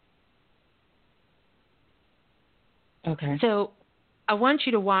 Okay. So I want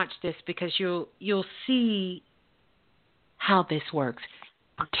you to watch this, because you'll see how this works.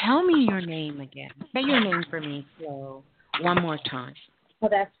 Tell me your name again. Say your name for me slow one more time. Oh,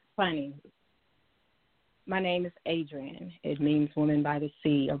 that's funny. My name is Adrian. It means woman by the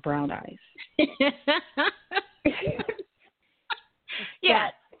sea or brown eyes. Yeah.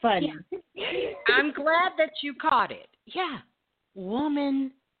 That's funny. Yeah. I'm glad that you caught it. Yeah.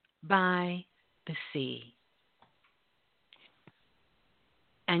 Woman by the sea.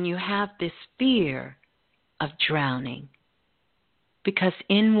 And you have this fear of drowning because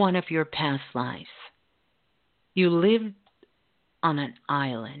in one of your past lives, you lived on an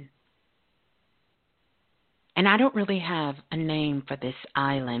island. And I don't really have a name for this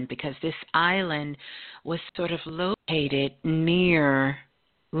island because this island was sort of located near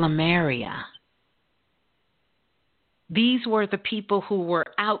Lemuria. These were the people who were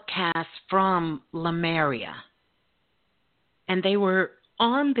outcast from Lemuria. And they were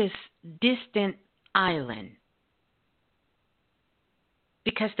on this distant island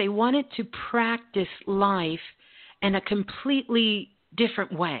because they wanted to practice life in a completely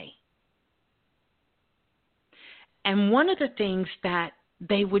different way. And one of the things that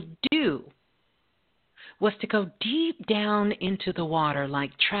they would do was to go deep down into the water,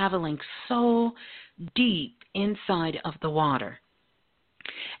 like traveling so deep inside of the water.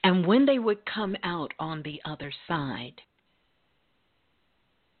 And when they would come out on the other side,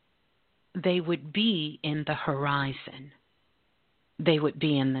 they would be in the horizon. They would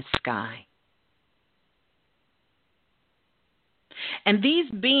be in the sky. And these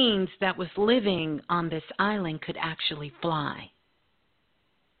beings that was living on this island could actually fly.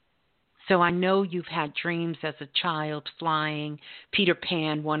 So I know you've had dreams as a child flying. Peter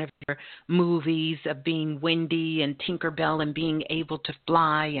Pan, one of your movies of being Wendy and Tinkerbell and being able to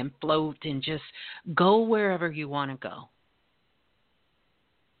fly and float and just go wherever you want to go.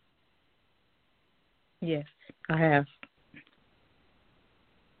 Yes, I have.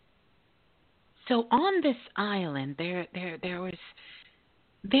 So on this island, there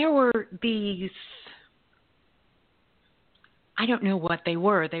were these, I don't know what they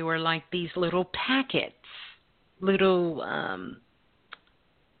were. They were like these little packets, little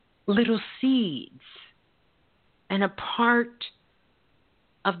seeds. And a part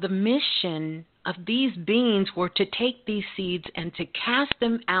of the mission of these beings were to take these seeds and to cast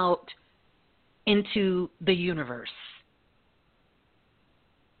them out into the universe.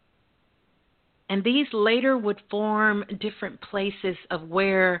 And these later would form different places of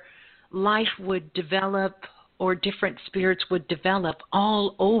where life would develop or different spirits would develop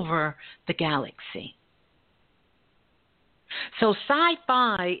all over the galaxy. So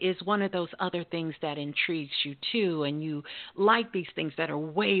sci-fi is one of those other things that intrigues you too, and you like these things that are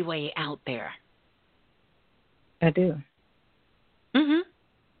way, way out there. I do. Mm-hmm.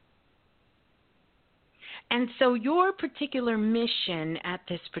 And so your particular mission at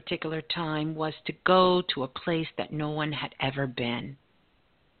this particular time was to go to a place that no one had ever been.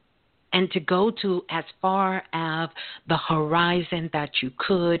 And to go to as far as the horizon that you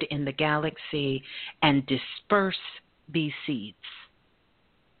could in the galaxy and disperse these seeds.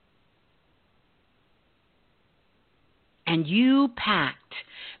 And you packed,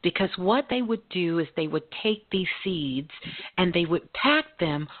 because what they would do is they would take these seeds and they would pack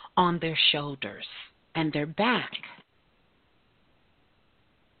them on their shoulders and their back.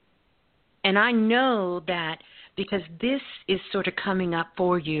 And I know that because this is sort of coming up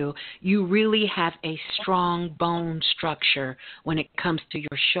for you, you really have a strong bone structure when it comes to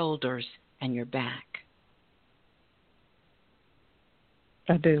your shoulders and your back.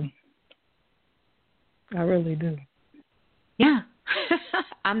 I do. I really do. Yeah.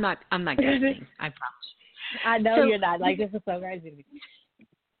 I'm not guessing, I promise. I know you're not. Like, this is so crazy to me.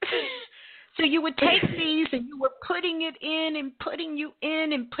 So you would take these and you were putting it in and putting you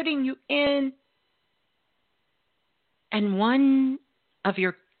in and putting you in. And one of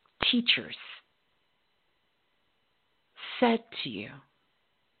your teachers said to you,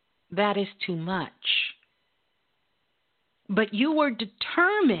 that is too much. But you were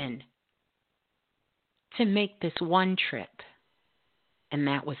determined to make this one trip. And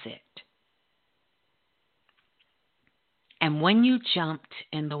that was it. And when you jumped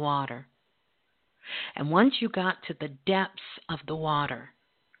in the water, and once you got to the depths of the water,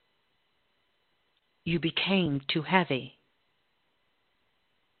 you became too heavy.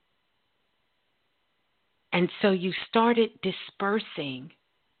 And so you started dispersing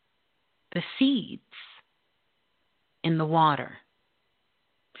the seeds in the water.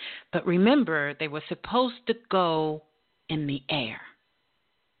 But remember, they were supposed to go in the air.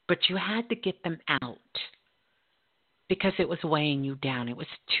 But you had to get them out because it was weighing you down. It was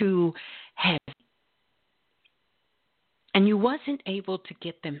too heavy. And you wasn't able to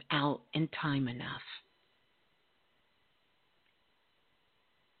get them out in time enough.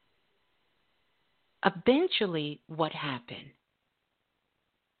 Eventually, what happened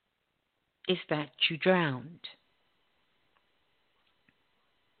is that you drowned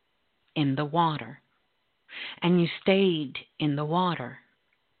in the water. And you stayed in the water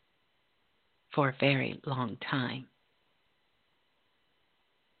for a very long time.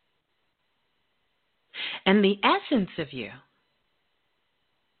 And the essence of you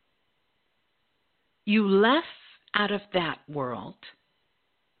left out of that world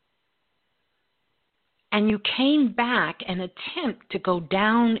and you came back and attempt to go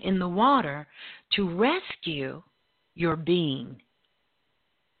down in the water to rescue your being.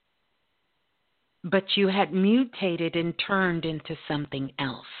 But you had mutated and turned into something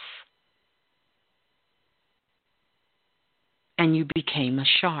else. And you became a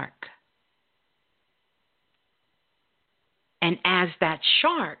shark. And as that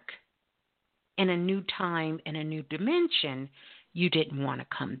shark, in a new time, in a new dimension, you didn't want to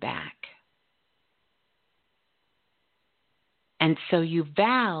come back. And so you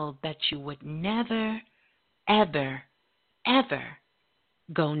vowed that you would never, ever, ever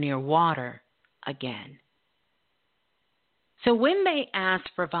go near water again. So when they asked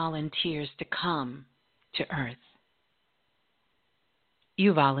for volunteers to come to Earth,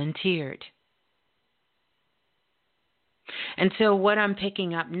 you volunteered. And so what I'm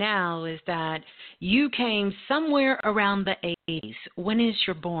picking up now is that you came somewhere around the 80s. When is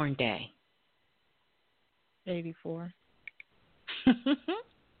your born day? 84.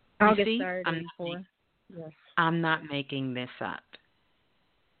 August 3rd, 84. Yes. I'm not making this up.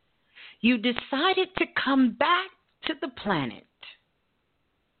 You decided to come back to the planet.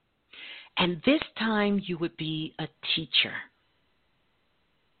 And this time you would be a teacher.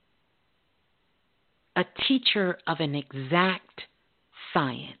 A teacher of an exact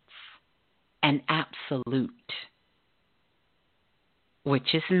science, an absolute,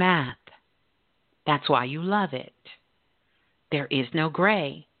 which is math. That's why you love it. There is no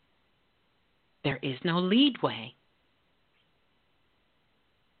gray. There is no leadway.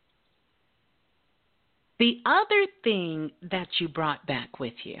 The other thing that you brought back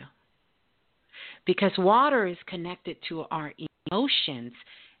with you, because water is connected to our emotions,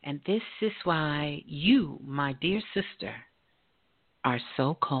 and this is why you, my dear sister, are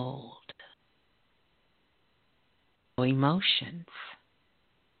so cold. No emotions.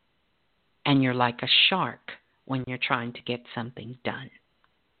 And you're like a shark when you're trying to get something done.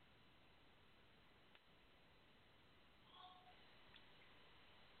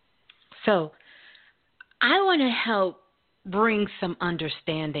 So I want to help bring some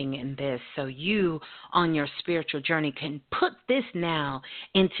understanding in this so you on your spiritual journey can put this now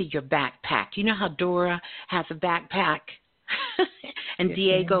into your backpack. You know how Dora has a backpack and yes,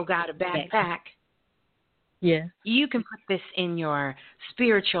 Diego got a backpack? Yeah. You can put this in your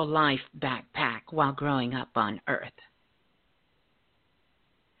spiritual life backpack while growing up on Earth.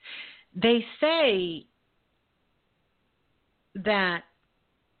 They say that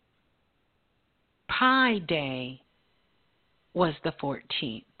Pi Day was the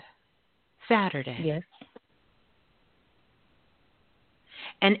 14th, Saturday. Yes.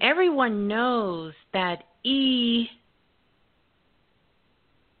 And everyone knows that E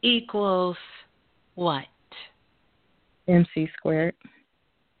equals what? MC squared.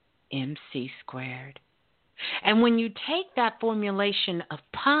 MC squared. And when you take that formulation of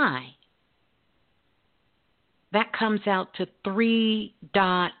pi, that comes out to 3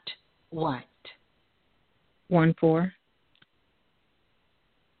 dot what? 14.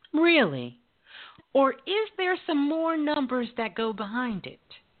 Really? Or is there some more numbers that go behind it?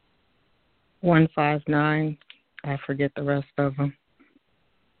 159. I forget the rest of them.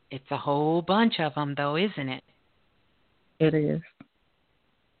 It's a whole bunch of them, though, isn't it? It is.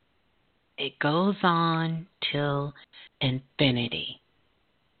 It goes on till infinity.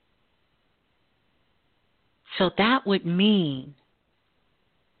 So that would mean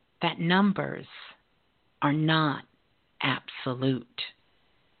that numbers are not absolute.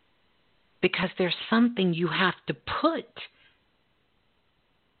 Because there's something you have to put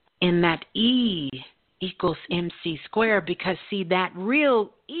in that E equals MC squared, because, see, that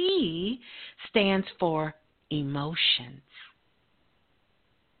real E stands for emotions.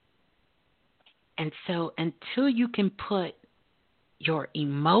 And so until you can put your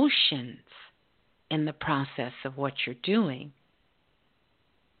emotions in the process of what you're doing,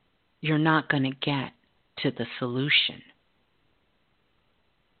 you're not going to get to the solution.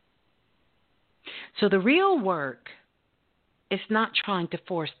 So the real work is not trying to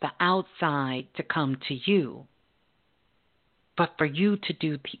force the outside to come to you. but for you to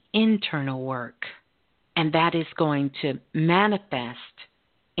do the internal work. And that is going to manifest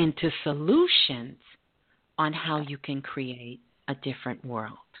into solutions on how you can create a different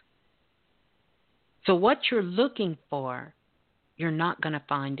world. So what you're looking for, you're not going to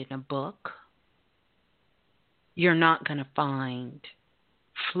find in a book. You're not going to find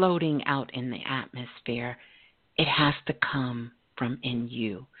floating out in the atmosphere. It has to come from in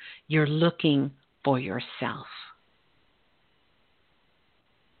you. You're looking for yourself.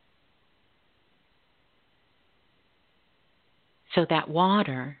 So that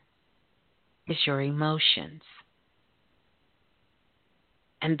water is your emotions.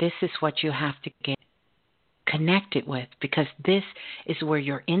 And this is what you have to get connected with, because this is where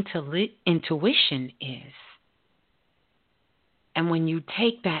your intuition is. And when you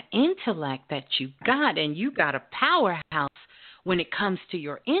take that intellect that you got, and you got a powerhouse when it comes to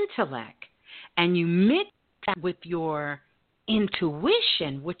your intellect, and you mix that with your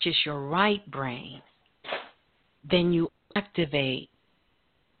intuition, which is your right brain, then you activate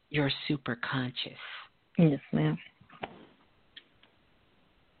your superconscious. Yes, ma'am.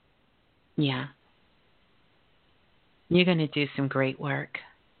 Yeah. You're going to do some great work.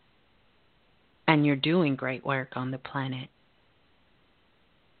 And you're doing great work on the planet.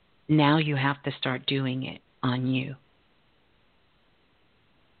 Now you have to start doing it on you.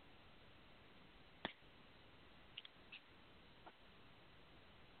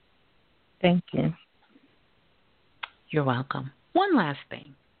 Thank you. You're welcome. One last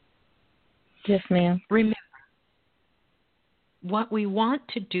thing. Yes, ma'am. Remember, what we want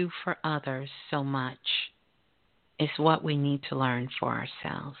to do for others so much is what we need to learn for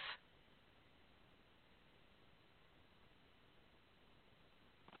ourselves.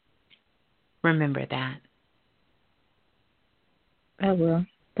 Remember that. I will.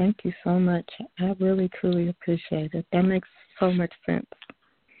 Thank you so much. I really, truly appreciate it. That makes so much sense.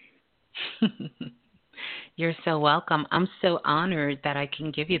 You're so welcome. I'm so honored that I can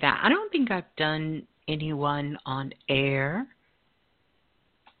give you that. I don't think I've done anyone on air.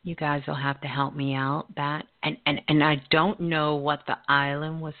 You guys will have to help me out. That and I don't know what the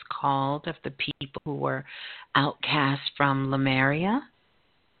island was called of the people who were outcast from Lemuria.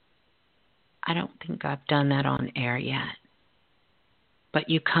 I don't think I've done that on air yet. But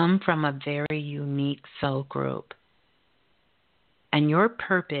you come from a very unique soul group. And your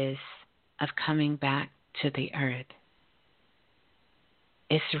purpose of coming back to the earth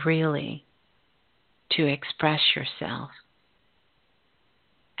is really to express yourself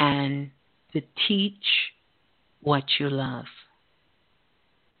and to teach what you love.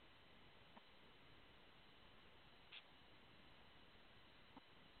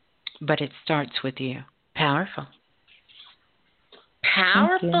 But it starts with you. Powerful.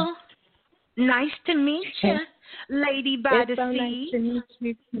 Powerful. Nice to meet you, Lady by the so Sea. Nice to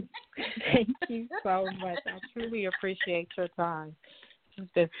meet you. Thank you so much. I truly appreciate your time.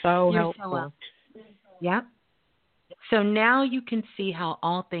 It's been so You're helpful. So welcome. Yep. So now you can see how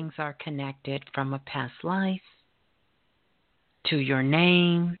all things are connected, from a past life to your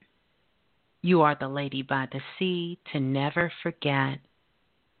name. You are the Lady by the Sea, to never forget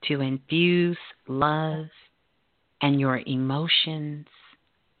to infuse love and your emotions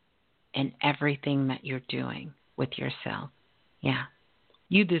and everything that you're doing with yourself. Yeah.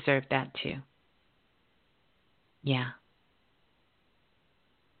 You deserve that too. Yeah.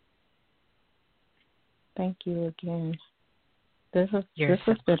 Thank you again. This has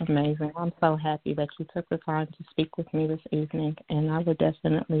been amazing. I'm so happy that you took the time to speak with me this evening, and I will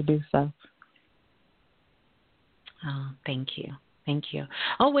definitely do so. Oh, thank you. Thank you.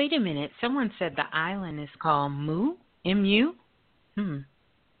 Oh, wait a minute. Someone said the island is called Mu? M-U?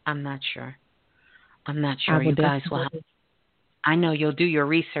 I'm not sure. You guys will have... I know you'll do your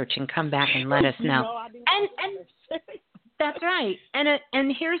research and come back and let us know. And that's right.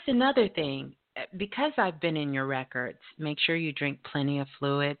 And here's another thing. Because I've been in your records, make sure you drink plenty of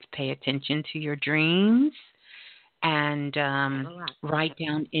fluids, pay attention to your dreams, and write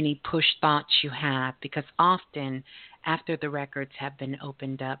down any push thoughts you have, because often after the records have been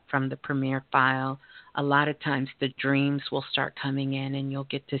opened up from the Premier file, a lot of times the dreams will start coming in, and you'll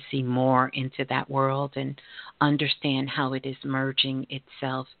get to see more into that world and understand how it is merging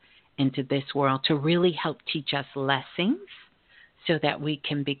itself into this world to really help teach us lessons, so that we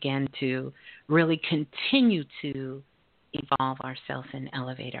can begin to really continue to evolve ourselves and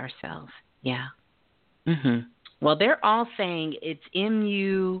elevate ourselves. Yeah. Well, they're all saying it's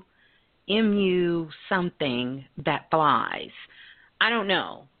MU something that flies. I don't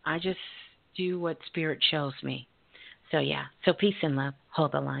know. I just do what Spirit shows me. So, yeah. So, peace and love.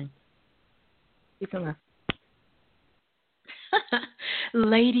 Hold the line. Peace and love.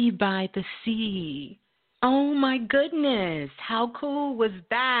 Lady by the Sea. Oh my goodness. How cool was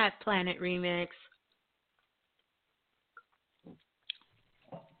that, Planet Remix?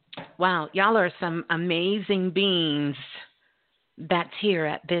 Wow, y'all are some amazing beings that's here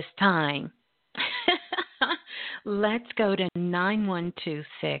at this time. Let's go to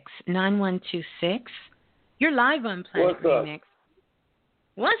 9126. 9126. You're live on Planet Remix.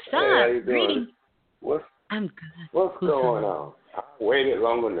 What's up? How you doing? Greetings. I'm good. What's going on? I waited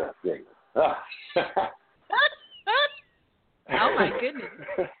long enough, Oh my goodness.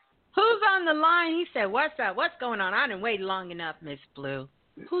 Who's on the line? He said, "What's up? What's going on?" I didn't wait long enough, Miss Blue.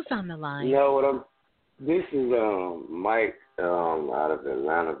 Who's on the line? You know what This is Mike out of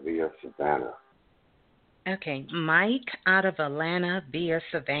Atlanta via Savannah. Okay, Mike out of Atlanta via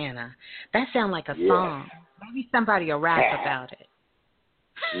Savannah. That sounds like a song. Maybe somebody will rap about it.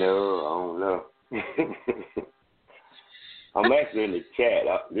 No, I don't know. I'm actually in the chat.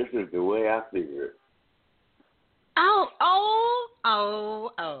 This is the way I figure it. Oh.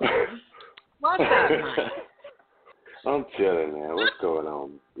 What's up, Mike? I'm chilling, man. What's going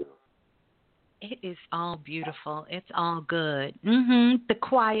on? It is all beautiful. It's all good. The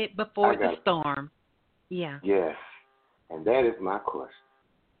quiet before the storm. Yeah. Yes. And that is my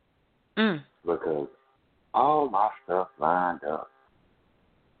question. Because all my stuff lined up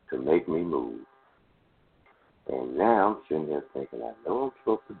to make me move. And now I'm sitting here thinking, I know I'm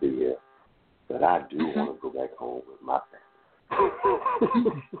supposed to be here, but I do want to go back home with my family.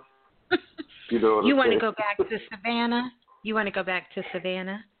 You know what You want to saying? go back to Savannah? You want to go back to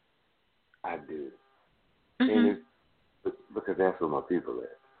Savannah? I do. And it's because that's where my people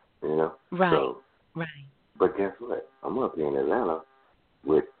are, you know? Right. So, right. But guess what? I'm up here in Atlanta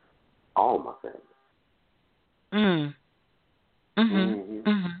with all my family.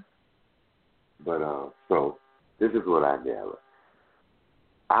 But, so, this is what I gather.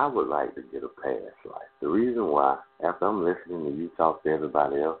 I would like to get a past life. The reason why, after I'm listening to you talk to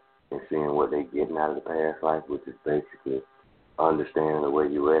everybody else and seeing what they're getting out of the past life, which is basically understanding the way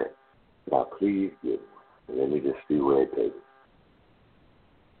you're at, now please get one. And let me just see where it takes us.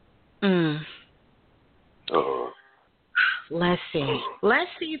 Let's see.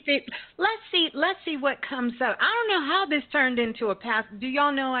 Let's see what comes up. I don't know how this turned into a past. Do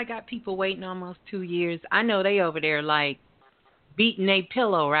y'all know I got people waiting almost 2 years? I know they over there like beating a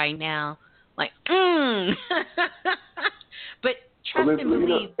pillow right now. Like, But trust and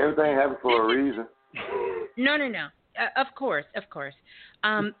believe. Everything happens for a reason. No. Of course.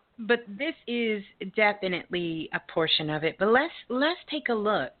 But this is definitely a portion of it. But let's take a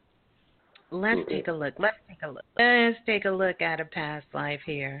look. Let's take a look at a past life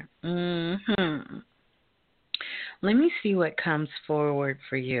here. Let me see what comes forward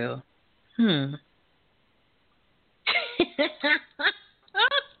for you.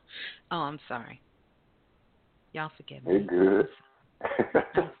 Oh, I'm sorry. Y'all forgive me. You're good.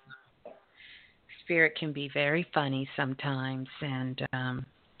 Spirit can be very funny sometimes, and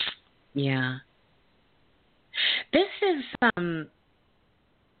yeah. This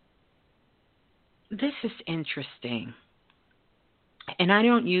is interesting. And I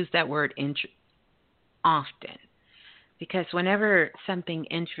don't use that word often, because whenever something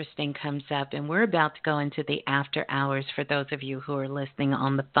interesting comes up, and we're about to go into the after hours for those of you who are listening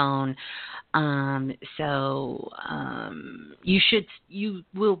on the phone, you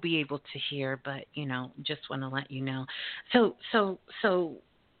will be able to hear, but just want to let you know. So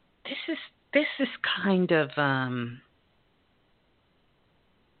this is kind of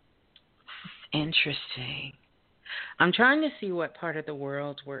interesting. I'm trying to see what part of the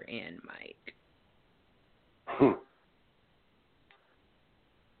world we're in, Mike.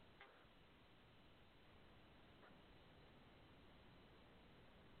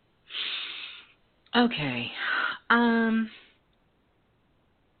 Okay.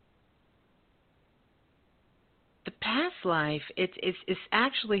 The past life, it's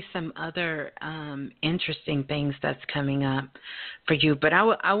actually some other interesting things that's coming up for you. But I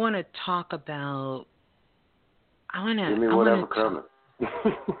want to talk about. Whatever coming.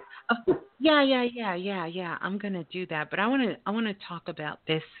 Yeah. I'm gonna do that, but I want to talk about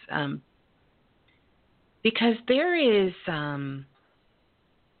this because there is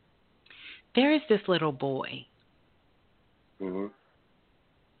this little boy, and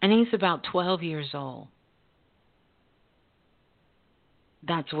he's about 12 years old.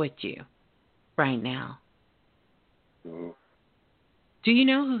 That's with you right now. Do you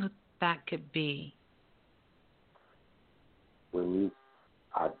know who that could be?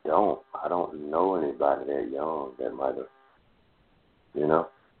 I don't know anybody that young that might have,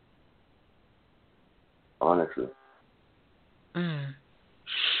 honestly.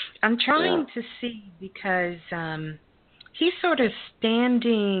 I'm trying to see because he's sort of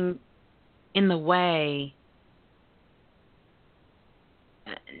standing in the way,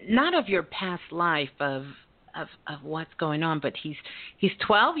 not of your past life of what's going on, but he's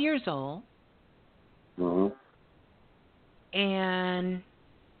 12 years old, and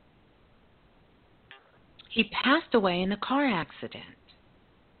he passed away in a car accident.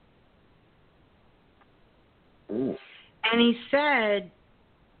 And he said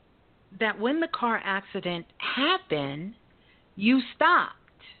that when the car accident happened, you stopped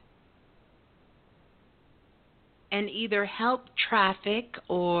and either helped traffic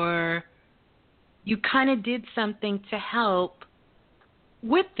or you kind of did something to help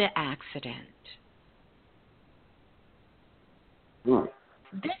with the accident.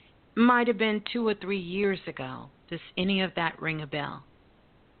 This might have been 2 or 3 years ago. Does any of that ring a bell?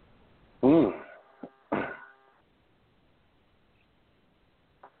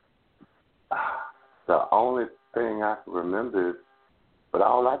 The only thing I can remember is, but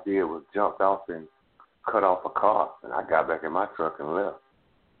all I did was jumped off and cut off a car, and I got back in my truck and left.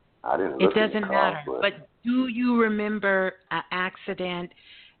 I didn't look It doesn't in the car, matter. But do you remember an accident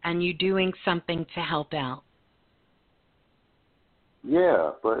and you doing something to help out?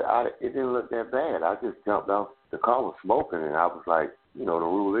 Yeah, but it didn't look that bad. I just jumped off. The car was smoking, and I was like, the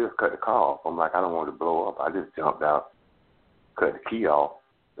rule is cut the car off. I'm like, I don't want it to blow up. I just jumped out, cut the key off,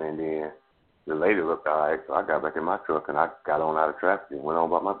 and then the lady looked all right, so I got back in my truck, and I got on out of traffic and went on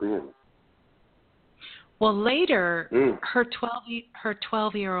about my business. Well, later, her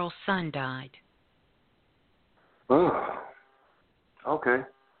 12-year-old son died. Okay.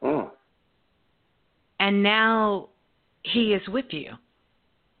 And now he is with you,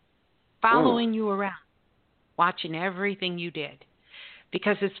 following you around, watching everything you did.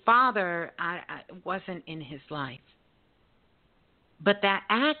 Because his father I wasn't in his life. But that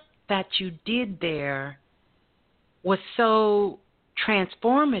act that you did there was so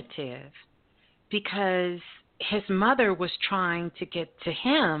transformative because his mother was trying to get to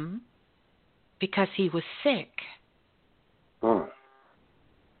him because he was sick.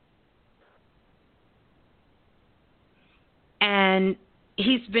 And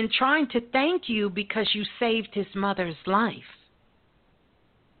he's been trying to thank you because you saved his mother's life.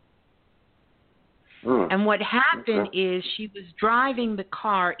 And what happened is she was driving the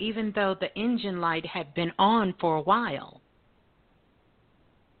car even though the engine light had been on for a while.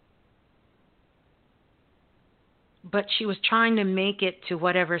 But she was trying to make it to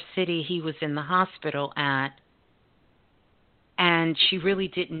whatever city he was in the hospital at, and she really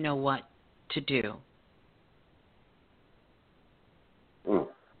didn't know what to do.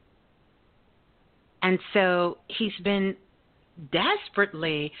 And so he's been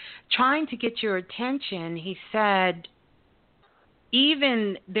desperately trying to get your attention. He said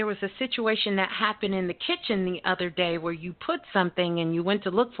even there was a situation that happened in the kitchen the other day where you put something and you went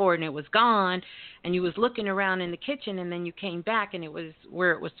to look for it and it was gone, and you was looking around in the kitchen and then you came back and it was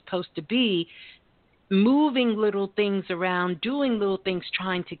where it was supposed to be, moving little things around, doing little things,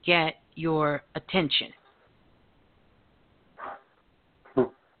 trying to get your attention.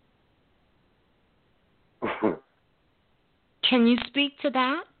 Can you speak to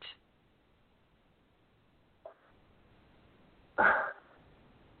that?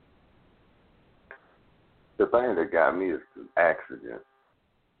 The thing that got me is the accident.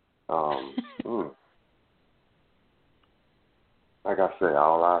 Like I said,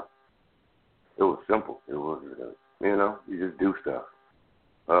 it was simple. It was, you just do stuff.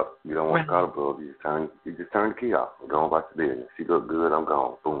 You don't want to call the bulb. You just turn the key off and go on about your business. She looked good, I'm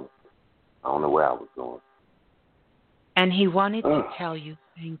gone. Boom. I don't know where I was going. And he wanted to tell you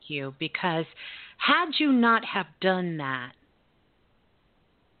thank you because had you not have done that,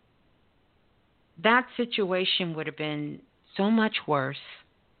 that situation would have been so much worse.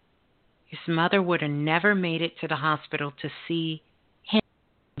 His mother would have never made it to the hospital to see him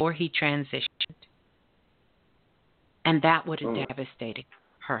before he transitioned. And that would have devastated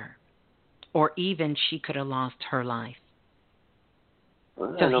her. Or even she could have lost her life.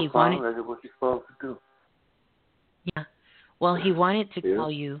 Well, so he wanted. That's what you're supposed to do. Yeah. Well, he wanted to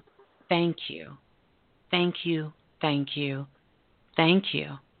tell you, thank you. Thank you, thank you, thank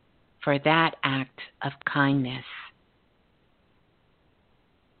you for that act of kindness.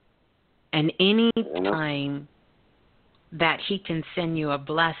 And any time that he can send you a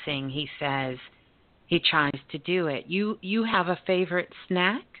blessing, he says, he tries to do it. You have a favorite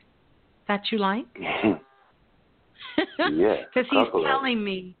snack that you like? Yeah. Because he's telling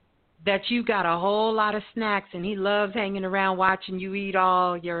me that you got a whole lot of snacks and he loves hanging around watching you eat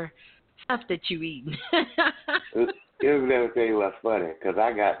all your stuff that you eat. Let me tell you what's funny, because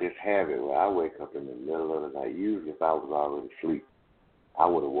I got this habit where I wake up in the middle of the night. Usually if I was already asleep, I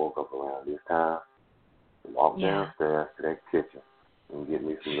would have woke up around this time and walked downstairs to that kitchen and get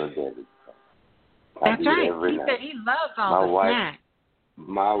me some little Debbie. That's right. He said he loves all the snacks.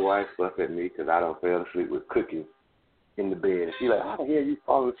 My wife fussed at me because I don't fell asleep with cookies in the bed. And she's like, how the hell you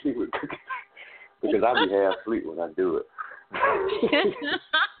fall asleep with cookies? Because I be half asleep when I do it.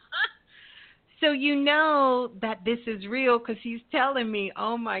 So you know that this is real because he's telling me,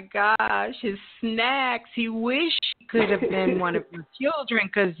 oh, my gosh, his snacks, he wish he could have been one of your children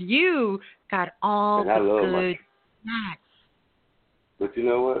because you got all the good snacks. But you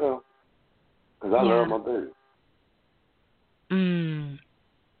know what, though? Because I love my baby. You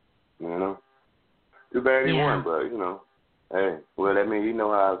know? Too bad he won, but, you know. Hey, well, that means you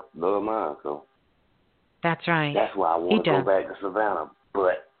know how I love mine, so. That's right. That's why I want to go back to Savannah,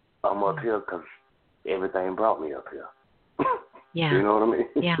 but I'm up here because everything brought me up here. Yeah. You know what I mean?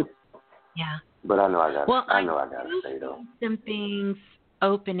 Yeah. But I know I got. Well, I know I got to stay though. Some things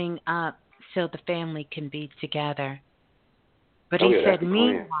opening up so the family can be together. But he said,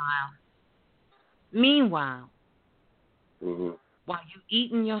 meanwhile, while you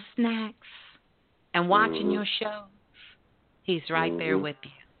eating your snacks and watching your shows, he's right there with you,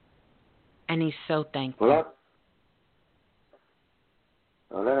 and he's so thankful.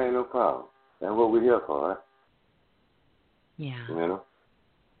 Well, that ain't no problem. That's what we're here for, right? Yeah. You know,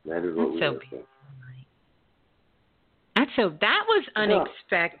 that is what we're here for. And so that was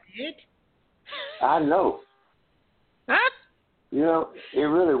unexpected. I know. You know, it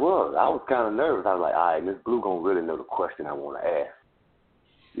really was. I was kind of nervous. I was like, all right, Miss Blue gonna really know the question I want to ask.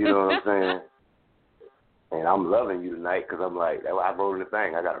 You know what I'm saying? And I'm loving you tonight because I'm like, I wrote in the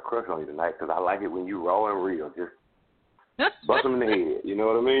thing, I got a crush on you tonight because I like it when you raw and real. Just bust them in the head. You know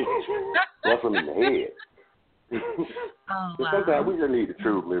what I mean? Bust them in the head. But sometimes we just need the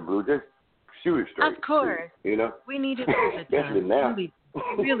truth, Miss Blue. Just shoot it straight. Of course. You know? We need it all the time. Especially now. We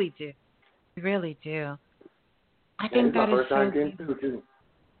really do. We really do. I think that is so beautiful.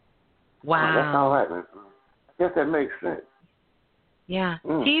 Wow. That's all right, man. I guess that makes sense. Yeah.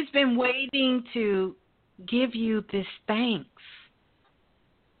 He's been waiting to give you this thanks,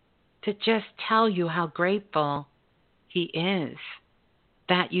 to just tell you how grateful he is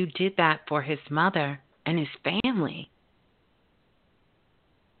that you did that for his mother and his family.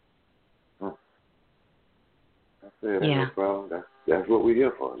 That's it. Yeah. No problem. That's what we're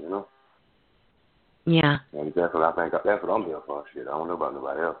here for, you know? Yeah. And that's what I think. That's what I'm here for. Shit, I don't know about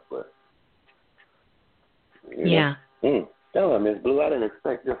nobody else, but yeah. Tell her, Miss Blue, I didn't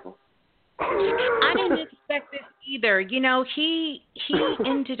expect this one. I didn't expect this either. You know, he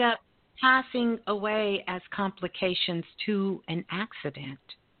ended up passing away as complications to an accident.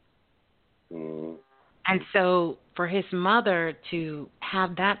 And so for his mother to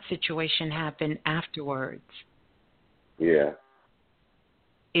have that situation happen afterwards,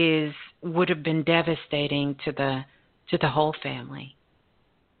 would have been devastating to the whole family.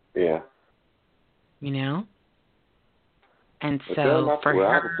 Yeah. You know? And so for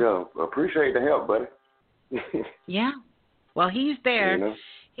her, appreciate the help, buddy. Yeah. Well, he's there. You know?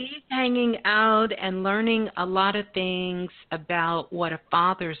 He's hanging out and learning a lot of things about what a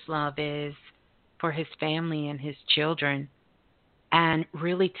father's love is for his family and his children, and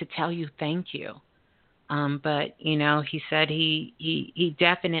really to tell you thank you. But, you know, he said he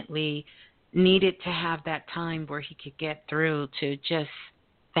definitely needed to have that time where he could get through to just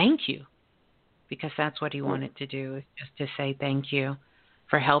thank you, because that's what he wanted to do, is just to say thank you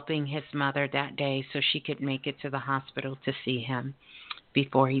for helping his mother that day so she could make it to the hospital to see him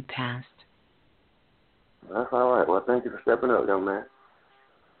before he passed. That's all right. Well, thank you for stepping up, young man.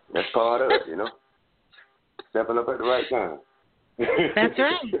 That's part of it, you know, stepping up at the right time. That's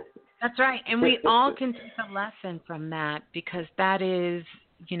right. That's right. And we all can take a lesson from that, because that is,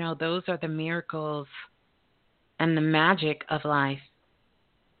 you know, those are the miracles and the magic of life.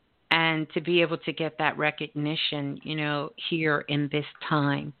 And to be able to get that recognition, you know, here in this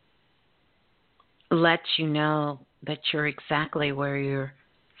time, lets you know that you're exactly where you're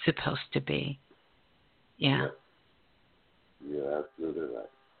supposed to be. Yeah. Yeah, absolutely right.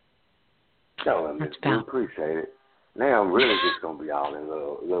 No, I appreciate it. Now I'm really just going to be all in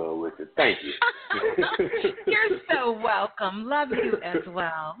love with you. Thank you. You're so welcome. Love you as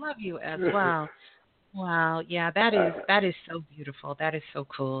well. Love you as well. Wow. Yeah, that is so beautiful. That is so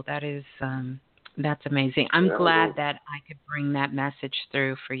cool. That is that's amazing. I'm glad that I could bring that message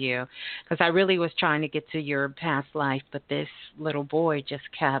through for you, because I really was trying to get to your past life, but this little boy just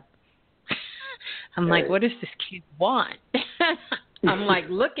kept I'm like, what does this kid want? I'm like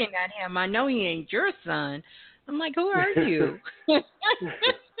looking at him. I know he ain't your son, I'm like, who are you?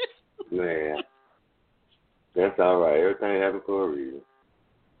 Man, that's all right. Everything happened for a reason.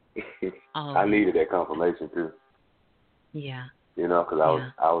 I needed that confirmation too. Yeah. You know, because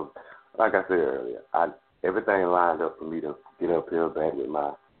I was, like I said earlier, everything lined up for me to get uphill back with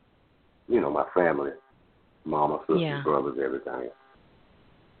my, my family, mama, sisters, brothers, everything.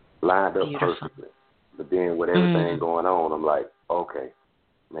 Lined up perfectly. But then with everything going on, I'm like, okay,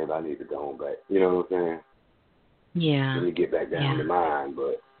 maybe I need to go on back. You know what I'm saying? Yeah. Let me get back down to mine.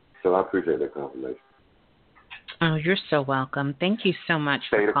 But so I appreciate that confirmation. Oh, you're so welcome. Thank you so much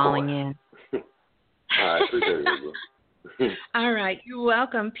for calling in. All right, appreciate it. All right, you're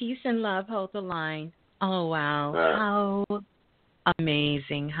welcome. Peace and love. Hold the line. Oh, wow. How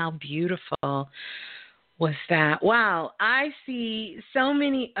amazing. How beautiful was that? Wow. I see so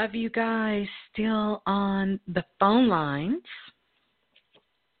many of you guys still on the phone lines.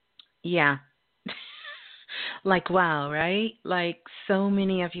 Yeah. Like, wow, right? Like, so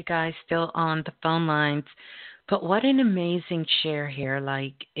many of you guys still on the phone lines. But what an amazing share here.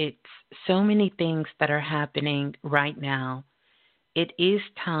 Like, it's so many things that are happening right now. It is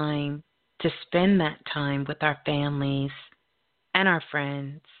time to spend that time with our families and our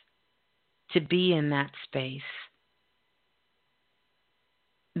friends, to be in that space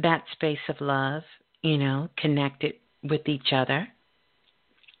of love, connected with each other,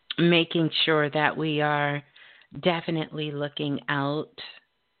 making sure that we are definitely looking out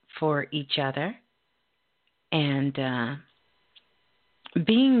for each other and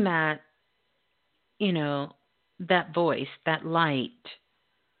being that, that voice, that light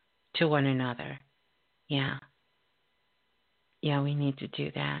to one another. Yeah. Yeah, we need to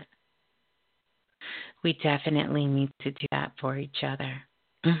do that. We definitely need to do that for each other.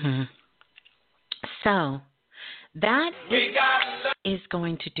 So that is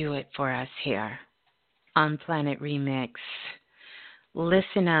going to do it for us here on Planet Remix.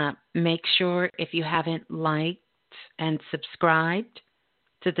 Listen up. Make sure if you haven't liked and subscribed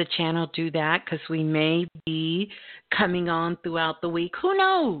to the channel, do that, because we may be coming on throughout the week. Who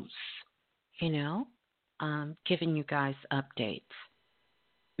knows? Giving you guys updates.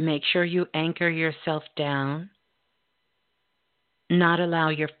 Make sure you anchor yourself down. Not allow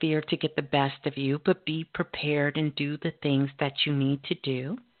your fear to get the best of you, but be prepared and do the things that you need to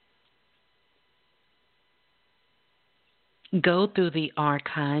do. Go through the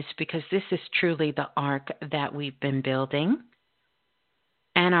archives, because this is truly the arc that we've been building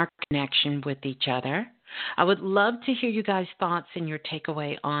and our connection with each other. I would love to hear you guys' thoughts and your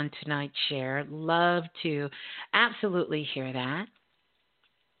takeaway on tonight's share. Love to absolutely hear that.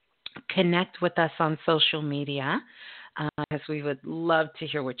 Connect with us on social media, because we would love to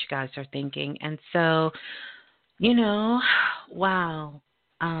hear what you guys are thinking. And so, wow.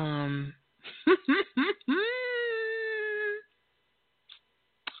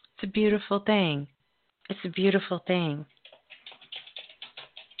 It's a beautiful thing. It's a beautiful thing.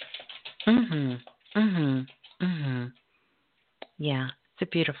 Yeah, it's a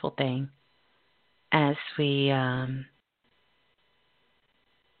beautiful thing. As we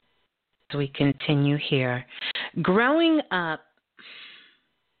continue here, growing up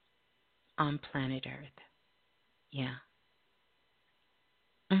on planet Earth. Yeah.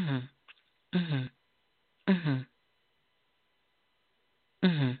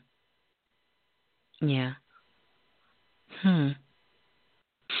 Yeah.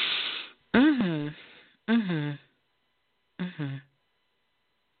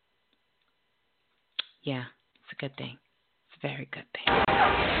 Yeah, it's a good thing. It's a very good thing.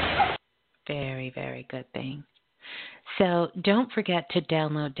 Very, very good thing. So don't forget to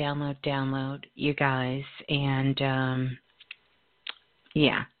download, you guys. And,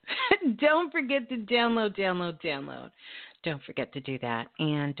 yeah. Don't forget to download. Don't forget to do that.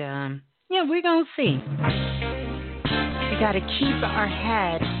 And, yeah, we're going to see. We got to keep our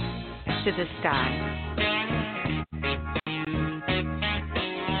head to the sky.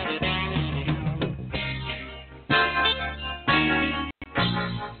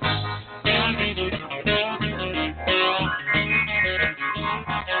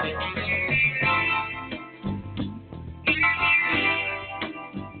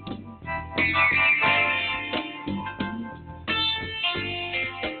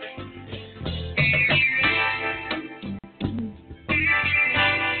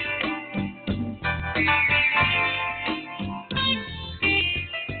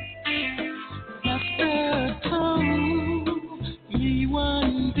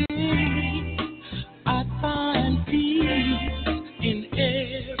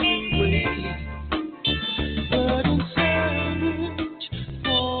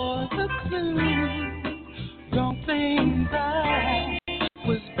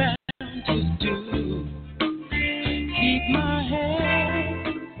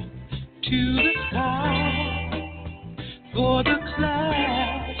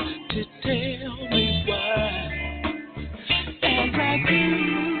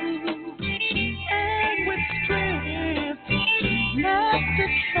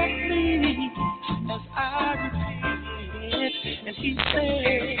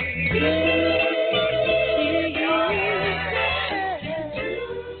 He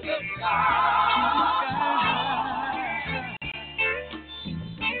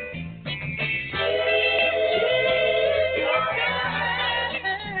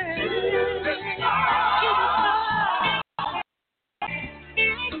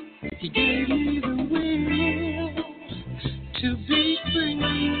gave me the will to be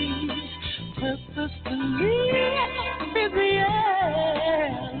free, purpose to live is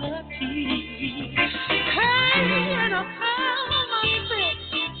reality. Hey, and I found myself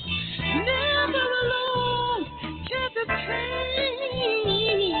never alone, just a change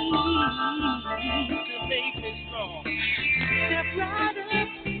to make me strong. Step right up,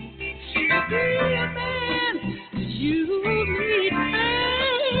 be a man, you need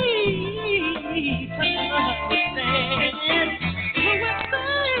faith to understand what we're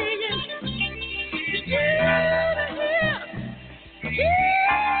saying. Keep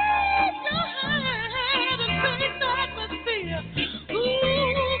your head and face the atmosphere. Ooh,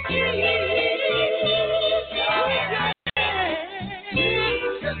 keep your head to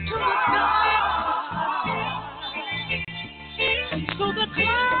the sky. So the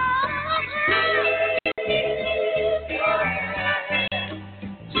clouds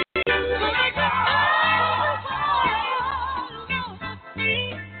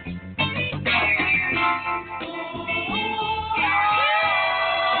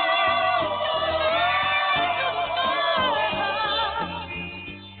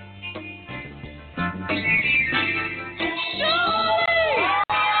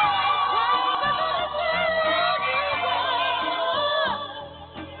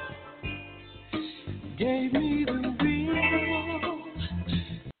gave me the will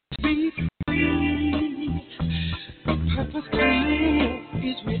to be free. The purpose to live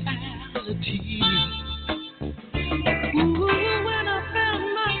is reality. Ooh, when I found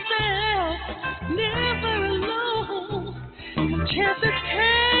myself never alone, chances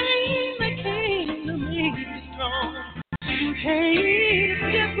came that came to make me strong. Hey,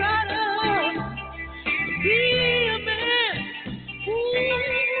 step right up, be a man. Ooh,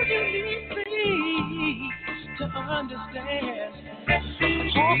 you need faith to understand.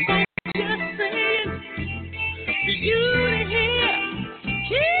 Also, just saying, for you to hear.